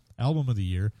cover. Album of the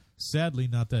year. Sadly,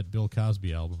 not that Bill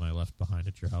Cosby album I left behind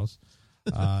at your house.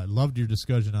 Loved your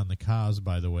discussion on the Cos,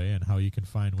 by the way, and how you can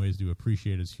find ways to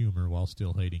appreciate his humor while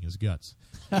still hating his guts.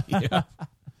 Yeah.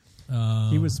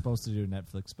 He was supposed to do a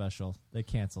Netflix special. They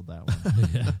canceled that one.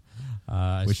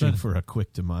 Yeah. Wishing for a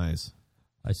quick demise.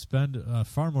 I spend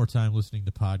far more time listening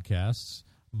to podcasts.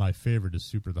 My favorite is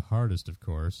Super the Hardest, of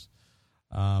course.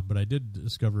 But I did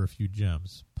discover a few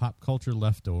gems. Pop Culture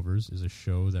Leftovers is a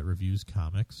show that reviews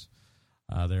comics.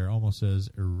 They're almost as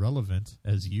irrelevant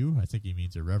as you. I think he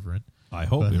means irreverent. I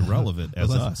hope irrelevant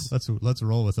as us. Let's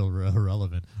roll with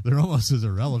irrelevant. They're almost as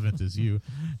irrelevant as you,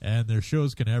 and their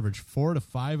shows can average 4 to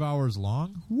 5 hours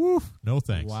long. Woof! No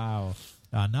thanks. Wow.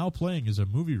 Now Playing is a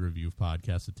movie review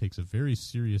podcast that takes a very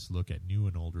serious look at new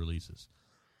and old releases.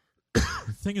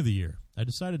 Thing of the year. I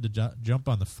decided to jump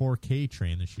on the 4K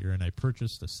train this year, and I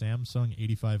purchased a Samsung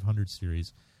 8500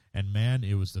 series, and man,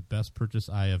 it was the best purchase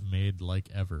I have made like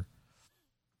ever.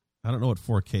 I don't know what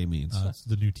 4K means. It's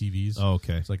the new TVs. Oh,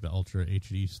 okay. It's like the Ultra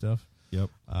HD stuff. Yep.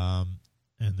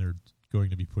 And they're going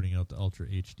to be putting out the Ultra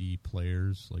HD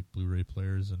players, like Blu-ray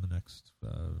players, in the next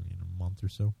month or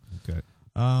so. Okay.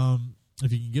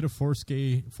 If you can get a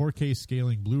 4K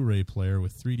scaling Blu-ray player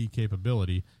with 3D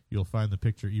capability, you'll find the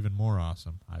picture even more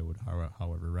awesome. I would,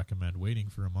 however, recommend waiting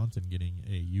for a month and getting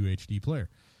a UHD player.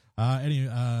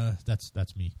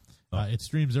 That's me. It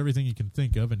streams everything you can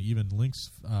think of and even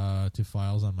links to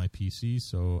files on my PC,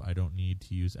 so I don't need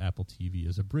to use Apple TV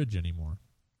as a bridge anymore.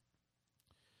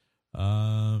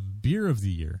 Beer of the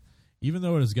year. Even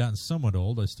though it has gotten somewhat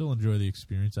old, I still enjoy the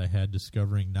experience I had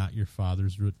discovering Not Your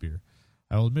Father's root beer.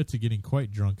 I will admit to getting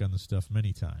quite drunk on the stuff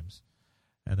many times.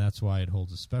 and that's why it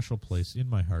holds a special place in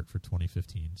my heart for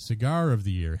 2015. Cigar of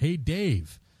the year. Hey,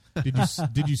 Dave,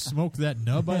 did you smoke that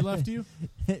nub I left you?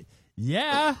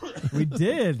 Yeah, we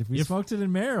did. We smoked it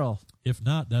in Merrill. If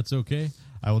not, that's okay.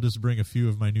 I will just bring a few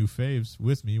of my new faves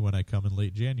with me when I come in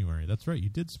late January. That's right. You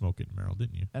did smoke it in Merrill,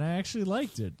 didn't you? And I actually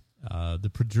liked it. The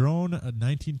Padron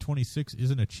 1926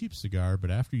 isn't a cheap cigar,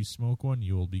 but after you smoke one,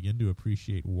 you will begin to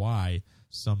appreciate why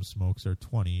some smokes are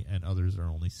 20 and others are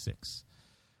only 6.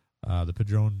 The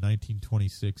Padron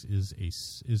 1926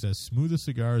 is as smooth a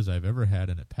cigar as I've ever had,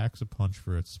 and it packs a punch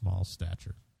for its small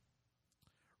stature.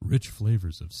 Rich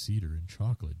flavors of cedar and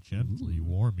chocolate gently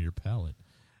warm your palate,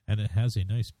 and it has a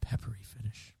nice peppery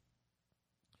finish.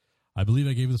 I believe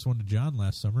I gave this one to John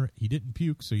last summer. He didn't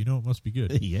puke, so you know it must be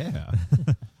good. Yeah.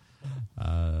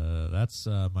 That's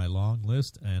my long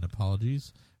list, and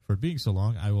apologies for it being so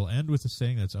long. I will end with a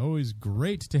saying that's always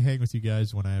great to hang with you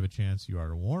guys when I have a chance. You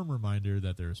are a warm reminder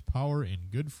that there is power in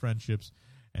good friendships,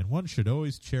 and one should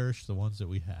always cherish the ones that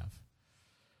we have.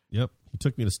 Yep. He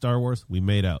took me to Star Wars. We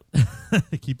made out.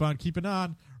 Keep on keeping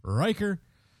on. Riker.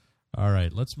 All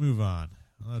right, let's move on.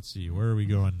 Let's see. Where are we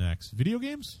going next? Video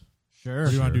games? Sure. Or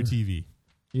do you want to do TV?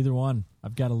 Either one.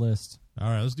 I've got a list. All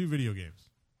right, let's do video games.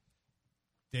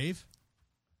 Dave?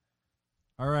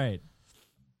 All right.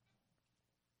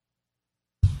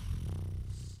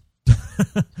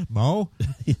 Mo?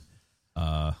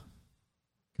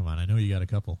 Come on, I know you got a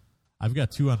couple. I've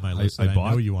got 2 on my list that I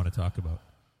know you want to talk about.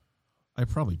 I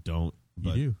probably don't.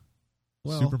 You do.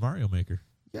 Well, Super Mario Maker.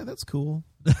 Yeah, that's cool.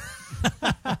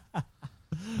 I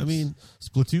mean,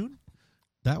 Splatoon?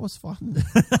 that was fun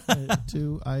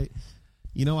too. I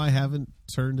haven't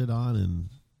turned it on in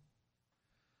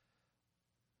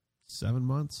 7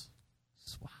 months.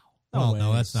 Wow. No Well, no,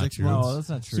 way. that's not 6 true. months. No, that's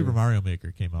not true. Super Mario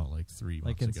Maker came out like 3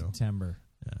 like months in ago. September.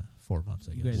 Yeah, 4 months,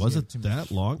 I You guess. guys Was gave it to me.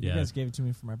 that long? Yeah. You guys gave it to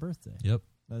me for my birthday. Yep.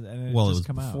 And it Well, it just was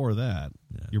come out. before that.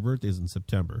 Yeah. Your birthday's in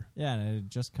September. Yeah, and it had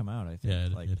just come out, I think. Yeah,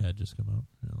 like, it had just come out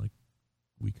like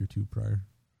a week or 2 prior.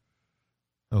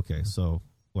 Okay, so,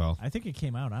 well, I think it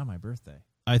came out on my birthday.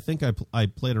 I think I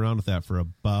played around with that for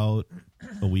about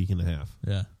a week and a half,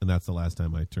 Yeah. and that's the last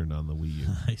time I turned on the Wii U.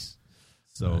 Nice.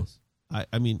 So, Nice.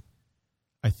 I mean,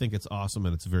 I think it's awesome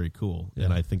and it's very cool, Yeah.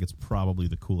 and I think it's probably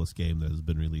the coolest game that has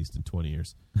been released in 20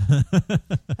 years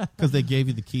because they gave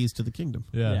you the keys to the kingdom,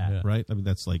 Yeah. right? I mean,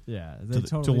 that's like Yeah, to, they the-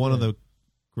 totally to one of did. the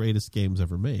greatest games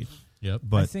ever made. Yep. I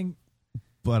But think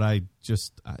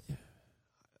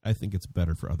I think it's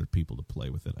better for other people to play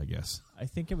with it, I guess.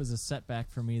 it was a setback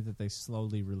for me that they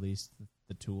slowly released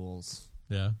the tools.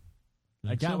 Yeah.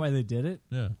 I got why they did it,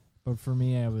 Yeah. but for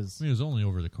me, I was. I mean, it was only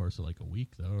over the course of like a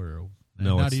week, though, or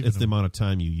No, not it's the amount of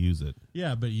time you use it.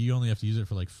 Yeah, but you only have to use it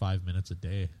for like 5 minutes a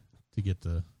day to get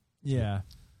the. Yeah,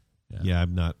 Yeah,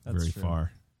 I'm not That's very true.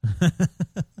 far. I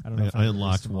don't know. If I I unlocked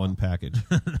released them one all. package.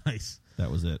 Nice.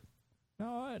 That was it.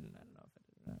 No, I don't know if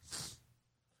I did that.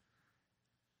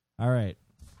 All right,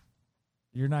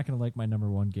 you're not going to like my number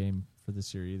 1 game for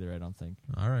this year either. I don't think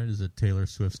All right. Is it Taylor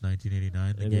Swift's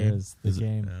 1989? The it game? is the Is it-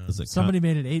 game. Yeah. Is it Somebody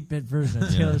made an 8-bit version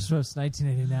of Yeah. Taylor Swift's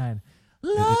 1989.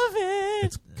 Love it.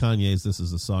 It's Kanye's This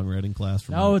Is a Songwriting Class.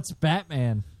 From No, it's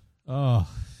Batman. Oh,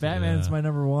 Batman's yeah. my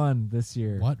number 1 this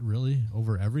year. What, really?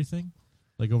 Over everything?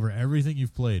 Like over everything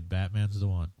you've played, Batman's the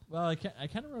one. Well, I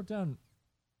kind of wrote down.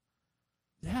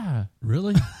 Yeah,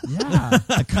 Really? yeah.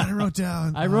 I kind of wrote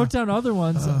down. I wrote down other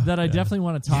ones that I yeah. definitely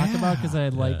want to talk about because I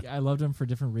Yeah. I loved them for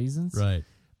different reasons. Right.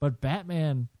 But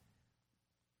Batman,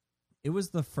 it was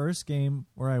the first game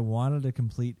where I wanted to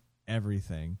complete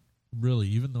everything. Really?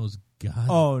 Even those god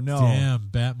Oh, no. damn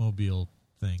Batmobile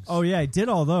things. Oh yeah, I did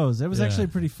all those. It was Yeah. actually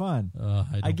pretty fun.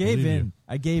 I I gave believe in. you.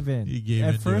 I gave in. You gave At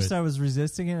into first, it. I was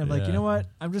resisting it. I'm like, Yeah. you know what?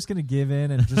 I'm just gonna give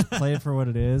in and just play it for what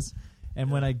it is. And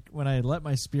when I let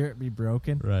my spirit be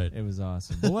broken, Right. it was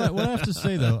awesome. But what I have to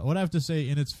say, though, what I have to say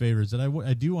in its favor is that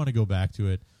I do want to go back to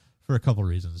it for a couple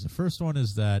reasons. The first one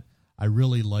is that I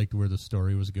really liked where the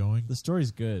story was going. The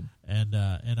story's good. And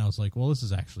I was like, well, this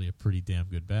is actually a pretty damn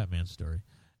good Batman story.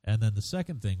 And then the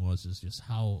second thing is just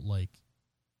how like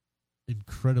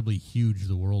incredibly huge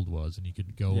the world was, and you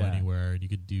could go Yeah. anywhere and you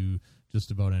could do just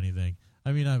about anything.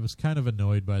 I mean, I was kind of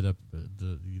annoyed by the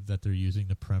that they're using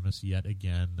the premise yet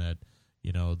again that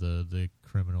the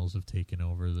criminals have taken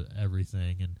over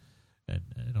everything, and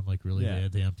I'm like, really, Yeah.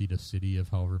 they emptied a city of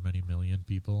however many million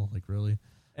people, like really.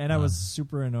 And I was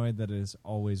super annoyed that it is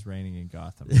always raining in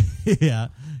Gotham. Yeah,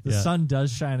 The sun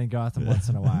does shine in Gotham once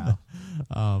in a while.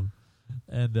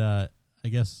 And I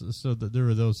guess so. There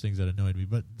were those things that annoyed me,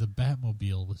 but the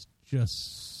Batmobile was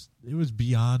it was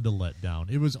beyond a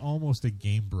letdown. It was almost a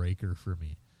game breaker for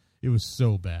me. It was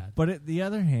so bad. But on the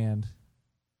other hand,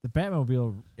 the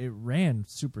Batmobile, it ran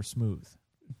super smooth.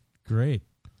 Great.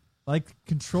 Like But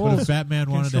controls. if Batman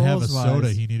wanted to have a controls-wise. soda,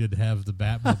 he needed to have the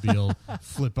Batmobile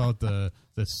flip out the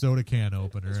soda can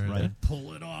opener and then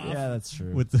pull it off. Yeah, that's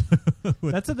true. With the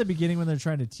That's at the beginning when they're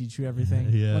trying to teach you everything.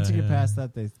 Yeah, Once you get yeah. past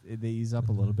that, they ease up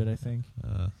a little bit, I think.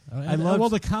 I loved- well,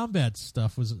 the combat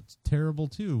stuff was terrible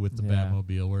too with the Yeah.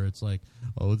 Batmobile, where it's like,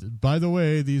 oh, by the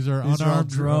way, these are These are all unarmed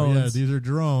drones. Yeah, these are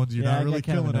drones. You're Yeah, I not got really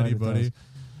kind of killing annoyed at anybody. those.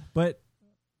 But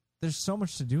there's so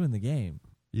much to do in the game.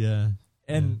 Yeah,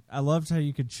 And I loved how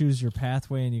you could choose your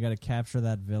pathway and you got to capture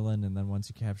that villain. And then once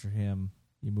you capture him,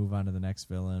 you move on to the next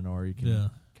villain, or you can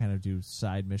kind of do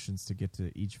side missions to get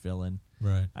to each villain.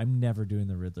 right. I'm never doing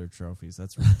the Riddler trophies.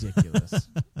 That's ridiculous.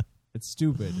 It's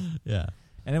stupid. Yeah,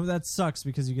 And that sucks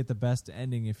because you get the best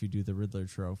ending if you do the Riddler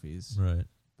trophies. right.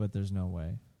 But there's no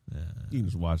way. You can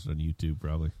just watch it on YouTube,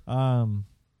 probably.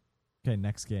 Okay,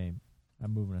 next game.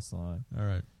 I'm moving us along. All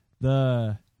right.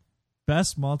 The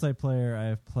best multiplayer I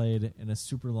have played in a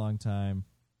super long time,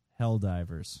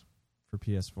 Helldivers for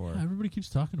PS4. Yeah, everybody keeps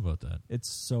talking about that. It's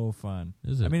so fun.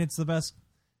 Is it? I mean, it's the best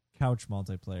couch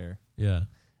multiplayer. Yeah.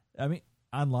 I mean,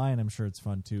 online I'm sure it's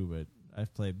fun too, but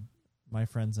my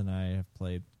friends and I have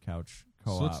played couch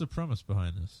co-op. So what's the premise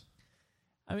behind this?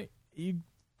 I mean,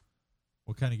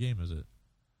 What kind of game is it?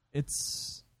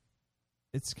 it's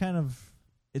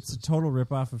a total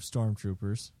ripoff of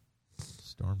Stormtroopers,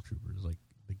 Stormtroopers, like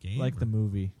the game, like the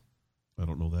movie. I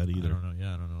don't know that I either. don't know.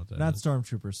 Yeah, I don't know what that Not is.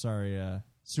 Stormtroopers, sorry.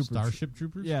 Starship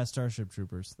Troopers. Yeah, Starship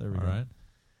Troopers. There we All go.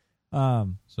 right.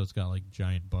 So it's got like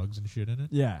giant bugs and shit in it.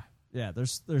 Yeah.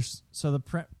 There's so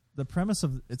the premise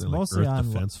of it's Is it like mostly Earth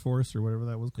on Defense Force or whatever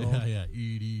that was called. Yeah.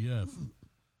 EDF.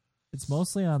 it's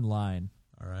mostly online.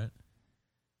 All right.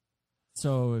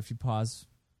 So if you pause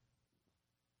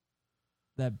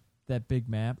that big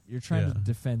map, you're trying to Yeah.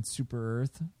 defend Super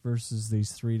Earth versus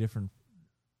these 3 different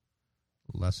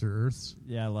Lesser Earths.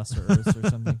 lesser Earths or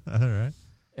something. All right.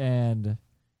 And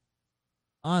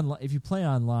if you play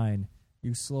online,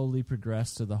 you slowly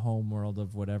progress to the home world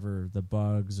of whatever the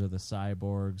bugs or the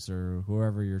cyborgs or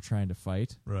whoever you're trying to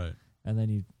fight. Right.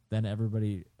 And then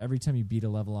every time you beat a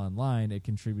level online, it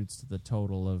contributes to the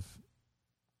total of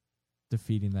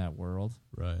defeating that world.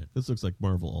 Right. This looks like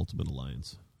Marvel Ultimate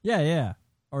Alliance. Yeah.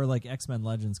 Or like X-Men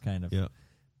Legends kind of. Yeah.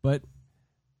 But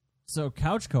so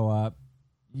couch co-op,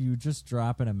 you just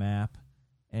drop in a map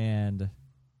and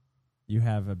you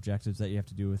have objectives that you have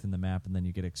to do within the map, and then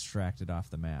you get extracted off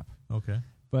the map. Okay.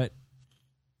 But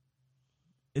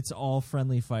it's all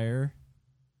friendly fire,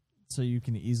 so you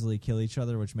can easily kill each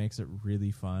other, which makes it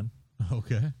really fun.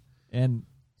 Okay. And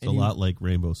It's a lot like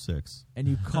Rainbow Six. And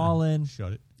you call in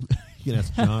Shut it. You can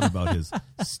ask John about his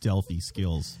stealthy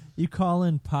skills. you call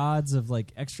in pods of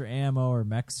like extra ammo or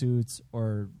mech suits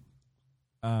or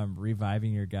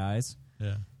reviving your guys.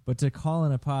 Yeah. But to call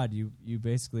in a pod, you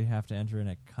basically have to enter in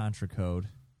a contra code.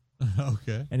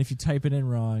 Okay. And if you type it in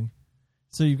wrong,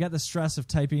 so you've got the stress of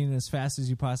typing in as fast as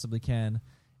you possibly can,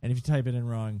 and if you type it in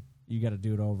wrong, you got to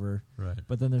do it over. Right.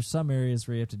 But then there's some areas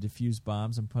where you have to defuse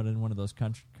bombs and put in one of those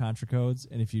contra codes,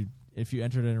 and if you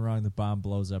entered it in wrong, the bomb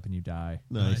blows up and you die.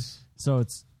 Nice. So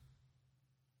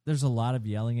there's a lot of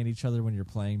yelling at each other when you're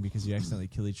playing because you accidentally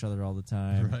kill each other all the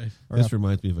time. Right. Or This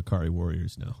reminds me of Akari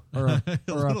Warriors now. A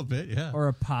little bit, yeah. Or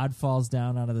a pod falls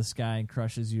down out of the sky and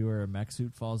crushes you, or a mech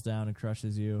suit falls down and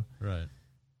crushes you. Right.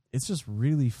 It's just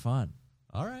really fun.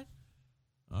 All right.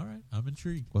 I'm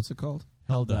intrigued. What's it called?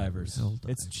 Helldivers. Helldivers.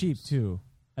 It's cheap too.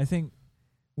 I think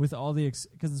with all the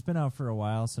because it's been out for a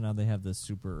while, so now they have the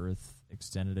Super Earth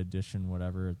Extended Edition,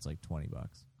 whatever. It's like $20.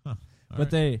 Huh. But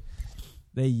they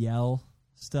yell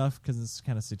stuff because it's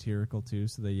kind of satirical too.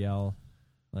 So they yell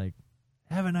like,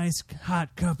 "Have a nice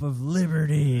hot cup of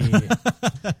liberty,"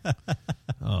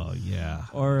 Oh, yeah.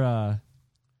 or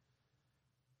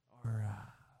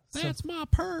That's my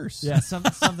purse. yeah,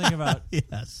 something about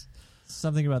Yes.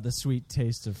 something about the sweet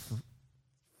taste of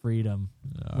freedom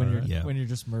when you're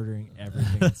just murdering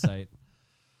everything in sight.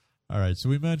 All right, so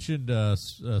we mentioned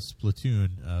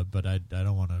Splatoon, but I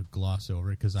don't want to gloss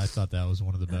over it because I thought that was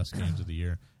one of the best games of the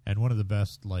year and one of the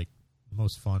best, like,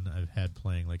 most fun I've had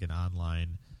playing like an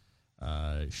online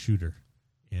shooter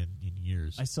in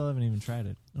years. I still haven't even tried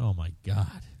it. Oh my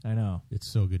god, I know. it's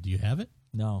so good. Do you have it?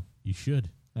 No, You should.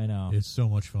 I know. It's so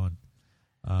much fun.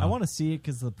 I want to see it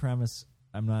because the premise.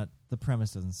 The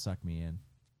premise doesn't suck me in.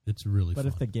 It's really But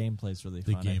fun. if the gameplay's really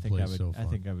The fun, I think I gameplay's would. so I fun.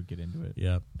 think I would get into it.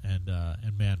 Yep, and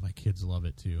man, my kids love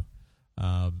it too.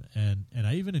 And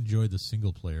I even enjoyed the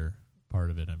single player part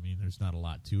of it. I mean, there's not a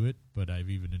lot to it, but I've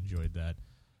even enjoyed that.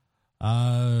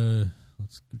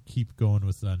 let's keep going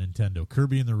with Nintendo.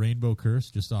 Kirby and the Rainbow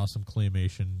Curse, just awesome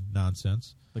claymation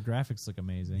nonsense. The graphics look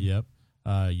amazing. Yep.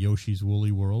 Yoshi's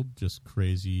Woolly World, just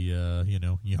crazy,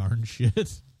 yarn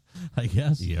shit, I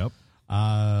guess. Yep.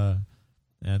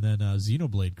 And then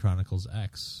Xenoblade Chronicles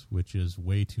X, which is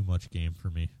way too much game for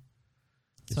me.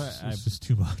 It's just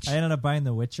too much. I ended up buying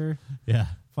The Witcher. Yeah.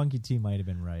 Funky T might have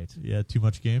been right. Yeah, too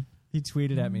much game? He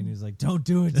tweeted at me and he was like, "Don't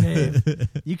do it, Dave.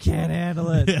 You can't handle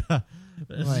it." Yeah.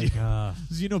 Like,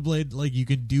 Xenoblade, like, you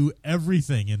can do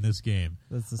everything in this game.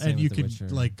 That's the same and with you The can, Witcher.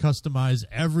 like, customize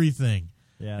everything.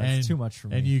 Yeah, that's too much for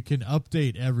me. And you can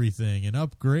update everything and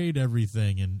upgrade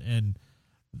everything. And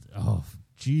oh,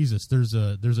 Jesus, there's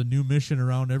a new mission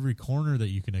around every corner that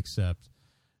you can accept.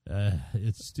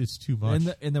 It's too much.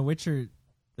 In The Witcher,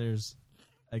 there's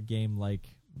a game like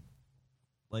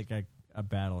a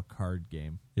battle card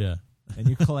game. Yeah. And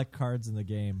you collect cards in the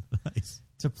game Nice.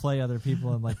 to play other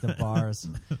people in like the bars.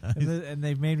 Nice. And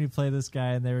they've made me play this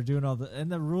guy, and they were doing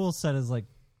and the rule set is like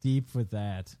deep with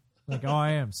that. Like, oh,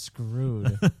 I am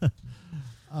screwed.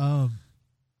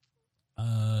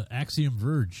 Axiom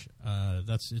Verge.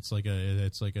 It's like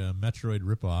a Metroid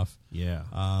ripoff. Yeah.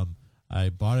 I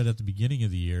bought it at the beginning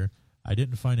of the year. I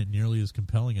didn't find it nearly as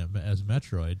compelling as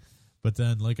Metroid, but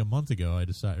then like a month ago, I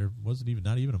decided, or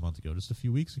not even a month ago, just a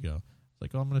few weeks ago, it's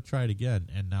like, oh, I'm going to try it again,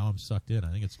 and now I'm sucked in.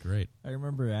 I think it's great. I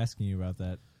remember asking you about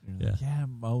that. You're like, yeah,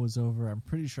 Mo was over. I'm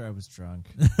pretty sure I was drunk.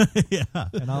 Yeah.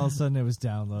 And all of a sudden, it was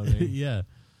downloading. Yeah.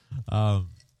 Like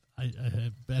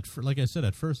I said,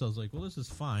 at first I was like, well, this is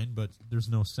fine, but there's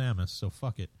no Samus, so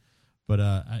fuck it. But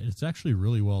it's actually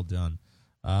really well done.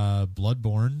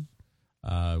 Bloodborne,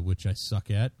 which I suck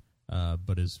at,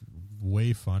 but is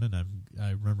way fun. And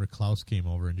I remember Klaus came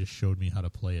over and just showed me how to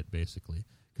play it, basically,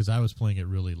 because I was playing it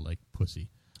really like pussy,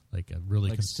 like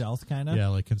really stealth kind of. Yeah,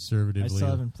 like conservatively. I still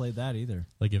haven't played that either.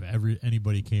 Like if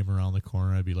anybody came around the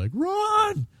corner, I'd be like,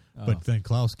 run! But then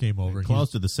Klaus came over. And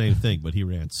Klaus did the same thing, but he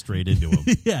ran straight into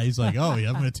him. Yeah, he's like, oh, yeah,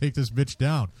 I'm going to take this bitch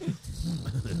down.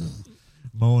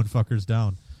 Mowing fuckers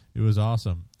down. It was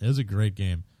awesome. It was a great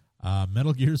game.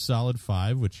 Metal Gear Solid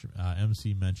 5, which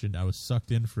MC mentioned, I was sucked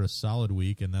in for a solid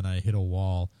week, and then I hit a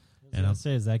wall. And I'll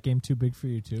say, is that game too big for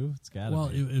you, too? It's got to be. Well,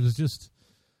 it was just,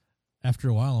 after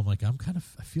a while, I'm like, I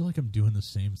feel like I'm doing the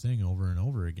same thing over and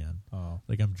over again. Oh.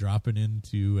 Like I'm dropping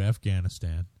into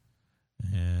Afghanistan,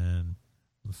 and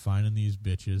I'm finding these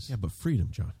bitches. Yeah, but freedom,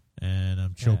 John. And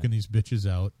I'm choking these bitches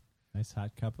out. Nice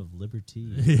hot cup of liberty.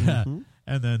 Yeah. Mm-hmm.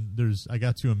 And then I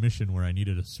got to a mission where I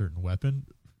needed a certain weapon,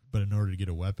 but in order to get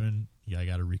a weapon, I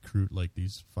got to recruit like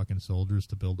these fucking soldiers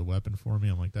to build a weapon for me.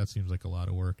 I'm like, that seems like a lot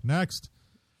of work. Next.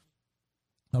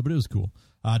 Oh, but it was cool.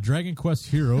 Dragon Quest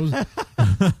Heroes,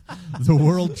 the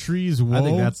World Trees Woe. I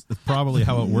think that's probably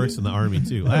how it works in the Army,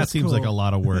 too. That seems like a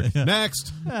lot of work.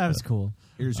 Next. That was cool.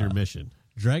 Here's your mission.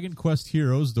 Dragon Quest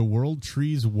Heroes, The World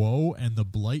Trees Woe, and The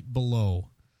Blight Below.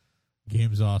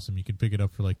 Game's awesome. You can pick it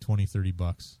up for like $20,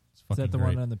 $30. It's fucking Is that the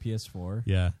great. one on the PS4?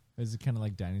 Yeah. Is it kind of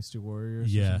like Dynasty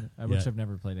Warriors? Yeah. Which I've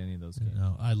never played any of those games.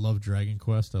 No, I love Dragon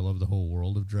Quest. I love the whole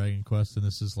world of Dragon Quest, and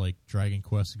this is like Dragon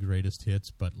Quest's greatest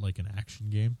hits, but like an action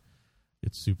game.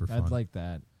 It's super fun. I'd like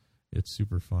that. It's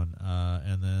super fun.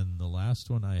 And then the last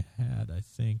one I had, I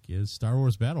think, is Star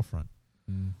Wars Battlefront.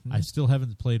 Mm-hmm. I still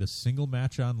haven't played a single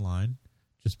match online.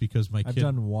 Just because I've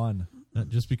done one.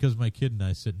 Just because my kid and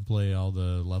I sit and play all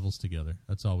the levels together.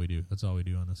 That's all we do. That's all we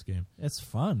do on this game. It's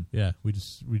fun. Yeah, we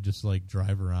just like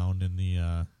drive around in the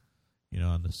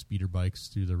on the speeder bikes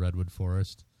through the redwood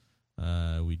forest.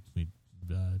 We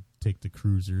take the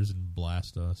cruisers and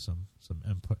blast some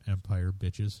Empire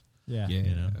bitches. Yeah.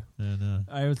 You know.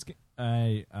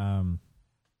 And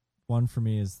one for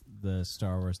me is the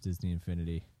Star Wars Disney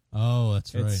Infinity. oh,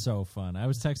 that's right. It's so fun. I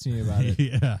was texting you about it.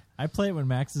 Yeah. I play it when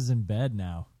Max is in bed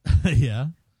now. Yeah.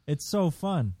 It's so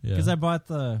fun. Yeah. Because I bought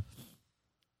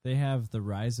they have the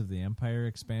Rise of the Empire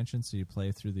expansion, so you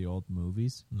play through the old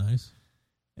movies. Nice.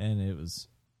 And it was,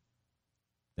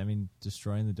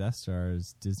 destroying the Death Star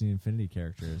is Disney Infinity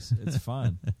characters. It's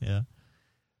fun. Yeah.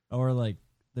 Or like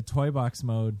the toy box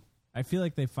mode. I feel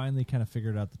like they finally kind of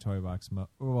figured out the toy box mode.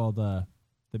 Well, the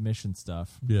mission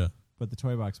stuff. Yeah. But the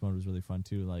toy box mode was really fun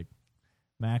too. Like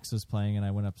Max was playing, and I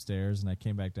went upstairs, and I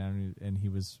came back down, and he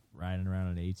was riding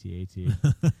around an AT-AT.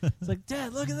 It's like,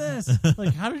 Dad, look at this!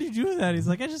 Like, how did you do that? He's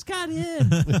like, I just got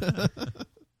in.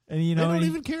 And I don't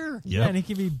even care. Yeah, and he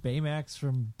can be Baymax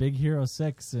from Big Hero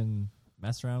 6 and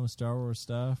mess around with Star Wars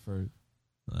stuff. Or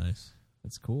nice.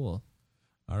 It's cool.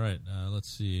 All right, let's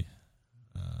see.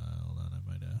 Hold on, I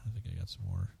think I got some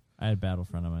more I had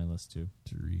Battlefront on my list too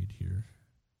to read here.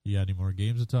 You got any more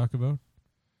games to talk about?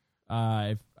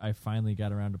 I finally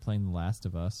got around to playing The Last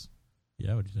of Us.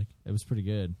 Yeah, what'd you think? It was pretty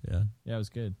good. Yeah. Yeah, it was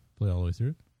good. Play all the way through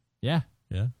it? Yeah.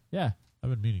 Yeah. Yeah. I've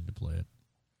been meaning to play it.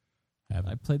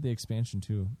 I played the expansion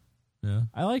too. Yeah.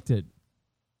 I liked it.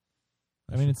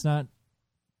 I mean, it's not.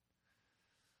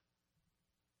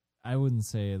 I wouldn't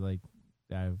say like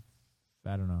I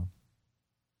don't know.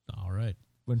 All right.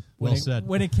 When said.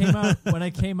 When it came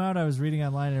out, I was reading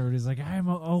online, and everybody's like, "I'm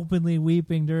openly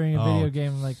weeping during a video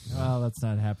game." I'm like, "Oh, that's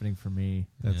not happening for me."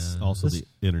 That's also the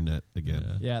internet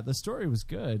again. Yeah, the story was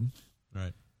good.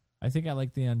 Right. I think I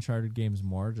like the Uncharted games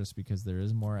more, just because there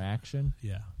is more action.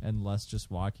 Yeah. And less just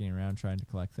walking around trying to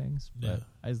collect things. But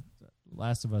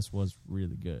Last of Us was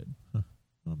really good. Huh.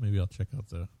 Well, maybe I'll check out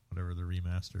the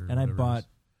remaster. And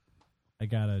I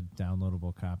got a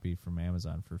downloadable copy from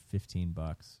Amazon for $15.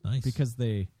 Nice. Because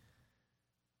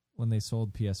when they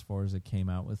sold PS4s, it came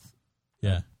out with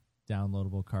a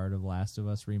downloadable card of Last of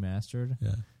Us Remastered.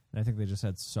 Yeah. And I think they just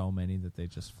had so many that they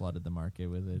just flooded the market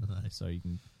with it. Nice. So you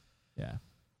can, yeah.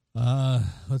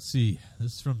 Let's see.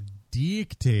 This is from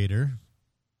Dictator.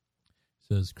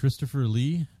 It says Christopher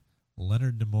Lee,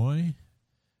 Leonard Nimoy,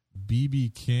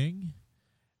 B.B. King,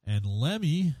 and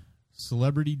Lemmy,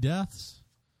 celebrity deaths.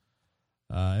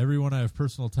 Everyone I have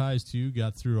personal ties to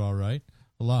got through all right.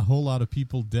 Whole lot of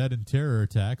people dead in terror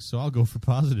attacks, so I'll go for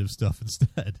positive stuff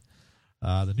instead.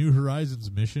 The New Horizons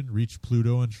mission reached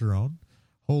Pluto and Charon.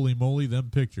 Holy moly, them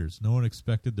pictures. No one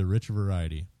expected the rich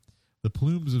variety. The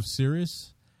plumes of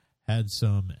Sirius had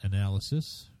some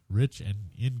analysis. Rich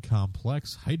and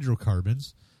incomplex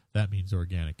hydrocarbons. That means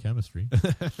organic chemistry.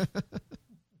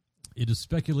 It is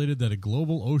speculated that a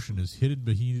global ocean is hidden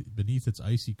beneath its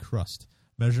icy crust.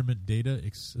 Measurement data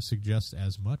suggests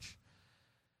as much.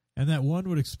 And that one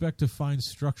would expect to find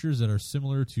structures that are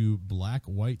similar to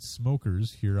black-white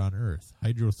smokers here on Earth.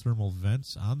 Hydrothermal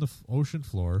vents on the ocean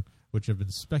floor, which have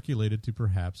been speculated to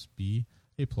perhaps be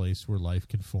a place where life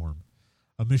can form.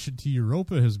 A mission to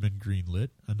Europa has been greenlit,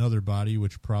 another body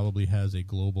which probably has a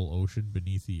global ocean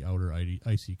beneath the outer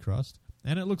icy crust.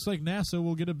 And it looks like NASA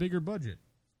will get a bigger budget.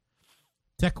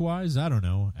 Tech-wise, I don't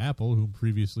know. Apple, whom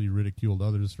previously ridiculed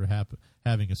others for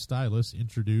having a stylus,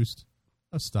 introduced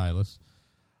a stylus.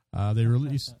 They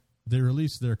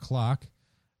released their clock,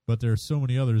 but there are so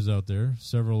many others out there,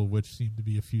 several of which seem to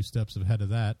be a few steps ahead of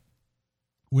that.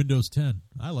 Windows 10,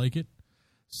 I like it.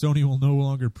 Sony will no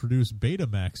longer produce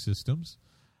Betamax systems.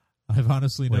 I've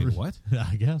honestly never... what?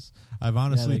 I guess. I've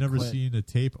honestly never quit. seen a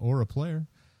tape or a player.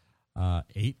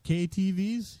 8K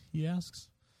TVs, he asks.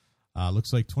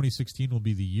 Looks like 2016 will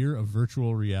be the year of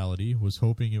virtual reality. Was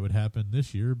hoping it would happen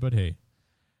this year, but hey.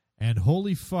 And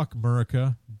holy fuck,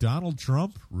 America, Donald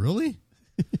Trump? Really?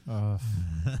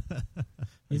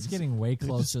 He's getting way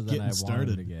closer than I wanted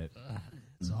him to get.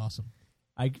 It's awesome.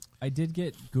 I did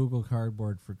get Google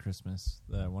Cardboard for Christmas.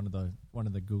 One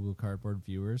of the Google Cardboard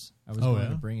viewers. I was going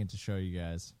to bring it to show you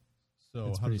guys. So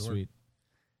it's how pretty does it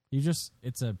sweet.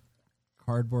 It's a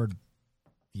cardboard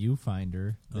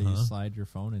viewfinder that you slide your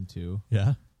phone into.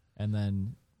 Yeah. And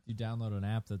then you download an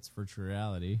app that's virtual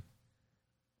reality.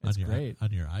 It's great.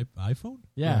 On your iPhone?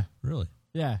 Yeah. Really?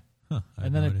 Yeah. Huh,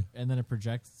 and then it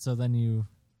projects, so then you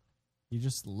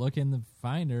just look in the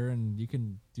finder and you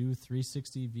can do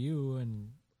 360 view and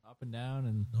up and down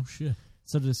and no shit.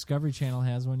 So the Discovery Channel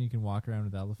has one. You can walk around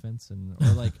with elephants or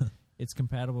like it's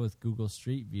compatible with Google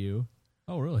Street View.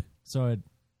 Oh, really? So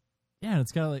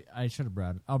it's got like I should have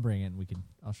brought it. I'll bring it and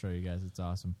I'll show you guys. It's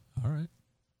awesome. All right.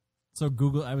 So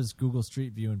I was Google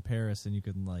Street View in Paris and you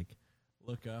can like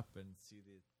look up and see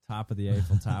the top of the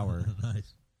Eiffel Tower. Nice.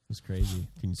 It was crazy.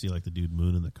 Can you see like the dude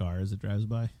Moon in the car as it drives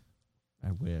by?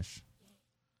 I wish.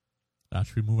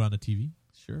 Should we move on to TV?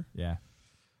 Sure. Yeah.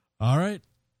 All right.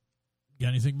 Got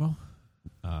anything, Mo?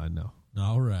 No.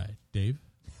 All right. Dave?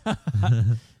 Yeah,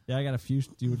 I got a few.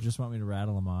 Do you just want me to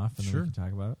rattle them off and then we can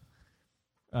talk about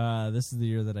it? This is the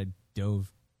year that I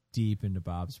dove deep into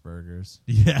Bob's Burgers.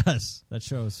 Yes. That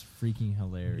show is freaking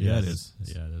hilarious. Yeah, it is.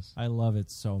 Yeah, it is. I love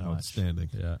it so much. Outstanding.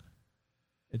 Yeah.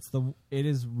 It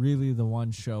is really the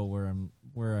one show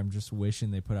where I'm just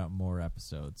wishing they put out more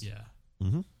episodes. Yeah.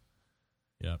 Mm-hmm.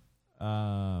 Yep.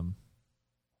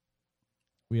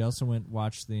 We also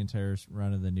watched the entire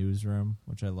run of The Newsroom,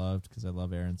 which I loved because I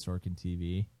love Aaron Sorkin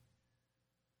TV.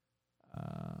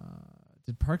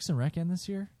 Did Parks and Rec end this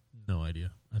year? No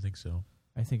idea. I think so.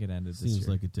 I think it ended this year. Seems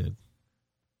like it did.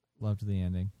 Loved the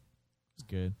ending. It's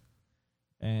good.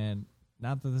 And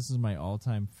not that this is my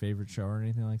all-time favorite show or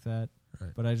anything like that,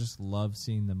 right. But I just love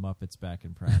seeing the Muppets back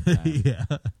in prime time. Yeah.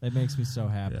 That makes me so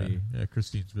happy. Yeah,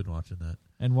 Christine's been watching that.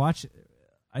 And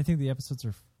I think the episodes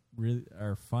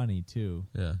are funny too.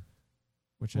 Yeah.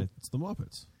 Which it's the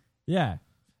Muppets. Yeah.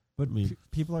 But I mean,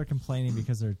 people are complaining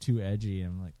because they're too edgy.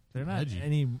 I'm like, they're not Edgy.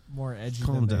 any more edgy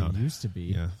Calm than down. they used to be.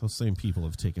 yeah, those same people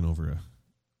have taken over a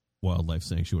wildlife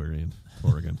sanctuary in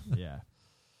Oregon. Yeah.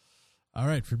 All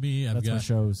right, for me, That's what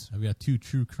shows. I've got 2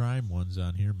 true crime ones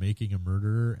on here: Making a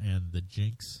Murderer and The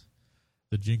Jinx.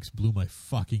 The Jinx blew my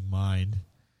fucking mind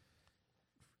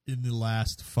in the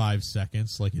last 5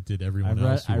 seconds, like it did everyone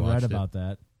else who I watched read it, about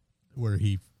that. where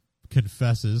he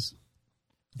confesses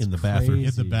In the bathroom.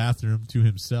 in the bathroom to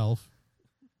himself,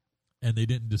 and they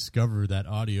didn't discover that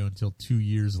audio until 2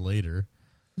 years later.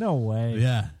 No way.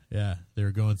 Yeah, they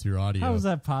were going through audio. How is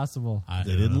that possible?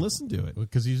 They didn't listen to it.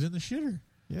 because he's in the shitter.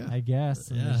 Yeah. I guess.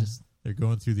 And Yeah, just they're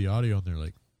going through the audio and they're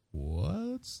like,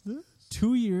 "What's this?"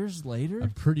 2 years later?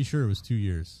 I'm pretty sure it was 2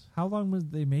 years. How long was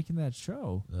they making that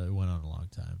show? It went on a long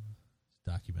time.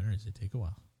 Documentaries, they take a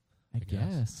while. I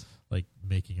guess. Like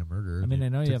Making a Murderer. I mean, they I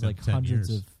know you took have them like 10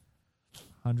 years.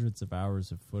 hundreds of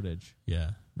hours of footage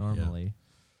Yeah. normally.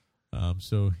 Yeah.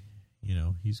 So,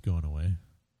 he's going away.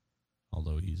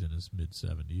 Although he's in his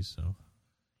mid-70s, so,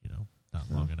 not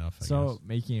long enough, I So guess.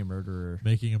 Making a Murderer.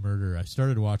 Making a Murderer. I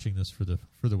started watching this for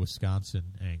the Wisconsin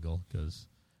angle because,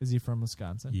 Is he from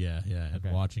Wisconsin? yeah, and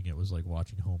Okay. watching it was like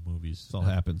watching home movies. This all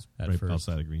happens at right first.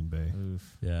 outside of Green Bay.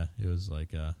 Oof. Yeah, it was like...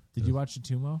 Did you watch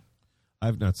Tumo?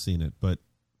 I've not seen it, but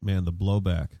man, the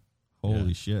blowback. Holy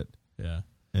Yeah. shit. Yeah.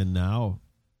 And now,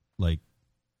 like,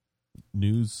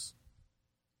 news.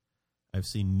 I've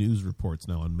seen news reports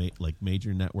now on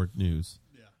major network news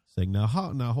saying, now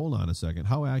hold on a second.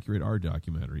 How accurate are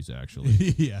documentaries actually?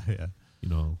 yeah.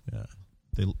 Yeah.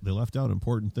 They left out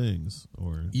important things.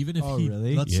 Or Even if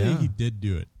really? let's say Yeah. he did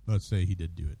do it. Let's say he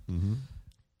did do it. Mhm.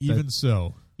 Even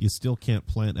so, you still can't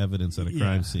plant evidence at a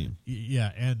crime scene.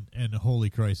 Yeah, and holy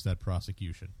Christ, that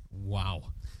prosecution!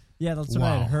 Wow. Yeah, that's what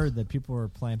I Wow. had heard, that people were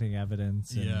planting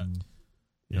evidence Yeah. and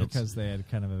Yep. because they had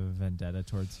kind of a vendetta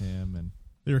towards him. And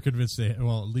They were convinced at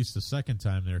least the second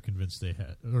time they were convinced they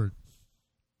had, or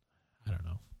I don't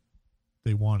know,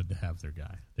 they wanted to have their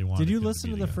guy. They wanted. did you him listen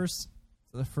be to the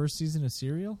guy. first season of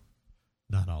Serial?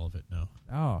 Not all of it, no.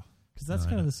 Oh, because that's No, I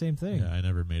kind of know. the same thing. Yeah, I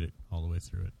never made it all the way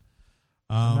through it.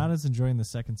 I'm not as enjoying the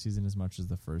second season as much as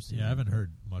the first season. Yeah, I haven't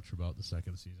heard much about the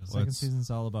second season. The second season's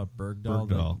all about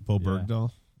Bergdahl. Bo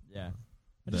Bergdahl. Yeah.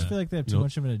 I just Yeah. feel like they have You too know-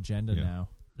 much of an agenda Yeah. now.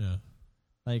 Yeah,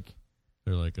 Like,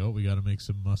 they're like, oh, we got to make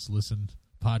some must-listen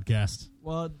podcast.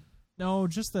 well, no,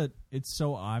 just that it's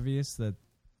so obvious that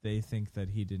they think that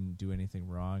he didn't do anything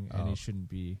wrong and Oh. he shouldn't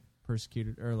be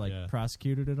persecuted or Yeah.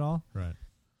 prosecuted at all. Right.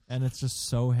 And it's just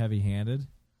so heavy-handed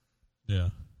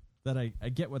Yeah. that I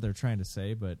get what they're trying to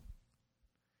say, but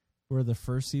where the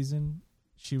first season,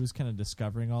 she was kind of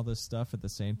discovering all this stuff at the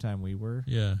same time we were.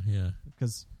 Yeah. Yeah.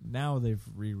 Because now they've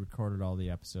re-recorded all the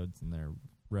episodes and they're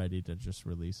ready to just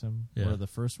release them. Yeah. Where the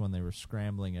first one, they were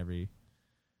scrambling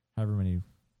however many,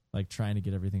 like trying to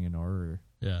get everything in order.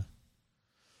 Yeah.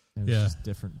 It was Yeah. just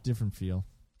different feel.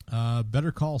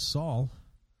 Better Call Saul,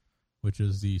 which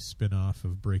is the spin-off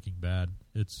of Breaking Bad.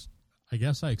 I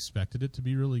guess I expected it to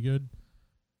be really good.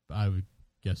 I would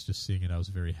guess just seeing it, I was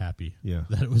very happy Yeah.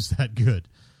 that it was that good.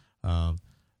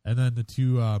 And then the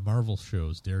two Marvel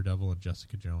shows, Daredevil and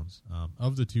Jessica Jones.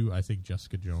 Of the two, I think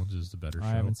Jessica Jones is the better show.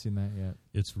 I haven't seen that yet.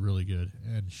 It's really good,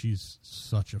 and she's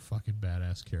such a fucking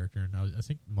badass character. And I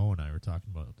think Mo and I were talking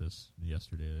about this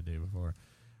yesterday or the day before,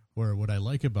 where what I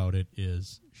like about it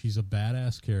is she's a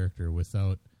badass character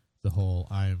without the whole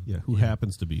who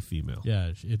happens to be female.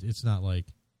 Yeah, it's not like,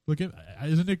 look at,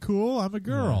 isn't it cool? I'm a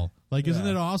girl. Yeah. Like, isn't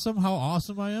Yeah. it awesome how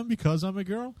awesome I am because I'm a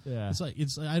girl? Yeah. It's like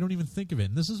I don't even think of it.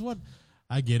 And this is what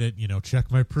I get it. Check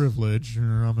my privilege.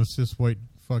 Or I'm a cis white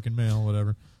fucking male,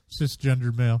 whatever,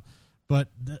 cisgendered male.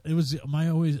 But it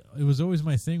was always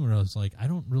my thing where I was like, I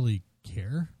don't really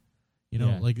care.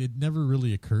 Yeah. Like it never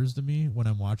really occurs to me when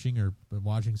I'm watching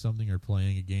something or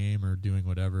playing a game or doing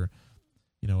whatever.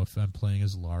 If I'm playing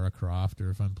as Lara Croft or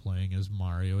if I'm playing as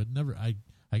Mario, it never.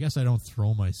 I guess I don't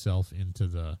throw myself into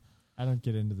the. I don't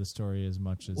get into the story as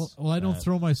much as. Well, I don't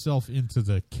throw myself into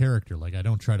the character. Like I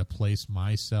don't try to place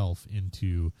myself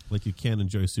into. Like you can't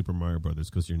enjoy Super Mario Brothers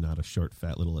because you're not a short,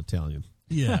 fat little Italian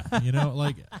Yeah,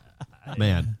 like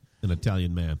man, an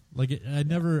Italian man. Like I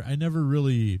never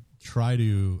really try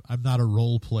to. I'm not a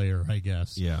role player, I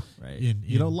guess. Yeah, Right.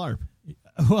 you don't LARP.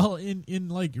 Well, in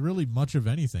like really much of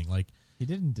anything, like He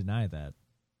didn't deny that.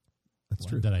 That's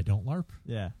true. that I don't LARP.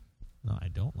 Yeah. No, I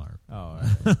don't LARP. Oh, all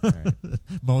right. All right.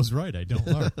 Mo's right. I don't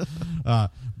LARP.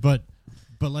 But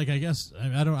like I guess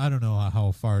I don't know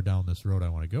how far down this road I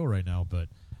want to go right now. But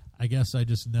I guess I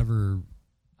just never.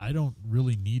 I don't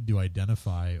really need to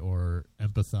identify or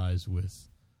empathize with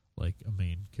like a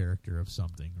main character of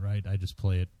something, right? I just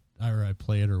play it I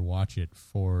play it or watch it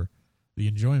for the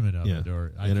enjoyment of it,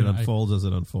 or it unfolds as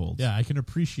it unfolds. Yeah, I can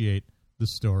appreciate the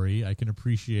story. I can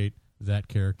appreciate that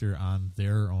character on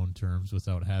their own terms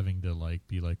without having to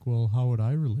be like, well, how would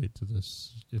I relate to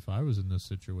this if I was in this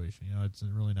situation? It's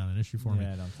really not an issue for me.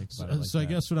 Yeah, I don't think about it like so that.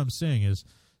 I guess what I'm saying is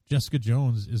Jessica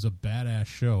Jones is a badass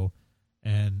show,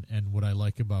 and what I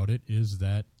like about it is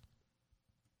that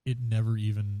it never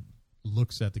even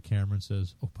looks at the camera and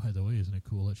says, oh, by the way, isn't it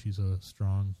cool that she's a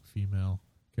strong female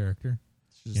character?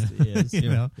 She just is.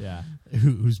 Yeah.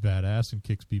 Who's badass and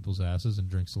kicks people's asses and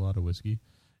drinks a lot of whiskey.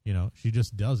 She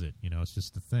just does it. It's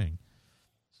just a thing.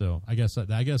 So I guess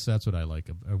that's what I like.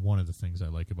 One of the things I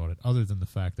like about it, other than the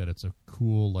fact that it's a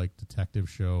cool detective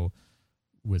show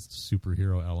with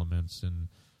superhero elements, and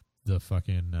the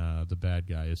fucking the bad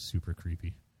guy is super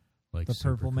creepy, the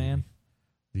Purple Man,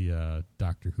 the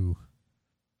Doctor Who.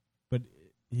 But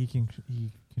he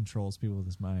controls people with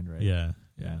his mind, right? Yeah.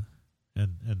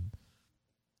 And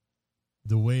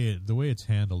the way it's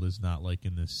handled is not like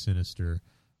in this sinister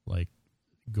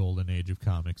golden age of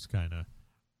comics kind of.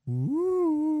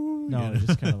 No, it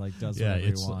just kind of does whatever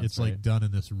he wants. It's right? done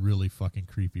in this really fucking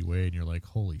creepy way, and you're like,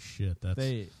 holy shit,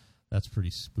 that's pretty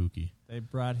spooky. They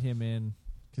brought him in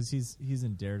because he's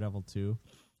in Daredevil too.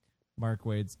 Mark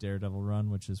Waid's Daredevil run,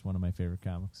 which is one of my favorite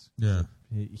comics. Yeah,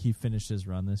 he finished his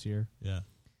run this year. Yeah,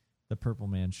 the Purple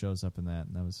Man shows up in that,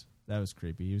 and that was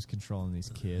creepy. He was controlling these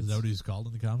kids. Is that what he's called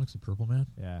in the comics, the Purple Man?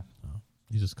 Yeah. Oh,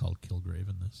 he's just called Kilgrave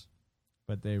in this.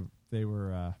 But they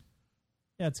were,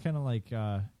 it's kind of like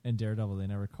in Daredevil, they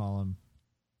never call him,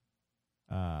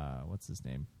 what's his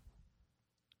name?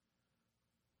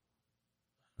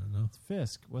 I don't know. It's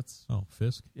Fisk.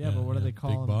 Fisk? Yeah, but what do they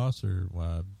call Big him? Boss or,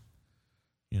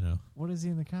 What is he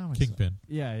in the comics? Kingpin.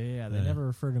 Yeah. They never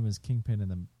refer to him as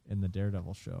Kingpin in the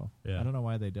Daredevil show. Yeah. I don't know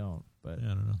why they don't, but I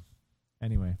don't know.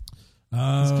 Anyway,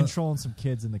 he's controlling some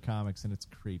kids in the comics, and it's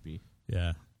creepy.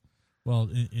 Yeah.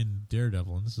 Well, in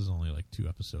Daredevil, and this is only 2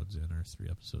 episodes in or 3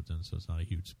 episodes in, so it's not a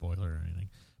huge spoiler or anything,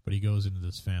 but he goes into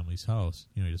this family's house.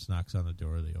 He just knocks on the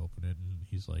door, they open it, and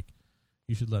he's like,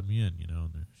 you should let me in,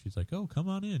 and she's like, oh, come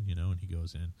on in, and he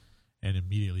goes in, and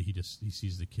immediately he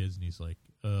sees the kids, and he's like,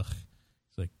 ugh.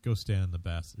 He's like, go stand in the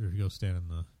bathroom, or go stand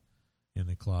in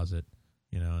the closet,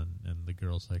 and the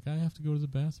girl's like, I have to go to the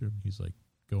bathroom. He's like,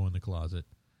 go in the closet,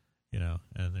 and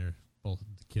the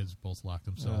kids both lock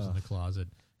themselves in the closet.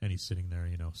 And he's sitting there,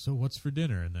 so what's for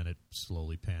dinner? And then it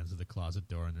slowly pans to the closet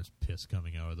door, and there's piss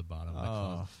coming out of the bottom of the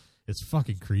closet. It's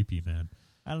fucking creepy, man.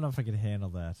 I don't know if I could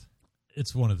handle that.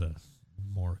 It's one of the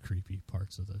more creepy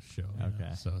parts of the show.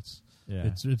 Okay. So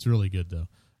it's really good, though.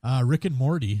 Rick and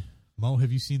Morty. Mo,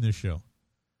 have you seen this show?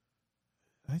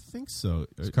 I think so.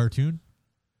 It's a cartoon?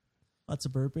 Lots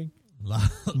of burping?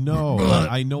 No,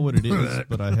 I know what it is,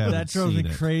 but I haven't that drove seen me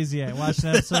it. crazy. I watched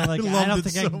that, so I don't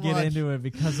think I can get into it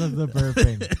because of the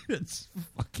burping. It's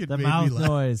fucking the mouth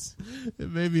noise.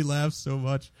 It made me laugh so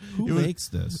much. Who makes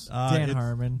this? Dan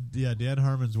Harmon. Yeah, Dan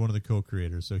Harmon's one of the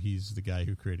co-creators, so he's the guy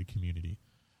who created Community.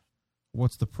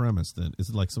 What's the premise then? Is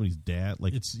it like somebody's dad?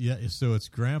 So it's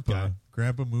Grandpa. Guy.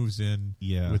 Grandpa moves in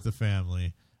with the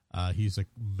family. He's a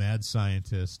mad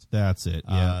scientist. That's it.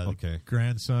 Yeah. Okay.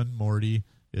 Grandson Morty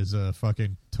is a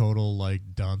fucking total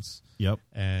dunce. Yep.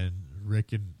 And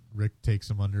Rick takes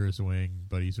him under his wing,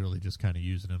 but he's really just kind of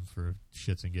using him for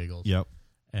shits and giggles. Yep.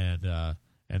 And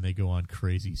they go on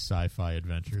crazy sci-fi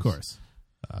adventures, of course,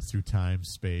 through time,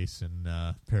 space, and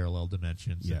parallel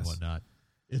dimensions and whatnot.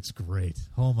 It's great.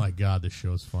 Oh my god, this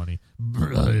show's funny.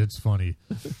 It's funny.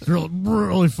 It's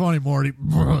really funny, Morty.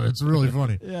 It's really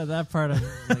funny. Yeah, that part of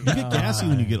you get gassy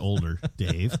when you get older,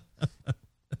 Dave.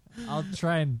 I'll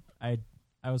try and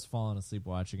I was falling asleep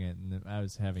watching it, and I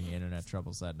was having internet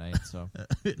troubles that night. So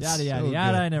yada yada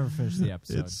yada. I never finished the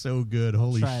episode. It's so good.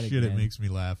 Holy shit! It makes me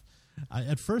laugh.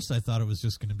 At first, I thought it was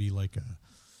just going to be like a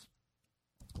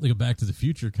Back to the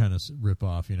Future kind of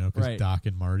ripoff, because Doc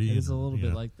and Marty. It is a little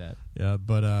bit like that. Yeah,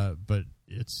 but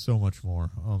it's so much more.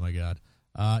 Oh my god!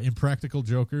 Impractical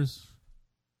Jokers.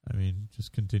 I mean,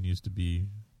 just continues to be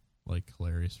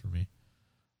hilarious for me.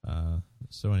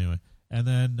 So anyway. And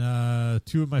then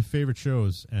 2 of my favorite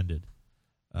shows ended.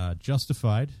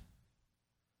 Justified.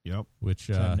 Yep. Which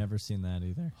I've never seen that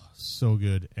either. So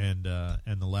good. And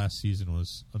the last season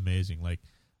was amazing.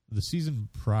 The season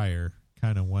prior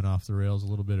kind of went off the rails a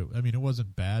little bit. I mean, it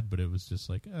wasn't bad, but it was just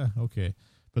okay.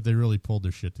 But they really pulled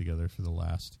their shit together for the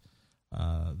last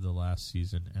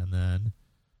season. And then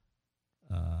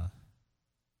I'd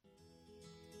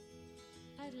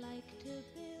like to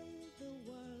build the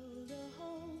world a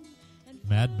home.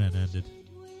 Mad Men ended.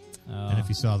 And if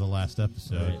you saw the last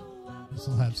episode, This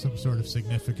will have some sort of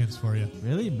significance for you.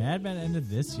 Really? Mad Men ended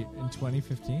this year in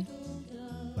 2015?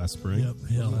 Last spring. Yep,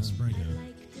 yeah, last spring.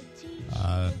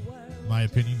 My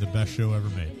opinion, the best show ever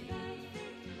made.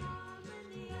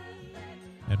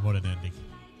 And what an ending.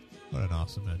 What an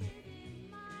awesome ending.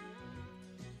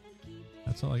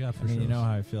 That's all I got for shows. You know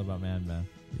how I feel about Mad Men.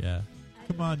 Yeah.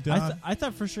 Come on, Don. I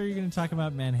thought for sure you were going to talk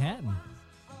about Manhattan.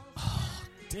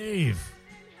 Dave.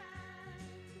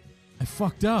 I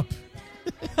fucked up.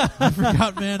 I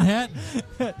forgot Manhattan.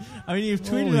 I mean, you've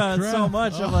tweeted Holy about it so crap.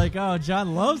 much. I'm like, oh,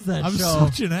 John loves that I'm show.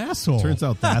 such an asshole. Turns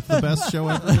out that's the best show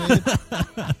ever made.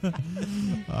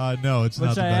 No, it's not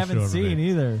Which the I best haven't show ever seen made.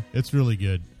 either. It's really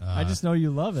good. I just know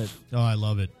you love it. Oh, I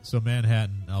love it. So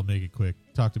Manhattan, I'll make it quick.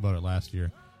 Talked about it last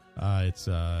year. It's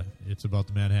about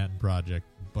the Manhattan Project.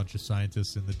 A bunch of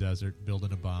scientists in the desert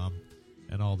building a bomb,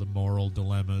 and all the moral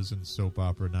dilemmas and soap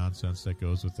opera nonsense that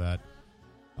goes with that.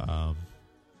 I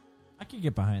could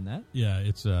get behind that. Yeah,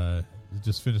 it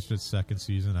just finished its second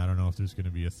season. I don't know if there's going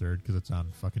to be a third because it's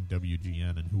on fucking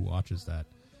WGN, and who watches that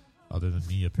other than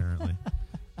me, apparently.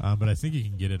 But I think you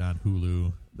can get it on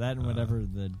Hulu. That and whatever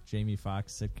the Jamie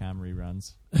Foxx sitcom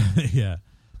reruns. Yeah.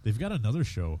 They've got another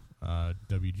show,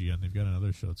 WGN. They've got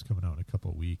another show that's coming out in a couple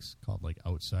of weeks called, like,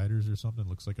 Outsiders or something.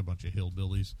 Looks like a bunch of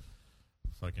hillbillies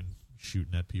fucking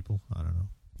shooting at people. I don't know.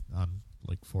 On,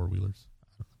 like, four-wheelers.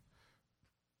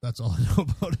 That's all I know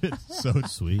about it. So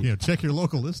Sweet. Check your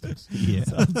local listings. Yeah.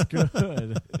 Sounds good.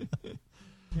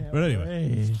 But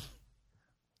anyway.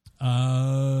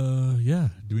 Yeah.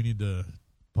 Do we need to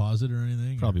pause it or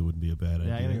anything? Probably wouldn't be a bad idea.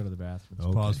 Yeah, I gotta go to the bathroom.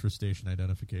 Okay. Pause for station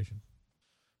identification.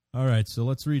 All right, so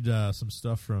let's read some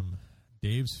stuff from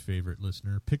Dave's favorite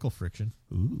listener, Pickle Friction.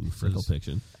 Ooh, Frickle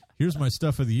Fiction. Here's my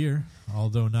stuff of the year.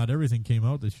 Although not everything came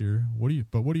out this year. What do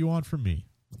you want from me?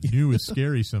 New is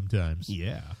scary sometimes.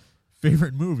 Yeah.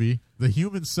 Favorite movie, The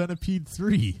Human Centipede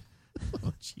 3.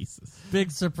 Oh, Jesus.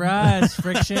 Big surprise,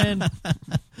 Friction.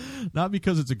 Not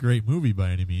because it's a great movie by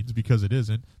any means, because it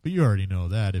isn't, but you already know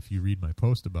that if you read my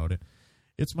post about it.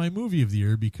 It's my movie of the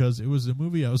year because it was the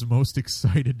movie I was most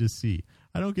excited to see.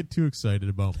 I don't get too excited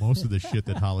about most of the shit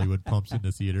that Hollywood pumps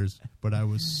into theaters, but I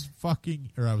was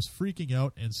freaking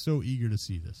out and so eager to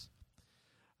see this.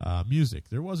 Music.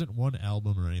 There wasn't one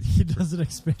album or anything. He doesn't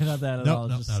expand on that at all.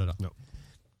 No, Just not at all. No.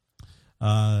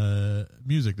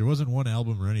 Music. There wasn't one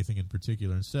album or anything in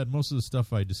particular. Instead, most of the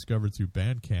stuff I discovered through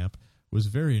Bandcamp was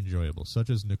very enjoyable, such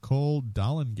as Nicole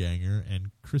Dollenganger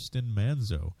and Kristen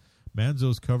Manzo.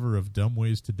 Manzo's cover of Dumb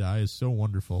Ways to Die is so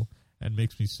wonderful and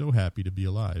makes me so happy to be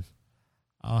alive.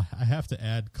 I have to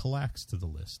add Kallax to the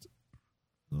list.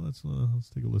 Well, let's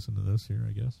take a listen to this here,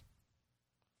 I guess.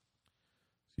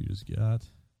 See who's got.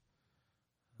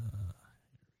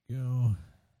 Here we go.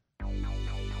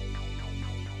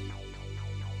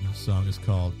 The song is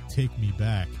called Take Me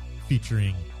Back,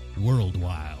 featuring World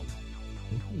Wild.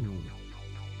 ooh.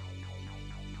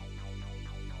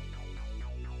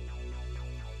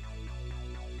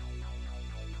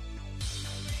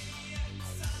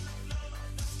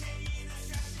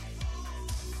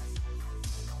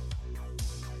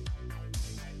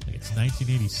 It's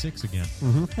 1986 again.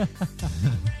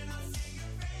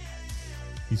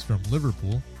 He's from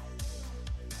Liverpool.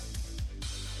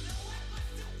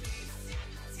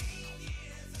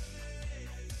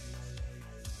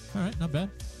 All right, not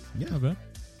bad. Yeah. Not bad.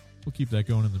 We'll keep that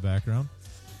going in the background.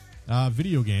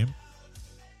 Video game.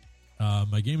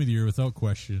 My game of the year, without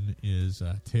question, is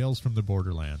Tales from the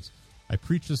Borderlands. I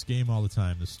preach this game all the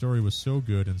time. The story was so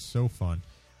good and so fun,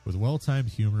 with well-timed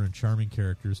humor and charming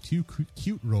characters, two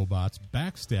cute robots,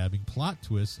 backstabbing, plot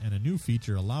twists, and a new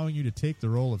feature allowing you to take the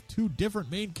role of two different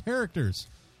main characters.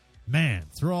 Man,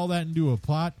 throw all that into a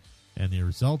plot, and the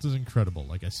result is incredible.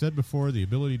 Like I said before, the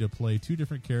ability to play two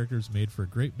different characters made for a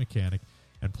great mechanic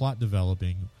and plot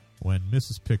developing when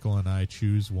Mrs. Pickle and I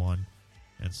choose one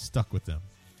and stuck with them,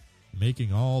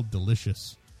 making all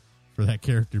delicious for that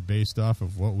character based off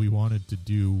of what we wanted to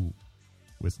do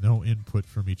with no input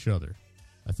from each other.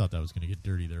 I thought that was going to get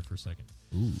dirty there for a second.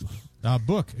 Ooh.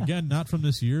 Book, again, not from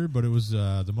this year, but it was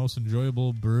the most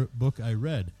enjoyable book I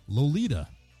read, Lolita.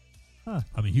 Huh.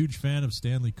 I'm a huge fan of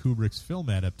Stanley Kubrick's film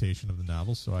adaptation of the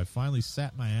novel, so I finally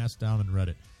sat my ass down and read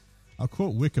it. I'll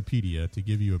quote Wikipedia to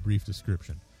give you a brief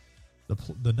description.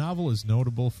 The novel is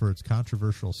notable for its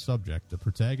controversial subject. The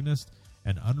protagonist,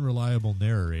 an unreliable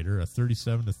narrator, a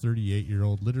 37 to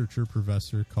 38-year-old literature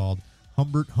professor called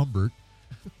Humbert,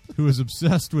 who is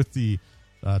obsessed with the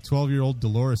 12-year-old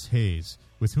Dolores Hayes,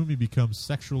 with whom he becomes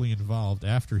sexually involved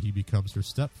after he becomes her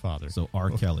stepfather. So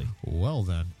R. Kelly. Well,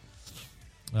 then.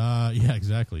 Yeah,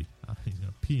 exactly. He's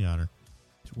going to pee on her.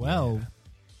 12.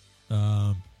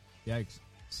 Yeah. Yikes.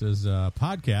 Says,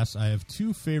 podcasts. I have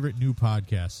 2 favorite new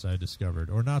podcasts I discovered,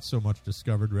 or not so much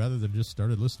discovered, rather than just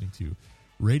started listening to.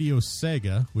 Radio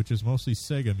Sega, which is mostly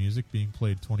Sega music being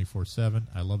played 24/7.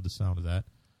 I love the sound of that.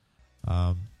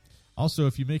 Also,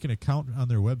 if you make an account on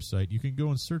their website, you can go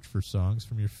and search for songs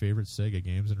from your favorite Sega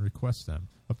games and request them.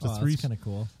 Up to three, that's kind of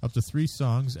cool. Up to 3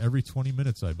 songs every 20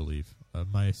 minutes, I believe.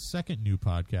 My second new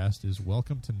podcast is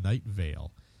Welcome to Night Vale.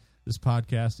 This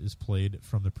podcast is played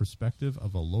from the perspective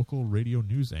of a local radio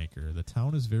news anchor. The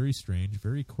town is very strange,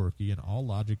 very quirky, and all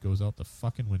logic goes out the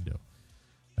fucking window.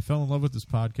 I fell in love with this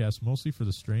podcast mostly for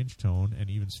the strange tone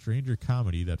and even stranger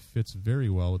comedy that fits very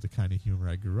well with the kind of humor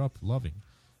I grew up loving.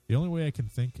 The only way I can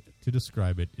think to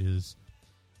describe it is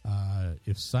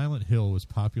if Silent Hill was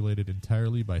populated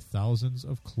entirely by thousands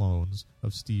of clones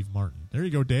of Steve Martin. There you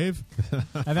go, Dave.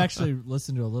 I've actually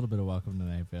listened to a little bit of Welcome to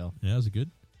Night Vale. Yeah, is it good?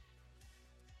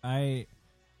 I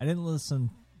didn't listen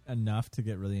enough to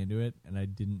get really into it, and I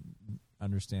didn't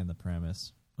understand the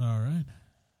premise. All right.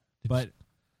 But Did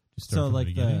you start from the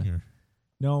beginning, or?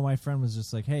 No, my friend was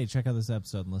just like, "Hey, check out this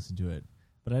episode and listen to it."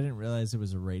 But I didn't realize it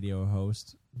was a radio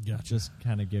host, just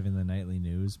kind of giving the nightly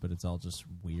news, but it's all just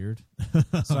weird.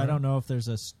 So I don't know if there's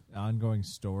a ongoing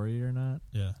story or not.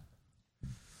 Yeah.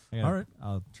 All right,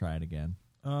 I'll try it again.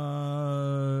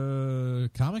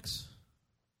 Comics?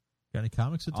 Got any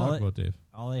comics to talk about, Dave?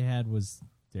 All I had was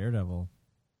Daredevil.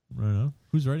 Right on.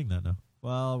 Who's writing that now?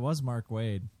 Well, it was Mark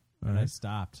Waid, but I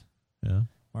stopped. Yeah.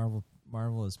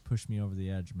 Marvel has pushed me over the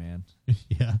edge, man.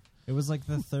 Yeah. It was like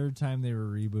the 3rd time they were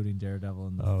rebooting Daredevil.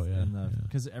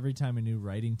 Because every time a new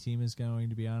writing team is going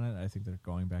to be on it, I think they're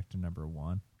going back to number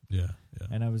 1. Yeah.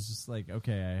 And I was just like,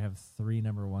 okay, I have 3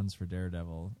 number 1s for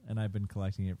Daredevil, and I've been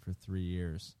collecting it for 3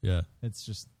 years. Yeah.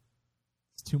 It's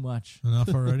too much. Enough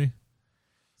already?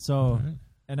 So, right.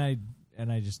 and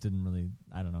I just didn't really,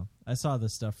 I don't know. I saw the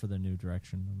stuff for the new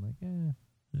direction. I'm like, yeah,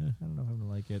 I don't know if I'm going to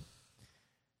like it.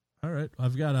 All right.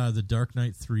 I've got The Dark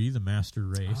Knight 3, The Master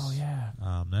Race. Oh, yeah.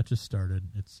 That just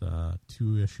started. It's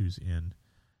 2 issues in,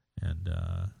 and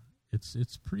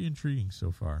it's pretty intriguing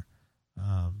so far.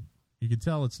 You can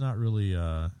tell it's not really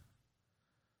him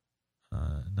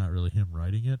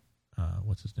writing it.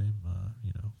 What's his name?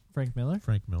 Frank Miller?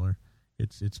 Frank Miller.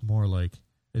 It's more like,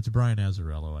 it's Brian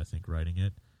Azzarello, I think, writing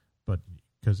it, but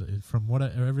because from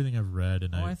everything I've read,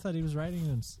 and I thought he was writing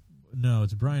them. No,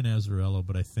 it's Brian Azzarello,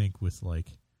 but I think with like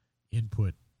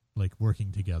input, like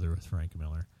working together with Frank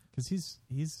Miller, because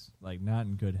he's like not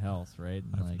in good health, right?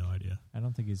 I have no idea. I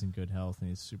don't think he's in good health, and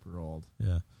he's super old.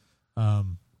 Yeah,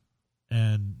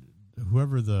 and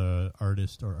whoever the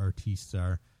artist or artistes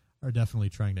are definitely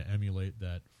trying to emulate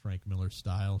that Frank Miller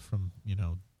style from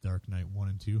Dark Knight 1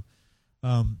 and 2.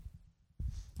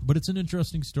 But it's an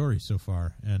interesting story so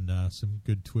far, and some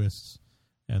good twists,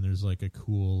 and there's like a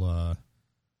cool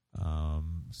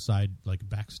side, like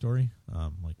backstory,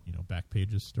 back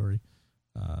pages story.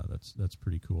 That's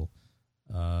pretty cool.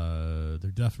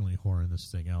 They're definitely whoring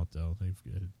this thing out, though.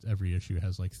 Every issue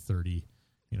has like 30,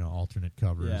 alternate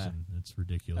covers, and it's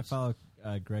ridiculous. I follow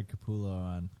Greg Capullo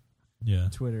on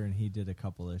Twitter, and he did a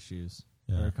couple issues.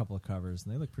 Or a couple of covers,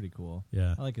 and they look pretty cool.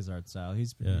 Yeah, I like his art style.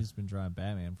 He's been drawing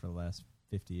Batman for the last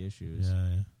 50 issues.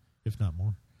 Yeah, if not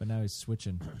more. But now he's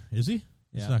switching. Is he?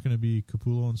 Yeah. It's not going to be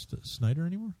Capullo and Snyder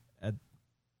anymore?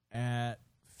 At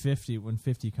 50, when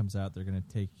 50 comes out,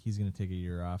 he's going to take a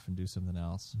year off and do something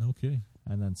else. No kidding.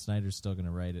 And then Snyder's still going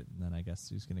to write it, and then I guess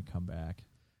he's going to come back.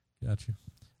 Gotcha.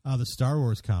 The Star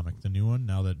Wars comic, the new one,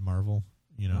 now that Marvel,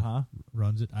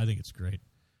 runs it, I think it's great.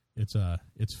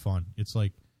 It's fun. It's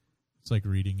like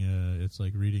reading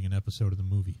an episode of the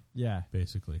movie. Yeah,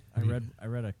 basically. I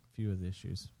read a few of the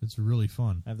issues. It's really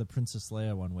fun. I have the Princess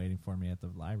Leia one waiting for me at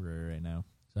the library right now.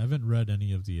 So I haven't read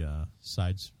any of the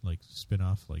sides, like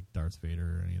spin-off, like Darth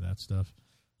Vader or any of that stuff.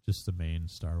 Just the main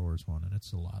Star Wars one, and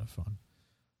it's a lot of fun.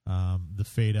 The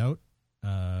Fade Out,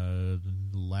 the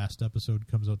last episode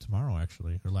comes out tomorrow,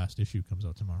 actually, or last issue comes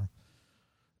out tomorrow.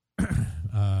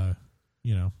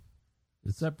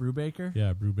 Is that Brubaker?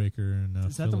 Yeah, Brubaker and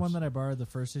is that Phillips. The one that I borrowed the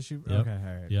first issue? Yep. Okay,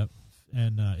 all right. Yep,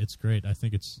 and it's great. I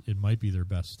think it might be their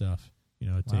best stuff.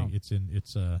 It's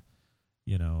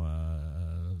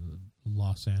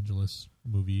Los Angeles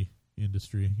movie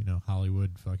industry.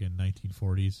 Hollywood, fucking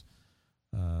 1940s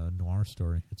noir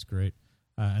story. It's great.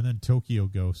 And then Tokyo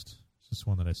Ghost. It's just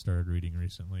one that I started reading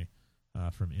recently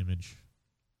from Image,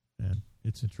 and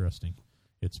it's interesting.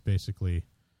 It's basically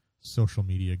social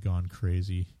media gone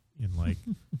crazy in like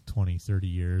 20, 30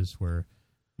 years where,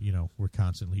 we're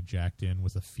constantly jacked in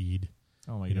with a feed.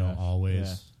 Oh my gosh.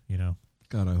 Always,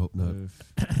 God, I hope not.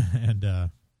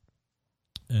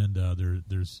 and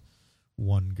there's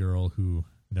one girl who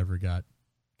never got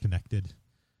connected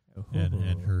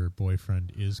and her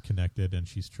boyfriend is connected, and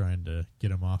she's trying to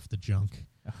get him off the junk.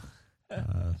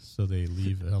 So they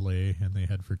leave L.A. and they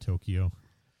head for Tokyo.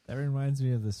 That reminds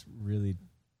me of this really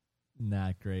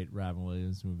not great Robin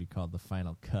Williams movie called The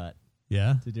Final Cut.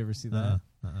 Yeah? Did you ever see that?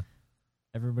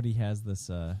 Everybody has this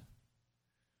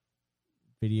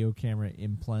video camera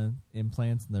implants,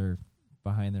 and they're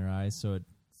behind their eyes, so it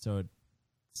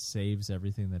saves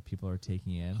everything that people are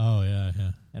taking in. Oh, yeah.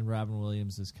 And Robin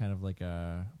Williams is kind of like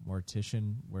a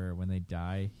mortician, where when they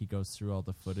die, he goes through all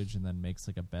the footage and then makes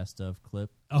like a best of clip.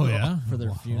 Oh, yeah? For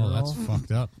their funeral. Oh, that's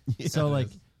fucked up. So like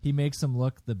he makes them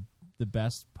look the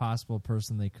best possible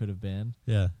person they could have been.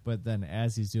 Yeah. But then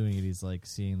as he's doing it, he's like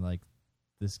seeing like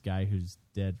this guy who's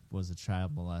dead was a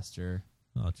child molester.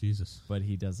 Oh, Jesus. But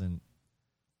he doesn't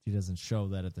show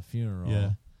that at the funeral.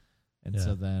 Yeah. And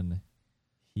so then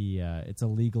he it's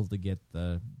illegal to get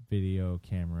the video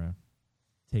camera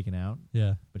taken out.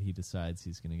 Yeah. But he decides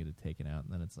he's going to get it taken out,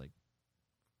 and then it's like,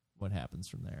 what happens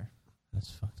from there? That's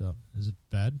fucked up. Is it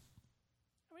bad?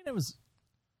 I mean, it was,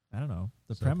 I don't know.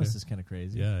 The It's premise okay. is kind of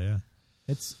crazy. Yeah.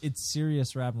 It's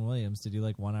serious Robin Williams to do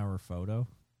like 1 hour photo.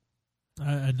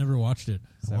 I never watched it.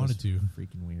 I wanted to.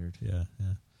 Freaking weird. Yeah.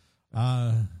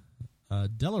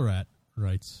 Delarat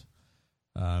writes,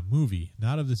 movie,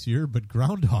 not of this year, but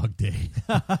Groundhog Day.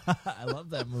 I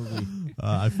love that movie.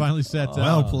 I finally sat down.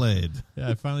 Well played. Yeah,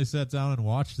 I finally sat down and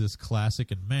watched this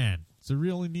classic, and man, it's a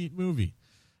really neat movie.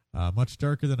 Much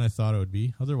darker than I thought it would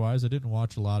be. Otherwise, I didn't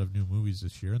watch a lot of new movies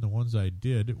this year, and the ones I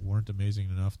did weren't amazing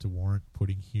enough to warrant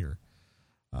putting here.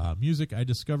 Music, I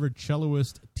discovered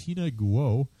celloist Tina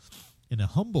Guo in a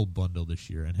Humble bundle this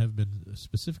year, and have been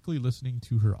specifically listening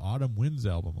to her Autumn Winds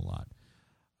album a lot.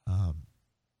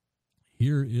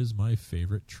 Here is my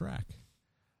favorite track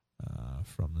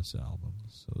from this album.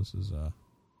 So this is a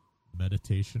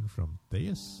Meditation from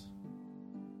Theus.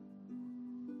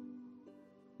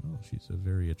 Oh, she's a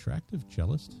very attractive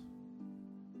cellist.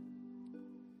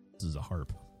 This is a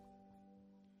harp.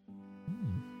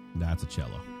 That's a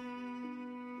cello.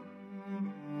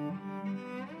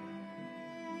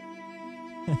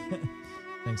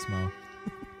 Thanks, Mo.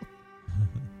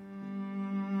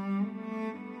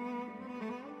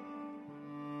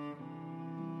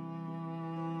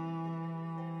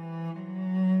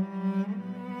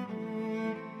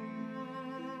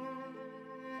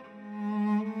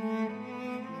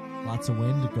 Lots of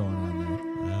wind going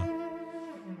on Yeah.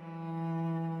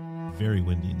 Very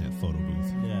windy in that photo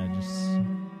booth. there. Yeah, just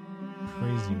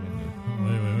crazy windy.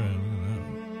 Wait.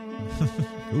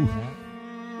 Ooh. Yeah.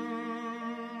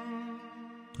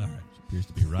 All right. She appears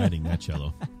to be riding that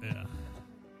cello. Yeah.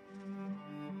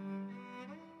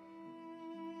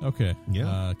 Okay.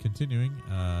 Yeah. Continuing.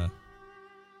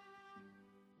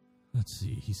 Let's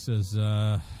see. He says,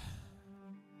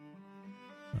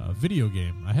 video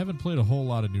game. I haven't played a whole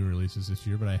lot of new releases this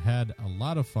year, but I had a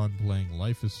lot of fun playing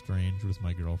Life is Strange with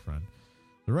my girlfriend.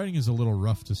 The writing is a little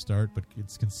rough to start, but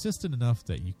it's consistent enough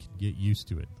that you can get used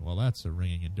to it. Well, that's a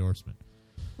ringing endorsement.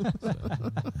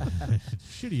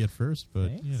 Shitty at first, but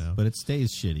Thanks. you know. But it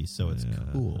stays shitty, so it's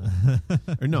cool.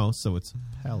 Or no, so it's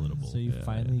palatable. So you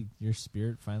your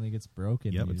spirit finally gets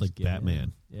broken. Yep, You it's just like get in.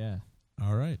 Batman. Yeah.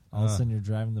 All right. All of a sudden you're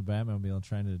driving the Batmobile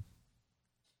trying to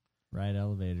ride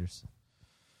elevators.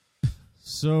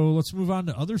 So let's move on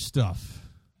to other stuff.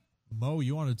 Mo,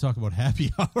 you wanted to talk about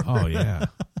happy hour. Oh, yeah.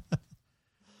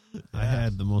 I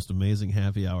had the most amazing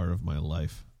happy hour of my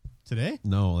life. Today?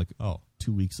 No, like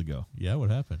 2 2 weeks ago. Yeah, what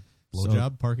happened? So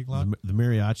Blowjob parking lot? The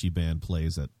mariachi band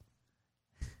plays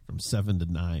from 7 to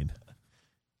 9.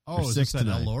 Oh, or is 6 this to at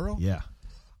 9. El Loro? Yeah.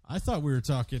 I thought we were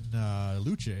talking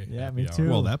Luce. Yeah, happy me hour. too.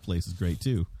 Well, that place is great,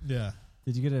 too. Yeah.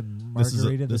 Did you get a This is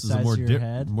margarita the this is size a more, of your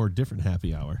head? more different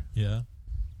happy hour. Yeah.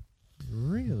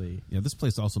 Really? Yeah, this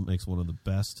place also makes one of the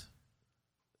best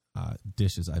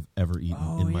dishes I've ever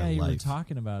eaten in my you life. were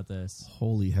talking about this.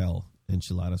 Holy hell.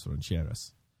 Enchiladas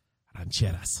rancheras.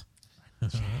 Rancheras.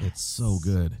 It's so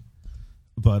good.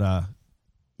 But,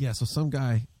 yeah, so some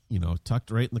guy,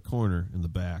 tucked right in the corner in the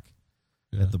back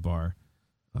at the bar,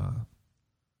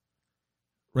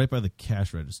 right by the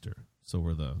cash register. So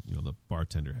where the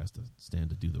bartender has to stand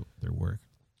to do their work.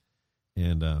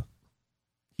 And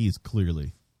he has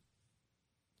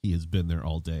been there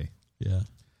all day. Yeah.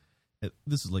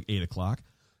 This is like 8 o'clock,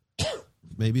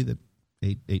 maybe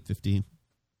 8:15.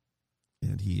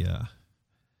 And he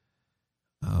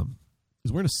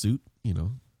he's wearing a suit,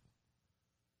 and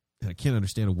I can't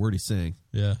understand a word he's saying.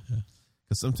 Yeah.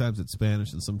 Because sometimes it's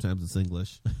Spanish and sometimes it's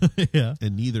English. Yeah.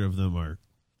 And neither of them are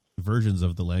versions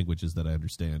of the languages that I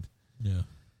understand. Yeah.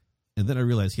 And then I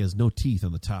realized he has no teeth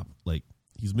on the top. Like,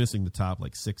 he's missing the top,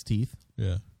 6 teeth.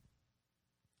 Yeah.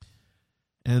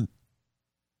 And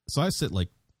so I sit like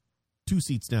 2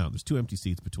 seats down. There's 2 empty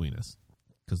seats between us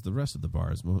because the rest of the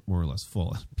bar is more or less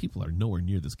full. People are nowhere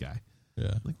near this guy.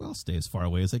 Yeah. I'm like, well, I'll stay as far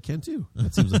away as I can too.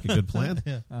 That seems like a good plan.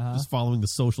 Yeah. Just following the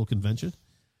social convention.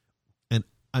 And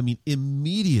I mean,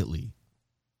 immediately,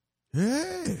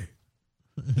 hey,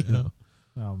 you know,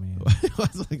 Oh man. I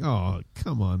was like, oh,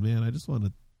 come on, man. I just want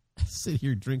to sit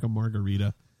here, drink a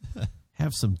margarita,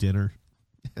 have some dinner,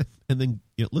 and then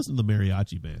listen to the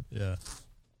mariachi band. Yeah.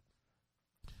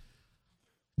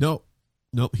 No,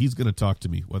 he's going to talk to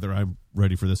me whether I'm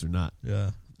ready for this or not.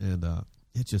 Yeah. And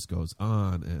it just goes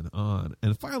on and on.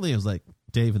 And finally, I was like,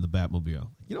 Dave in the Batmobile,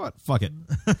 you know what? Fuck it.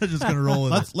 Just going to roll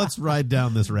with it. Let's ride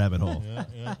down this rabbit hole.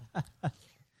 Yeah.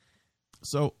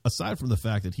 So aside from the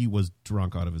fact that he was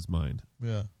drunk out of his mind,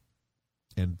 Yeah.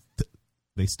 and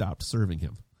they stopped serving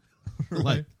him. Really?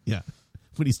 Like, yeah.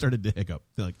 When he started to hiccup,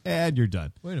 they're like, and you're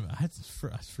done. Wait a minute.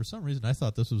 For some reason, I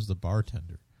thought this was the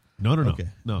bartender. No. Okay.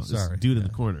 No, Sorry. this dude in Yeah.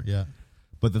 the corner. Yeah.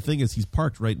 But the thing is, he's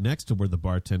parked right next to where the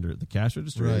bartender at the cash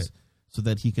register Right. is, so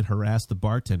that he can harass the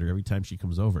bartender every time she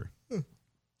comes over.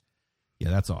 Yeah,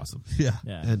 that's awesome. Yeah.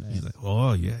 Yeah. And he's like,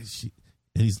 oh, yeah.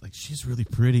 And he's like, she's really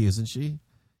pretty, isn't she?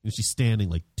 And she's standing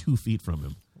like 2 feet from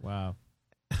him. Wow.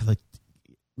 Like,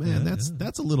 man,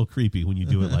 that's a little creepy when you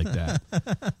do it like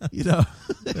that. You know?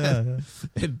 Yeah.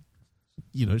 And,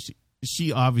 you know,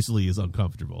 she obviously is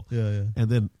uncomfortable. Yeah. And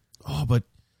then, oh, but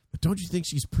don't you think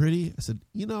she's pretty? I said,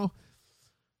 you know,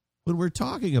 when we're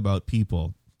talking about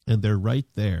people and they're right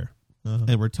there, Uh-huh.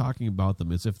 and we're talking about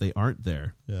them as if they aren't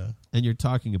there, Yeah. and you're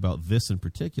talking about this in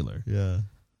particular, Yeah.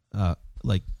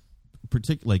 like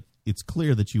it's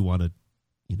clear that you want to,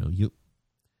 you know,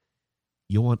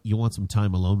 you want some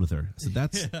time alone with her. So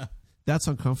that's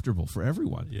uncomfortable for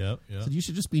everyone. Yep. So you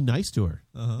should just be nice to her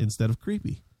instead of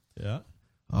creepy. Yeah.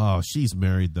 Oh, she's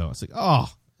married though. It's like,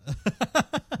 oh,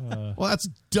 well, that's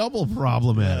double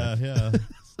problematic. Yeah.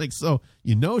 It's like, so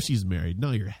you know she's married. No,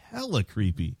 you're hella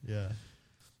creepy. Yeah.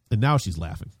 And now she's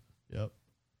laughing. Yep.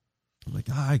 I'm like,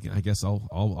 I guess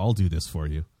I'll do this for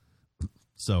you.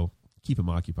 So keep him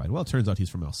occupied. Well, it turns out he's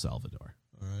from El Salvador.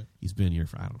 All right. He's been here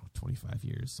for, I don't know, 25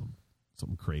 years,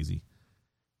 something crazy.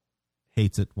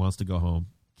 Hates it, wants to go home,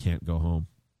 can't go home.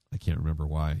 I can't remember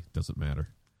why. Doesn't matter.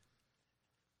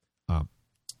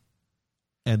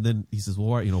 And then he says, well,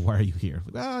 why are you here?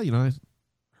 Like, I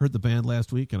heard the band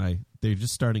last week, and they're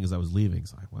just starting as I was leaving,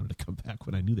 so I wanted to come back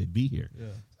when I knew they'd be here.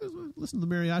 Yeah. So listen to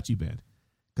the mariachi band,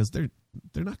 because they're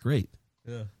not great,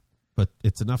 Yeah. but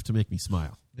it's enough to make me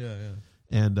smile. Yeah.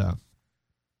 And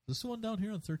This one down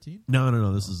here on 13?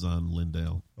 no, this is on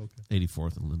Lindale, Okay.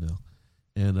 84th and Lindale,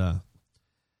 and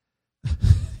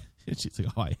and she's like,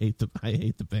 oh, I hate the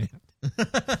band,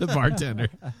 the bartender.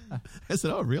 I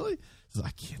said, oh, really? She says,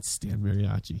 I can't stand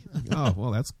mariachi. Like, oh,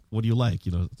 well, what do you like?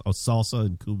 Salsa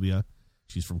and cumbia.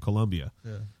 She's from Colombia.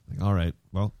 Yeah. Like, all right,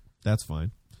 well, that's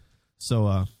fine. So,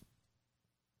 I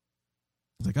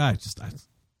was like,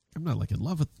 I'm not like in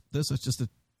love with this. It's just it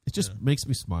just makes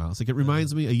me smile. It's like, it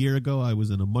reminds me a year ago I was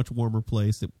in a much warmer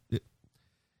place. It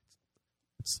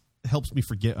helps me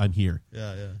forget I'm here.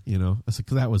 Yeah. It's like,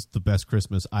 that was the best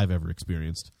Christmas I've ever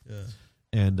experienced. Yeah.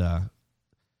 And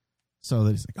so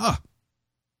then he's like,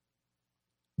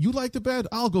 you like the band?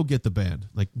 I'll go get the band.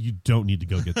 Like, you don't need to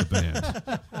go get the band.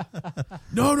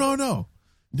 No.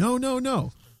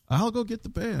 I'll go get the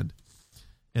band.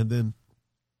 And then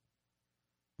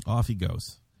off he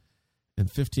goes.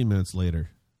 And 15 minutes later,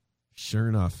 sure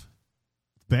enough,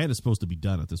 the band is supposed to be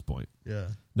done at this point. Yeah.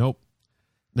 Nope.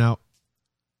 Now,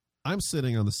 I'm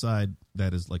sitting on the side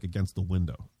that is like against the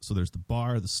window. So there's the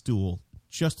bar, the stool,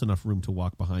 just enough room to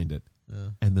walk behind it,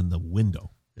 and then the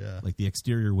window, like the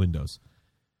exterior windows.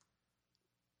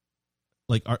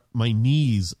 Like my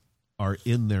knees are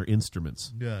in their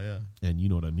instruments. Yeah. And you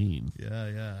know what I mean.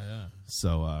 Yeah.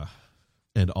 So,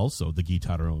 and also the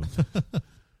guitarrón.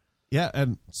 Yeah,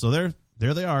 and so there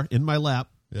they are in my lap,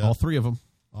 all 3 of them.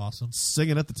 Awesome.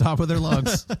 Singing at the top of their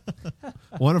lungs.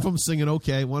 One of them singing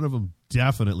okay. One of them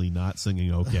definitely not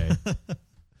singing okay.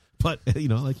 But,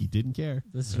 like he didn't care.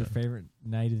 This is your favorite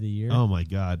night of the year? Oh, my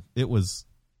God. It was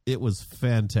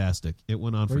fantastic. It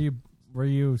went on Were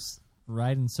you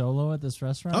riding solo at this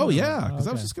restaurant? Oh, yeah. Because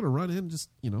I okay. was just going to run in, just,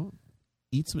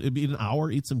 it'd be an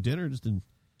hour, eat some dinner, just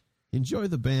enjoy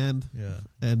the band,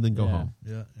 and then go home.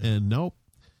 Yeah. And nope.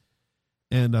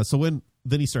 And so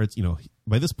then he starts,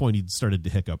 by this point he'd started to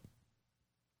hiccup.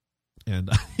 And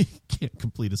I can't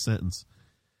complete a sentence.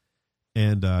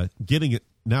 And getting it,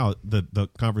 now the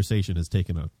conversation has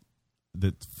taken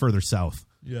further south.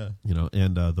 Yeah.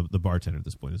 And the bartender at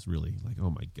this point is really like, oh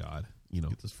my God.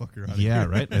 Get this fucker out of yeah, here.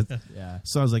 right. Yeah.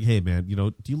 So I was like, hey, man,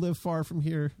 do you live far from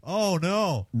here? Oh,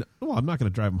 no. No, well, I'm not going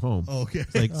to drive him home. Oh, okay.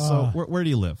 It's like, so where do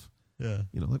you live? Yeah.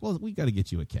 Like, well, we got to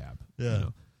get you a cab. Yeah.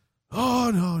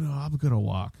 Oh, no, I'm going to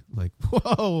walk. Like,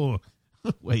 whoa.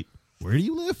 Wait, where do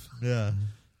you live? Yeah.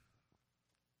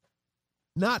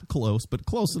 Not close, but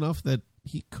close enough that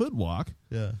he could walk.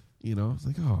 Yeah. It's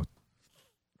like, oh,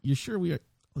 you sure we are?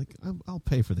 Like, I'll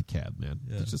pay for the cab, man.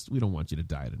 Yeah. It's just, we don't want you to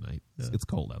die tonight. Yeah. It's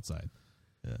cold outside.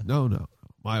 Yeah. No.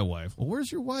 My wife. Well,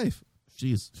 where's your wife?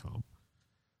 She's home.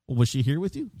 Well, was she here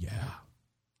with you? Yeah.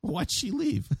 Well, why'd she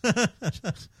leave?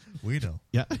 We know.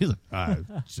 Yeah. He's like, I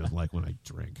just like when I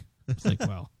drink. It's like,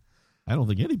 well, I don't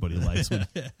think anybody likes me.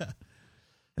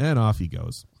 And off he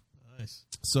goes. Nice.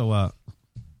 So,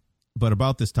 but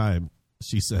about this time,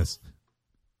 she says,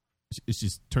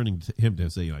 she's turning to him to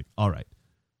say, like, all right,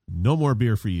 no more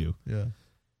beer for you. Yeah.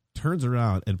 Turns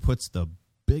around and puts the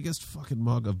biggest fucking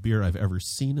mug of beer I've ever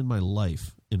seen in my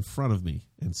life in front of me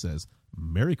and says,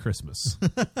 Merry Christmas.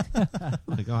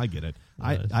 Like, oh, I get it.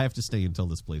 Nice. I have to stay until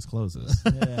this place closes.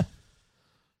 Yeah.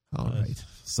 All Nice. right.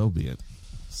 So be it.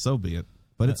 So be it.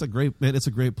 But it's a great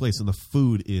place, and the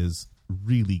food is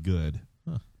really good.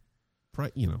 Huh.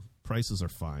 Prices are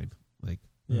fine. Like,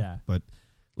 Yeah. but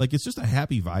like, it's just a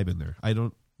happy vibe in there.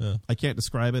 I can't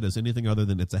describe it as anything other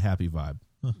than it's a happy vibe.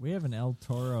 We have an El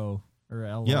Toro or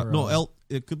El Yeah, Oro. no,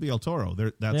 it could be El Toro.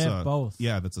 That's They have both.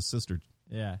 Yeah, that's a sister.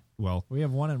 Yeah. Well, We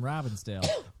have one in Robbinsdale.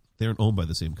 they aren't owned by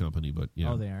the same company, but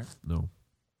yeah. Oh, they aren't. No.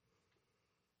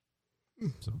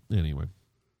 So anyway,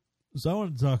 So I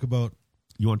want to talk about.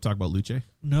 you want to talk about Luce?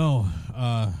 No.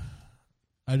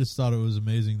 I just thought it was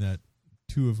amazing that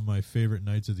two of my favorite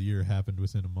nights of the year happened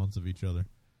within a month of each other.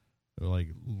 Or like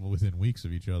within weeks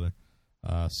of each other.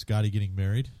 Scotty getting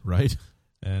married. Right?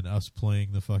 And us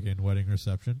playing the fucking wedding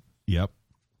reception. Yep.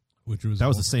 Which was That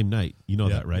was the same night. You know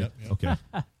Yep, that, right? yep, yep. Okay.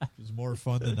 It was more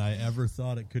fun than I ever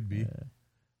thought it could be.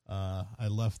 I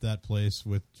left that place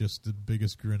with just the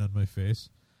biggest grin on my face.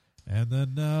 And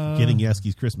then Getting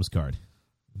Yaski's Christmas card.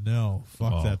 No,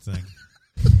 fuck Oh. that thing.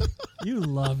 You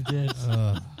loved it.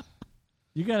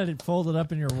 You got it folded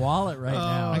up in your wallet right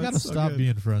now. I got to it's so stop good.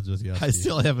 being friends with Yaski. I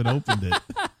still haven't opened it.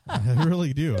 I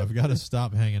really do. I've got to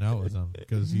stop hanging out with him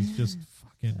because he's just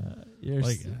fucking You're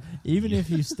like. even if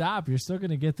you stop, you're still going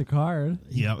to get the card.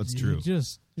 Yeah, it's true.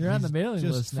 You're on the he's mailing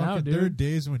just list now, fucking- dude. There are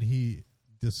days when he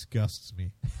disgusts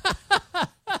me.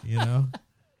 You know,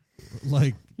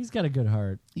 like He's got a good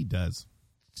heart. He does.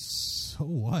 so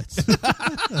what?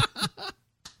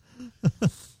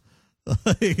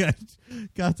 Like, I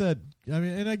got that. I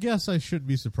mean, and I guess I shouldn't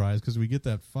be surprised because we get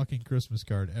that fucking Christmas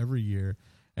card every year,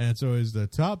 and it's always the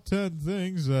top 10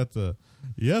 things that the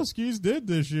Yeskis did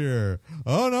this year.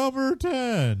 Number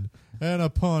 10, and a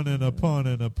pun, and a pun,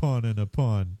 and a pun, and a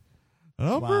pun.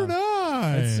 Number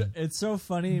 9. It's so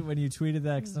funny when you tweeted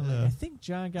that because I'm like, I think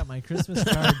John got my Christmas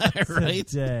card Right?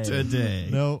 today. Today.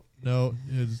 No,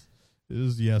 it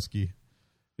was Yeski.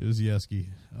 It was Yeski.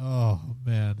 Oh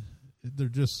man, they're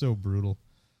just so brutal,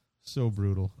 so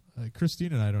brutal.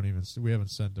 Christine and I we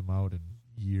haven't sent them out in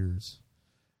years,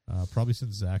 probably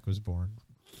since Zach was born.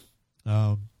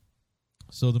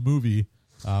 So the movie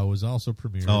was also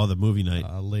premiered. Oh, the movie night.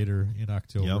 Later in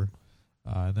October, Yep.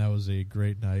 And that was a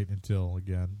great night until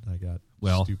again I got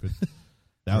stupid.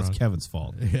 That was drunk. Kevin's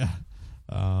fault. Yeah.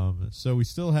 So we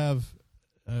still have.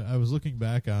 I was looking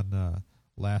back on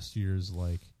last year's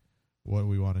like what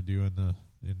we want to do in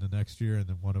the next year, and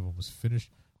then one of them was finish.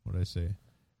 What did I say?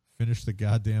 Finish the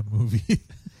goddamn movie.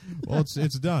 Well,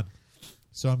 it's done.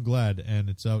 So I'm glad, and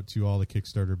it's out to all the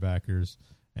Kickstarter backers,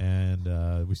 and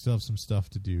we still have some stuff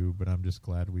to do, but I'm just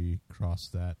glad we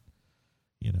crossed that,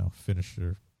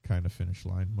 finish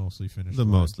line, mostly finished. The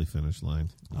line. mostly finished line.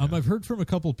 Yeah. I've heard from a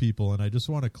couple people, and I just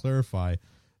want to clarify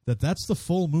that that's the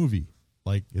full movie.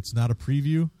 Like, it's not a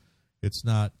preview. It's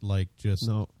not like just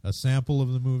a sample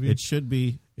of the movie. It should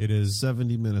be. It is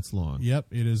 70 minutes long. Yep,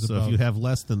 it is. So about, if you have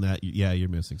less than that, you're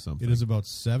missing something. it is about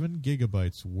 7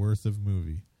 gigabytes worth of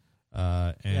movie.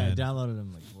 And I downloaded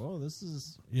them. Like, whoa, this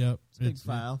is Yep, a big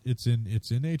file. It's in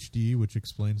HD, which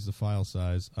explains the file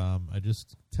size. I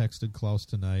just texted Klaus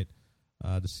tonight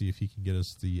to see if he can get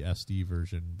us the SD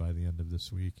version by the end of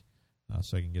this week,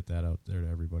 so I can get that out there to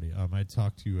everybody. I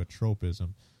talked to a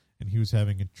Tropism, and he was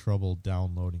having trouble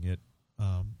downloading it,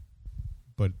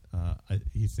 but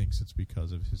he thinks it's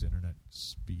because of his internet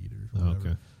speed or whatever.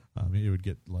 Okay. It would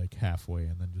get like halfway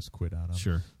and then just quit on him.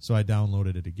 Sure. So I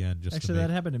downloaded it again. actually that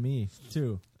happened to me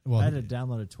too. Well, I had to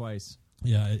download it twice.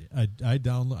 Yeah, I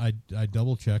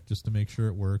double checked just to make sure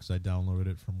it works. I downloaded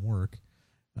it from work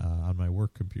on my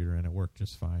work computer, and it worked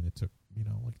just fine. It took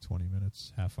like 20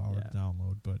 minutes, half hour to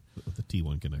download. But with the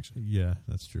T1 connection. Yeah,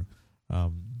 that's true.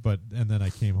 And then I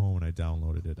came home and I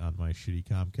downloaded it on my shitty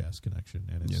Comcast connection,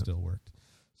 and it still worked.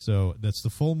 So that's the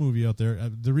full movie out there.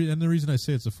 And the reason I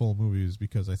say it's a full movie is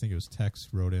because I think it was Tex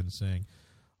wrote in saying,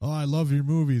 "Oh, I love your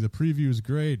movie. The preview is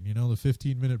great. The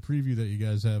 15-minute preview that you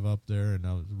guys have up there." And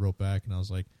I wrote back and I was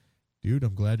like, "Dude,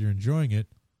 I'm glad you're enjoying it.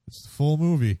 It's the full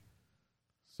movie.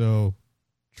 So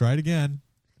try it again."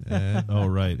 And oh,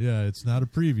 right. Yeah, it's not a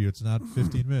preview. It's not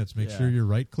 15 minutes. Make sure you're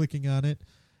right-clicking on it.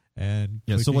 And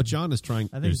so what John is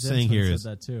saying here is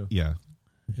that too. Yeah.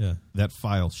 Yeah. That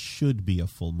file should be a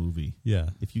full movie. Yeah.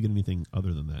 If you get anything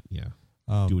other than that,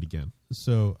 do it again.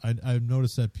 So I've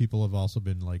noticed that people have also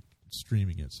been like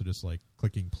streaming it. So just like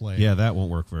clicking play. Yeah, that won't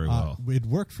work very well. It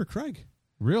worked for Craig.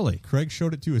 Really? Craig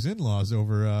showed it to his in-laws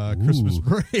over Christmas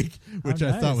break, which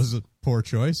I thought was a poor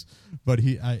choice. But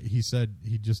he said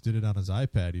he just did it on his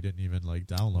iPad. He didn't even like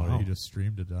download it. He just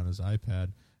streamed it on his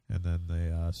iPad. And then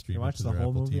they streamed it to their Apple TV. Watch the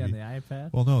whole movie on the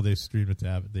iPad? Well, no, they streamed it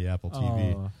to the Apple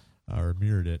TV or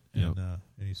mirrored it, and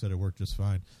he said it worked just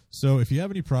fine. So if you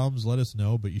have any problems, let us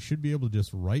know, but you should be able to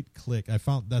just right-click. I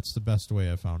found that's the best way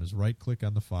I found is right-click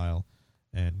on the file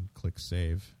and click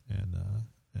Save, and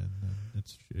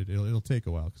it'll take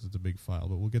a while because it's a big file,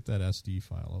 but we'll get that SD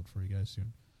file out for you guys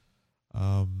soon.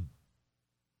 I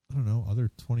don't know, other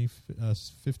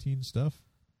 2015 stuff.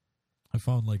 I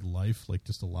found like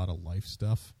just a lot of life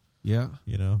stuff. Yeah.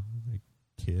 Like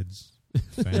kids,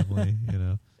 family,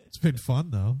 It's been fun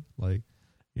though. Like,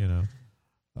 yeah.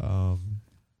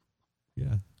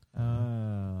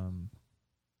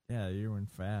 Yeah, the year went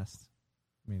fast.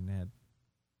 I mean, I had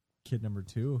kid number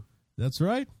 2. That's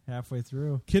right. Halfway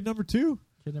through. Kid number 2,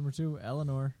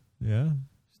 Eleanor. Yeah.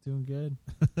 She's doing good.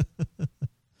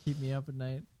 Keep me up at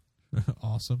night.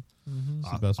 Awesome. Mm-hmm.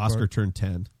 That's the best Oscar part. turned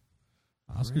 10.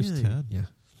 Oscar's Really? 10. Yeah.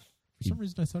 For some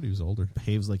reason, I thought he was older.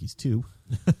 Behaves like he's 2.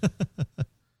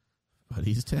 But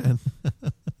he's 10.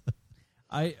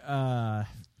 I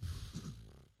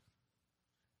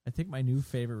think my new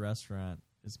favorite restaurant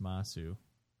is Masu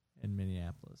in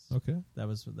Minneapolis. Okay. That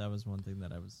was one thing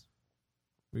that I was.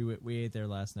 We ate there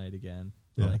last night again.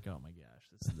 Yeah. Like, oh my gosh,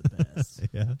 this is the best.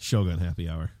 Yeah. Shogun Happy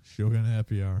Hour. Shogun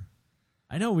Happy Hour.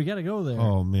 I know, we got to go there.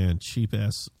 Oh, man.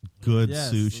 Cheap-ass good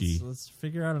Yes, sushi. Let's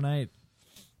figure out a night.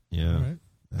 Yeah. All right.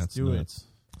 That's do it. nuts.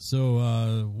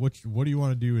 So, what do you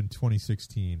want to do in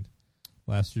 2016?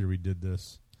 Last year we did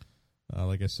this.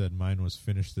 Like I said, mine was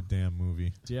finish the damn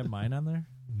movie. Do you have mine on there?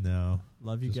 No.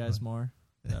 Love you Just guys mine. more.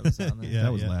 That was on there. Yeah,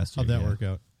 That was last year, How'd that yeah. work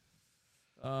out?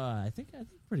 I think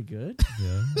pretty good.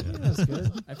 Yeah. That was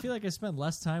good. I feel like I spent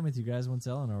less time with you guys once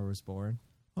Eleanor was born.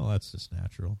 Well, that's just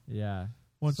natural. Yeah.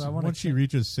 Once So I wanna once she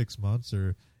reaches 6 months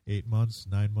or 8 months,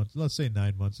 9 months, let's say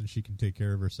 9 months, and she can take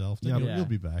care of herself, then Yeah. you'll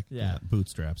be back. Yeah.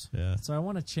 Bootstraps. Yeah. So I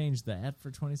want to change that for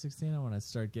 2016. I want to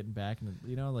start getting back and like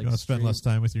You want to spend stream- less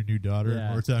time with your new daughter Yeah. and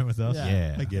more time with us?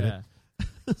 Yeah. I get it.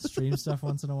 it. Stream stuff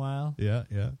once in a while. Yeah,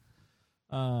 yeah.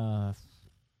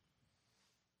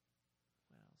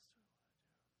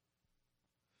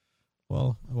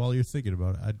 Well, while you're thinking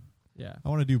about it, Yeah. I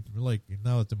want to do, like,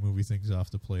 now that the movie thing's off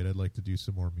the plate, I'd like to do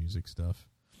some more music stuff,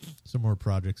 some more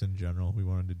projects in general. We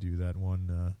wanted to do that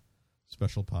one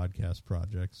special podcast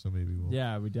project, so maybe we'll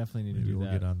Yeah, we definitely need to maybe do we'll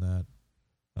that. get on that.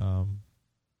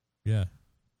 Yeah,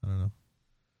 I don't know.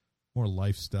 More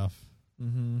life stuff.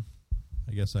 Mm-hmm.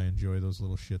 I guess I enjoy those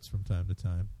little shits from time to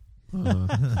time. You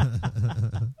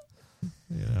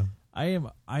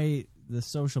know. The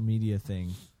social media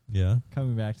thing, Yeah.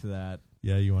 coming back to that.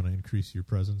 Yeah, you want to increase your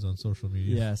presence on social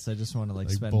media. Yes, I just want to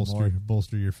spend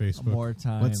bolster your Facebook. more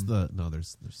time. What's the... No,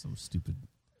 there's some stupid...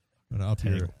 You want to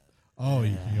up your... Oh,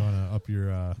 you want to up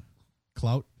your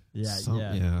clout? Yeah, some-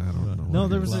 yeah. Yeah, I don't know. No,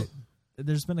 what it is.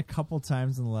 there's been a couple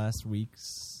times in the last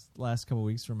couple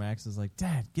weeks where Max is like,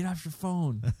 "Dad, get off your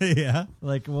phone." Yeah.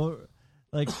 we'll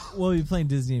be playing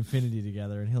Disney Infinity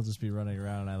together, and he'll just be running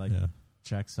around. And I Yeah.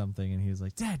 check something, and he's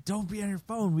like, "Dad, don't be on your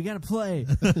phone. We got to play."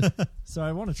 So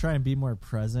I want to try and be more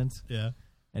present Yeah.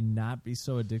 and not be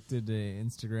so addicted to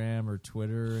Instagram or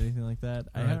Twitter or anything like that.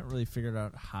 I Right. haven't really figured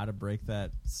out how to break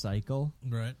that cycle,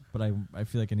 Right. but I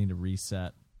feel like I need to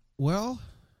reset. Well,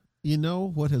 you know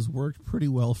what has worked pretty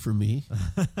well for me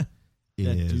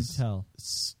Yeah, do is tell.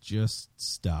 just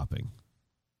stopping.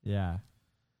 Yeah.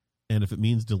 And if it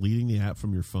means deleting the app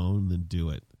from your phone, then do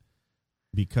it.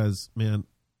 Because, man,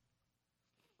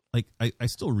 like I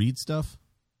still read stuff,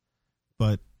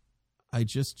 but I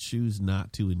just choose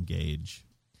not to engage.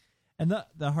 And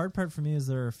the hard part for me is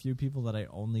there are a few people that I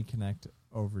only connect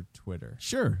over Twitter.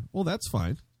 Sure. Well, that's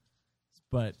fine.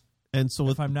 But And so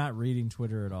if I'm not reading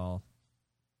Twitter at all,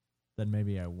 then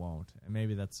maybe I won't. And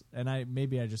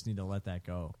maybe I just need to let that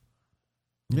go.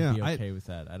 Yeah, be okay with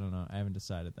that. I don't know. I haven't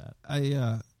decided that.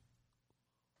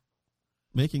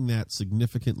 Making that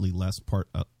significantly less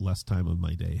time of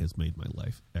my day has made my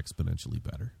life exponentially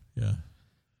better. Yeah.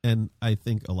 And I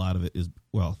think a lot of it is,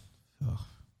 I'm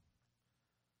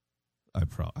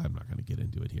not going to get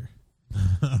into it here.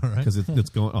 All right. Because it's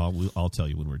going, I'll tell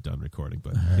you when we're done recording,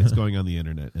 but it's going on the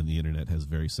internet, and the internet has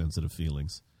very sensitive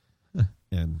feelings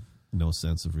and no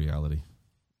sense of reality.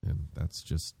 And that's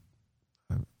just,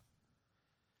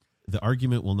 the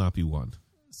argument will not be won.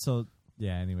 So,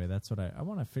 yeah, anyway, that's what I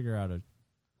want to figure out a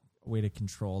way to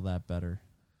control that better.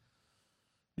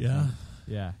 Yeah.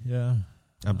 Yeah. Yeah.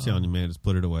 I'm telling you, man, just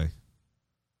put it away.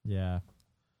 Yeah.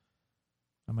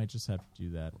 I might just have to do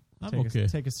that.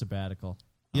 Take a sabbatical.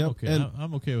 Yep. Okay.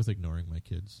 I'm okay with ignoring my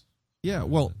kids. Yeah,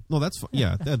 well, no, that's fine.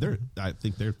 Yeah, I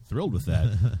think they're thrilled with that.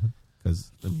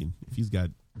 Because, I mean, if he's got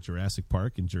Jurassic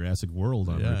Park and Jurassic World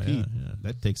on repeat,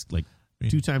 that takes like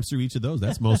 2 times through each of those.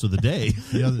 That's most of the day.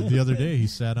 The other day, he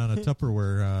sat on a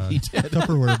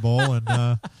Tupperware bowl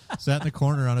and sat in the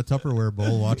corner on a Tupperware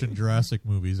bowl watching Jurassic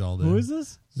movies all day. Who is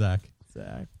this? Zach.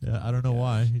 Yeah, I don't know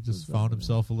why. He just found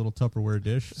himself a little Tupperware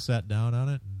dish, sat down on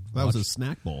it. That was a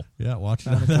snack bowl. Yeah, watched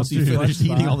it. Once he finished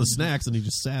eating all the snacks, and he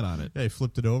just sat on it. Yeah, he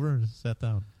flipped it over and sat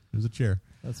down. It was a chair.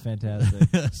 That's fantastic.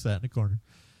 Sat in the corner.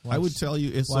 I would tell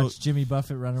you, watch Jimmy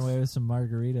Buffett run away with some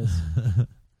margaritas.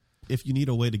 If you need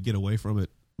a way to get away from it,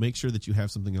 make sure that you have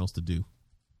something else to do.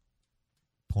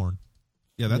 Porn.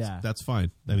 Yeah, that's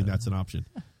fine. I mean, that's an option.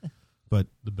 But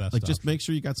the best, like, just make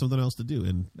sure you got something else to do,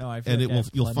 and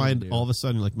you'll find all of a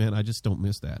sudden, like, man, I just don't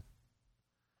miss that.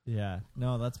 Yeah,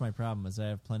 no, that's my problem. Is I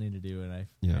have plenty to do, and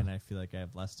I feel like I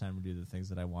have less time to do the things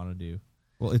that I want to do.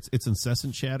 Well, it's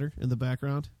incessant chatter in the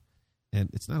background, and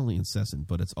it's not only incessant,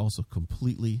 but it's also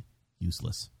completely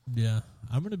useless. Yeah,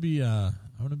 I'm gonna be.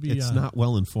 It's not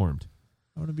well informed.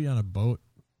 I'm gonna be on a boat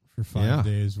for 5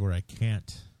 days where I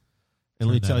can't. And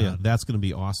let me tell you, that's going to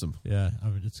be awesome. Yeah,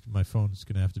 my phone's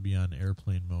going to have to be on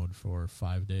airplane mode for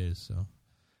 5 days. So,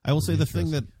 I will say the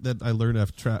thing that I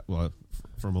learned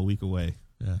from a week away,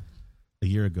 a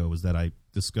year ago, was that I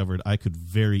discovered I could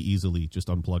very easily just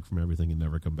unplug from everything and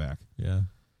never come back. Yeah,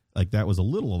 like that was a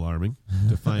little alarming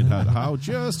to find out how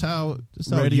ready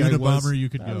I was. Unabomber you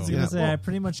could go. I was going to say I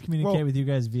pretty much communicate with you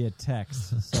guys via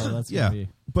text, so that's going to be.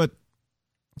 But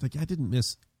like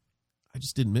I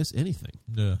just didn't miss anything.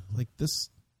 Yeah. Like this,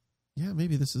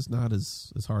 maybe this is not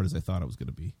as hard as I thought it was going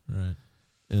to be. Right.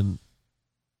 And,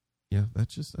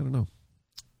 that's just, I don't know.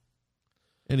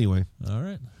 Anyway. All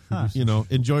right.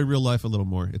 Enjoy real life a little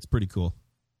more. It's pretty cool.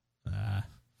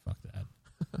 Fuck that.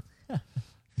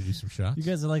 You do some shots? You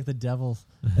guys are like the devil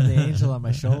and the angel on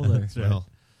my shoulder. That's right. Well,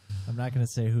 I'm not going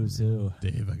to say who's who.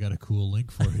 Dave, I got a cool link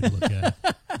for you to look at.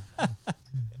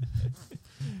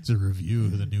 It's a review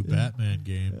of the new Batman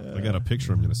game. I got a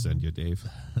picture I'm going to send you, Dave.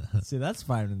 See, that's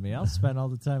fine with me. I'll spend all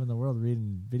the time in the world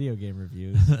reading video game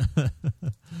reviews.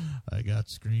 I got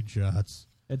screenshots.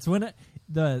 It's when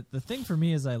the thing for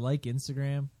me is I like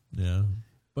Instagram. Yeah.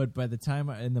 But by the time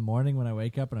in the morning when I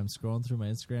wake up and I'm scrolling through my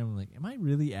Instagram, I'm like, am I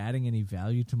really adding any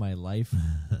value to my life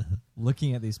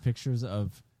looking at these pictures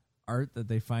of art that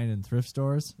they find in thrift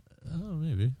stores? Oh,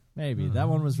 maybe. Maybe. That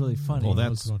one was really funny. Well,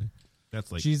 that's funny. That's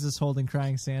like Jesus holding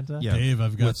crying Santa. Yeah, Dave,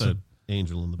 I've got some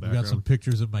angel in the background. I've got some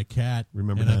pictures of my cat.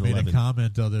 Remember, and I made a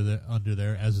comment under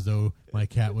there as though my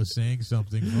cat was saying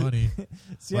something funny.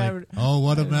 See, like,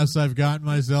 what a mess I've gotten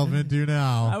myself into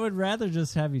now. I would rather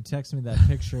just have you text me that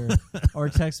picture or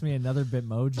text me another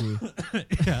Bitmoji.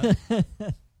 Yeah.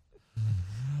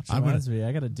 Reminds me,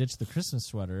 I got to ditch the Christmas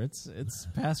sweater. It's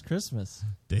past Christmas.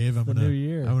 Dave, I'm New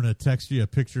Year. I'm gonna text you a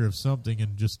picture of something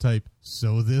and just type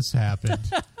 "so this happened."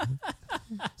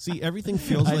 See, everything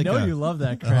feels like I know you love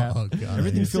that crap. Oh, God,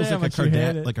 everything feels like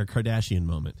a Kardashian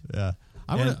moment. Yeah,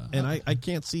 I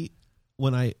can't see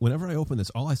whenever I open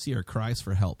this, all I see are cries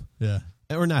for help. Yeah.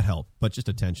 Or not help, but just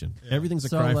attention. Yeah. Everything's a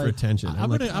cry for attention.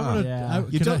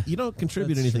 You don't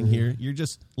contribute anything here. You're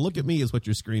just, look at me is what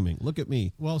you're screaming. Look at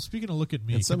me. Well, speaking of look at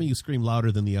me. And some of you scream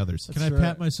louder than the others. Can I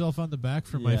pat myself on the back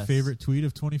for my favorite tweet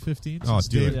of 2015? Oh,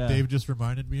 Dave just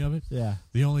reminded me of it. Yeah.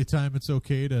 The only time it's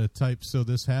okay to type "so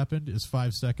this happened" is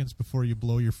 5 seconds before you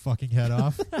blow your fucking head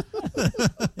off.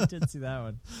 I did see that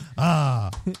one.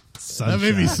 That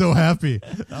made me so happy.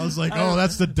 I was like, oh,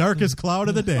 that's the darkest cloud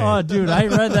of the day. Oh, dude, I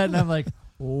read that and I'm like,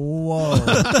 whoa.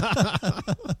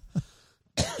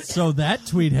 So that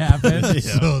tweet happened. Yeah.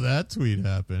 So that tweet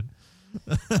happened.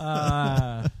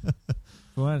 I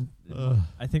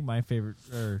think my favorite,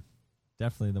 or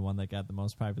definitely the one that got the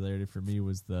most popularity for me,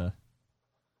 was the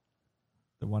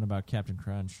one about Captain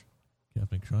Crunch.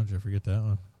 Captain Crunch, I forget that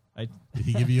one. I Did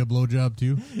he give you a blowjob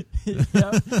too?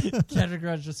 Yep. Captain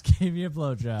Crunch just gave me a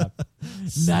blowjob.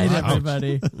 Night,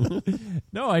 everybody.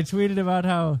 No, I tweeted about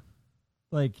how,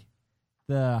 like,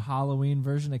 the Halloween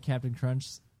version of Captain Crunch,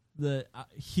 the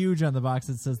huge on the box,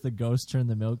 it says the ghost turned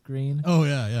the milk green. Oh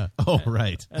yeah. Oh,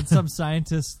 right. And some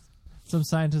scientist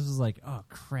was like, "Oh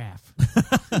crap,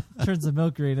 turns the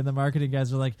milk green," and the marketing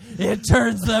guys were like, "It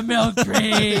turns the milk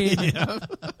green."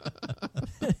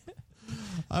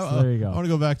 So there you go. I want to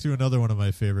go back to another one of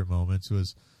my favorite moments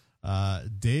was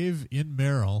Dave in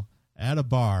Merrill at a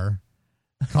bar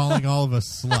calling all of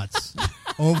us sluts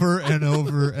over and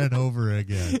over and over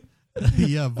again.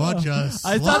 Yeah, bunch of sluts.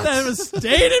 I thought that was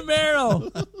stayed in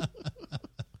Merrill.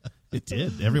 It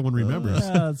did. Everyone remembers.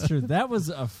 Yeah, that's true. That was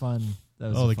a fun. That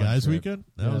was the fun guys' trip. weekend?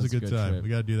 That was a good time. trip. We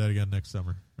got to do that again next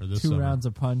summer or this 2 summer. rounds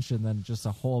of punch and then just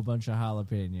a whole bunch of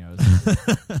jalapenos.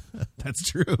 That's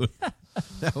true.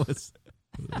 That was.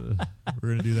 We're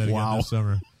going to do that Wow. again this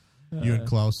summer. You and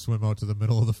Klaus swim out to the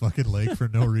middle of the fucking lake for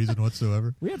no reason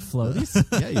whatsoever. We had floaties.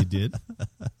 Yeah, you did.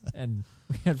 And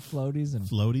we had floaties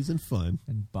and fun.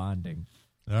 and bonding.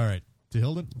 All right. To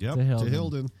Hilden? Yep. To Hilden. To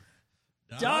Hilden.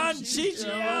 Don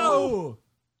Ciccio!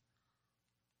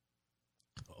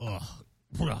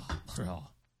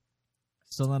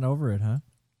 Still not over it, huh?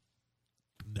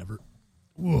 Never.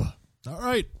 Ugh. All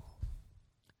right.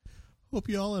 Hope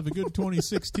you all have a good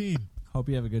 2016. Hope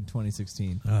you have a good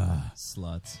 2016.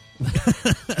 Sluts.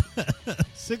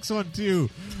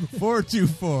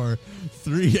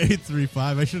 612-424-3835.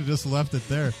 I should have just left it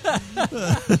there.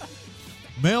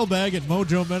 Mailbag at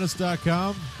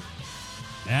mojomenace.com.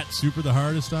 At Super the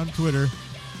Hardest on Twitter.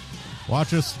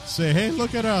 Watch us say, hey,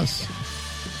 look at us.